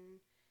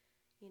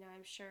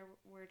I'm sure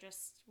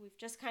we've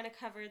just kind of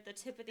covered the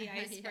tip of the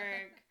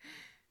iceberg.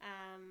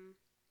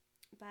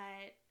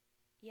 But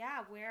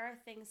yeah, where are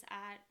things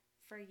at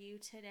for you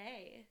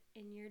today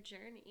in your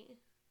journey?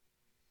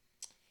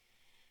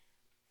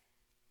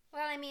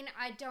 Well, I mean,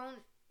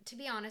 to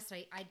be honest,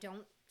 I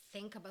don't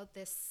think about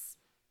this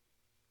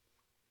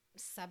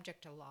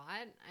subject a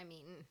lot. I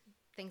mean,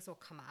 things will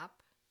come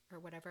up or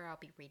whatever. I'll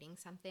be reading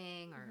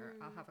something or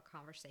I'll have a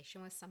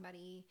conversation with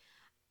somebody.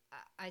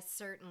 I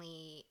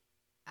certainly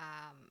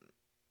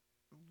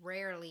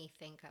rarely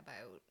think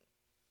about,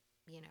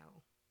 you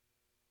know,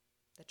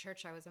 the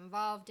church I was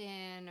involved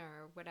in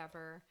or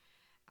whatever.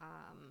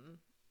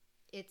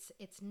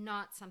 It's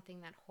not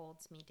something that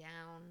holds me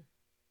down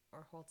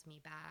or holds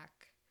me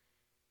back.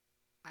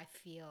 I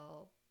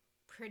feel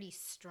pretty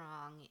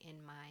strong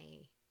in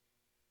my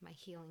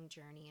healing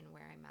journey and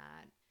where I'm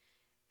at.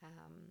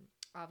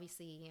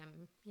 Obviously,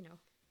 I'm,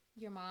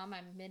 your mom.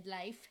 I'm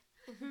midlife,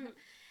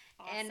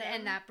 Awesome.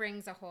 and that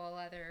brings a whole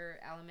other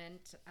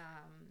element,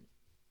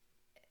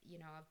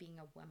 of being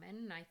a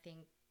woman. I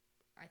think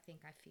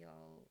I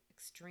feel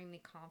extremely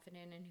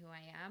confident in who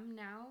I am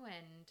now,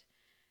 and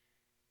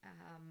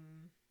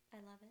I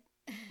love it.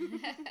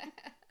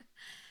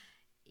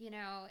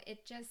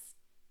 it just,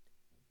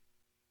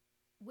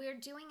 we're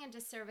doing a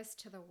disservice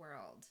to the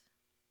world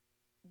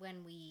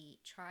when we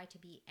try to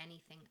be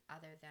anything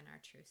other than our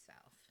true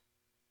self.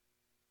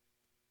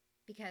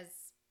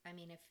 Because, I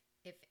mean,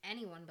 if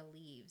anyone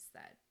believes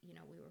that,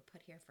 we were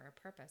put here for a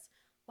purpose,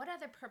 what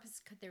other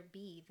purpose could there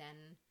be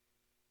than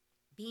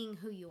being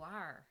who you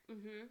are?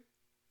 Mm-hmm.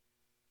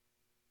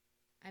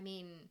 I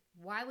mean,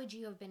 why would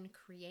you have been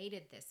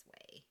created this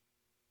way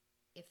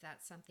if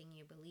that's something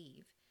you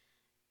believe?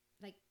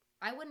 Like,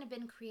 I wouldn't have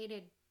been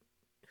created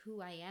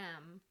who I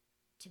am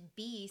to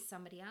be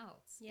somebody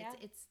else. Yeah.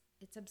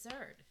 It's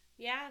absurd.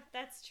 Yeah,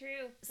 that's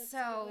true. That's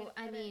so,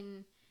 I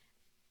mean,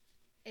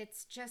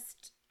 it's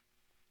just,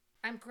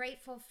 I'm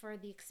grateful for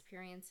the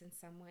experience in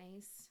some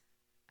ways.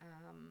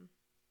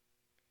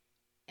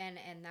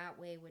 And that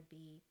way would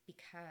be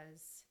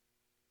because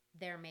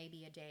there may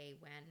be a day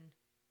when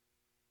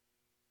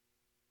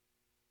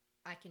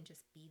I can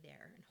just be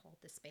there and hold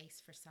the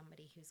space for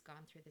somebody who's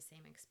gone through the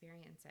same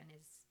experience and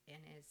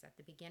is at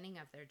the beginning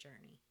of their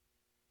journey,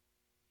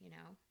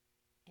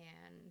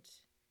 And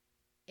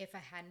if I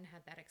hadn't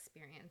had that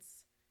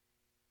experience,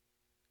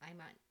 I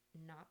might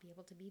not be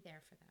able to be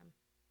there for them.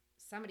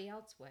 Somebody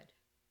else would.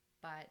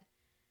 But,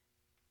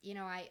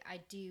 I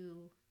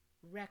do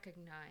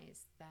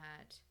recognize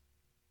that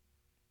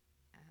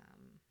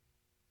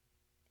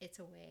it's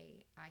a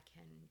way I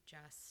can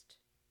just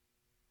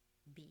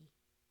be.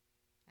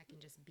 I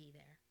can just be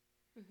there.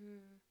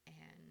 Mm-hmm.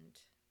 And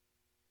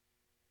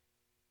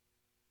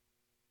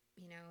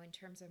in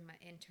terms of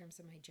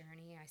my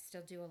journey, I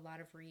still do a lot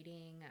of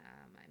reading.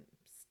 I'm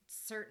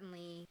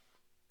certainly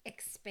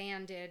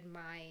expanded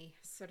my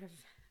sort of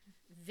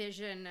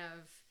vision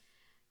of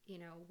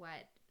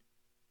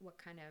what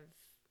kind of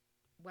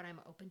what I'm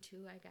open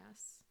to, I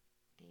guess.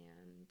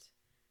 And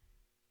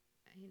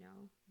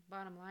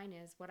bottom line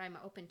is what I'm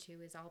open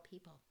to is all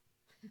people.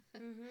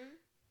 Mm-hmm.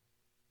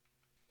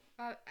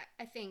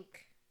 I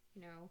think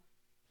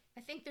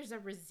there's a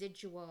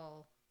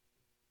residual,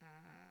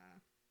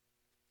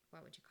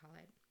 what would you call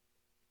it?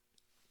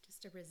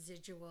 Just a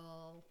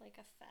residual... Like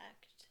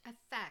effect.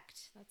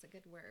 Effect, that's a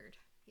good word.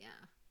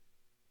 Yeah.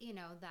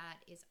 That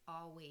is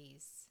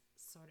always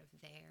sort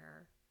of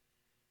there.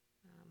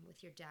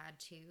 With your dad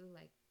too,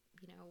 like,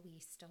 we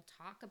still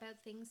talk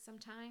about things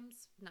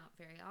sometimes, not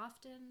very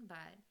often,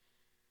 but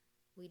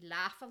we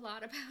laugh a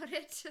lot about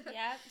it.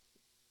 Yep.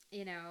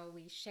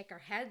 We shake our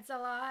heads a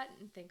lot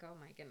and think, oh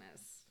my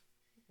goodness,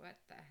 what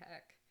the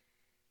heck?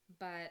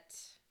 But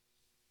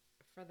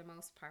for the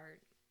most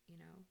part,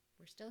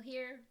 we're still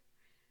here,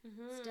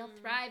 still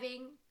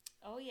thriving.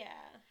 Oh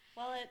yeah.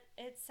 Well,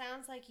 it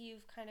sounds like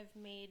you've kind of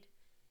made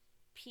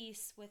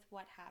peace with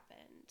what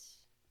happened.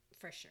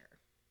 For sure.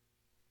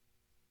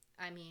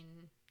 I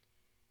mean,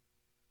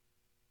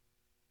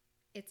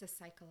 it's a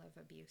cycle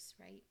of abuse,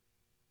 right?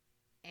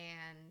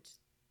 And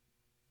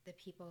the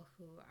people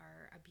who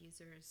are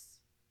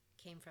abusers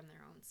came from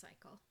their own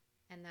cycle.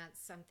 And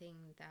that's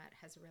something that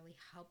has really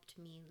helped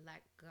me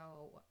let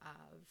go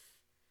of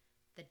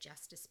the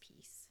justice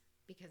piece,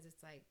 because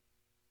it's like,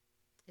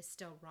 it's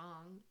still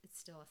wrong. It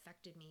still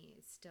affected me.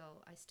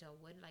 I still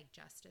would like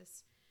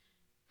justice.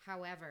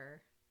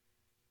 However,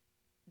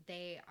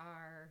 they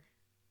are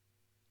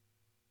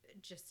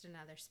just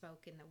another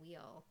spoke in the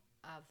wheel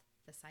of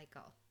the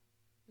cycle.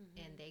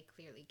 Mm-hmm. And they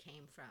clearly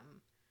came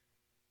from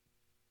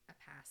a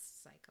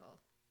past cycle.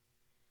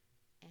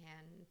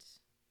 And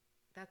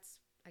that's,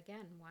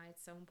 again, why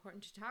it's so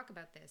important to talk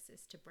about this,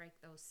 is to break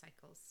those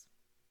cycles.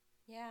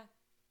 Yeah.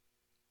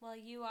 Well,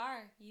 you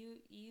are.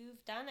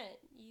 You've done it.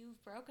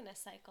 You've broken a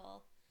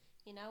cycle.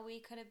 We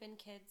could have been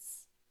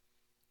kids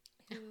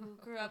who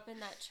grew up in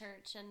that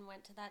church and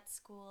went to that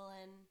school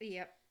and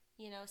yep.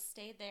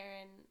 Stayed there,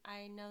 and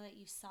I know that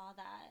you saw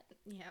that.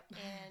 Yep.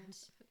 And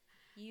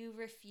you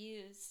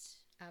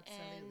refused.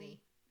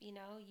 Absolutely. And,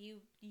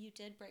 you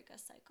did break a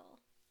cycle.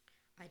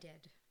 I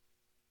did.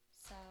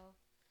 So.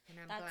 And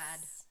I'm glad.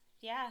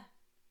 Yeah.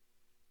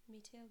 Me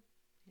too.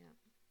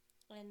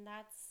 Yeah. And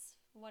that's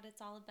what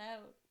it's all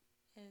about,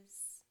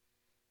 is,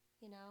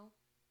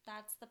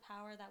 that's the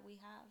power that we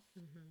have.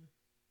 Mm-hmm.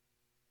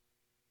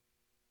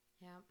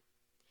 Yeah.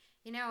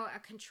 You know, a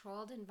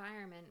controlled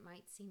environment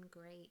might seem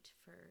great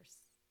for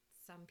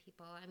some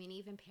people. I mean,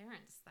 even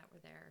parents that were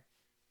there,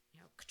 you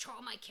know,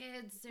 control my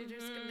kids. They're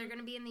just they're going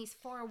to be in these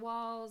four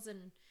walls,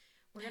 and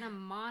we're going to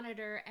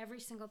monitor every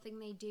single thing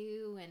they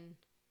do. And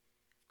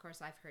of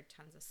course, I've heard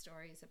tons of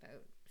stories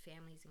about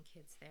families and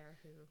kids there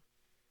who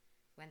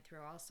went through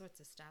all sorts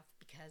of stuff,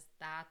 because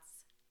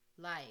that's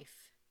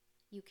life.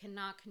 You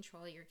cannot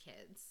control your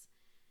kids.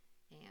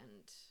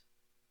 And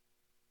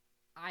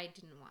I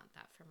didn't want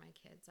that for my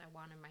kids. I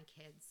wanted my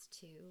kids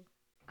to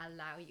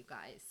allow you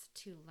guys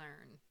to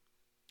learn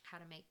how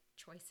to make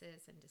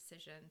choices and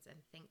decisions and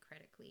think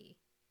critically,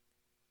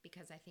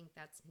 because I think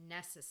that's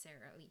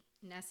necessary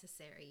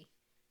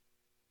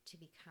to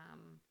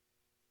become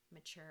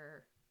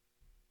mature,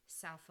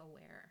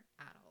 self-aware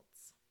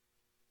adults.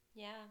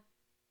 Yeah,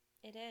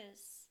 it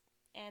is.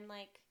 And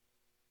like,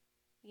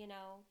 you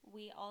know,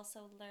 we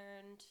also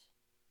learned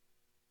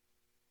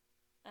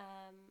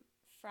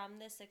from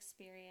this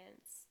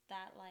experience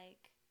that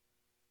like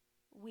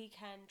we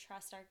can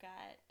trust our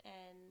gut,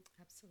 and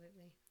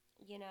Absolutely.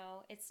 you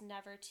know, it's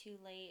never too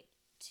late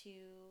to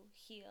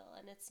heal,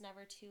 and it's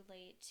never too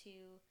late to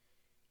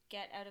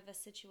get out of a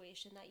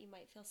situation that you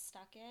might feel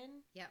stuck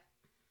in. Yep.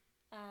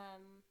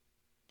 Um,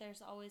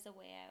 there's always a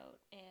way out,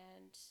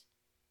 and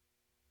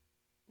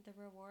the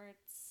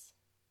rewards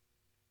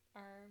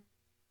are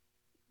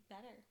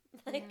better.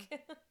 Like,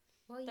 yeah.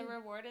 Well, the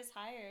reward is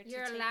higher.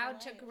 You're to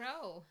allowed take to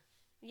grow.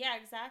 Yeah,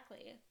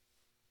 exactly.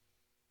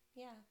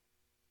 Yeah.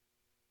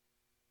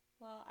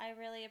 Well, I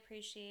really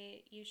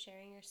appreciate you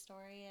sharing your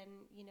story, and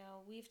you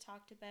know, we've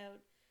talked about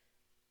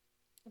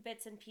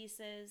bits and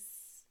pieces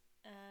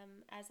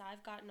as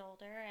I've gotten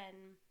older,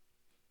 and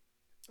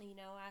you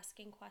know,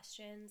 asking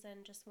questions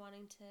and just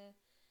wanting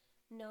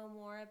to know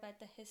more about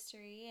the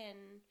history.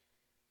 And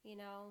you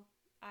know,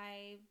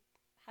 I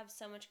have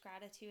so much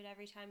gratitude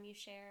every time you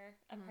share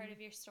a part of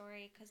your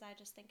story, because I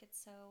just think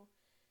it's so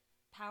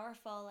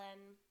powerful.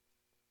 And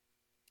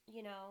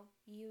you know,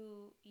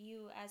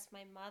 you as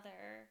my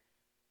mother,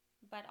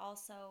 but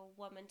also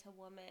woman to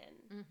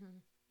woman,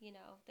 you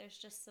know, there's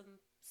just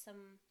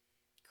some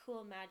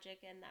cool magic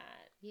in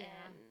that. Yeah.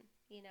 And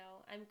you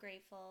know, I'm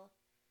grateful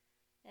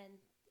and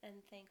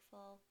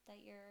thankful that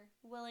you're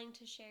willing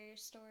to share your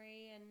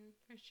story. And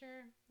For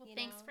sure. Well, you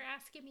thanks know, for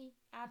asking me.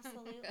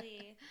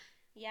 absolutely.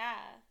 Yeah,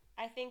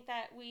 I think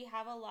that we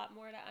have a lot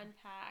more to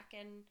unpack,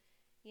 and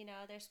you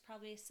know, there's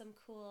probably some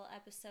cool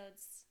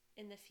episodes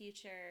in the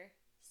future,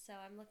 so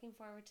I'm looking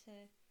forward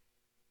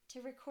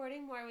to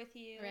recording more with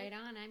you. Right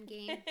on, I'm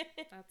game.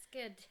 That's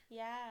good.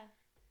 Yeah.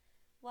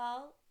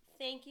 Well,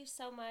 thank you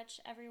so much,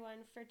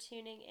 everyone, for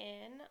tuning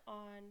in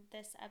on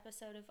this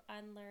episode of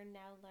Unlearn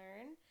Now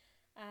Learn.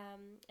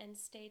 And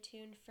stay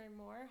tuned for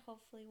more.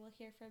 Hopefully, we'll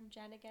hear from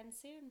Jen again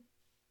soon.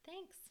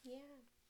 Thanks. Yeah.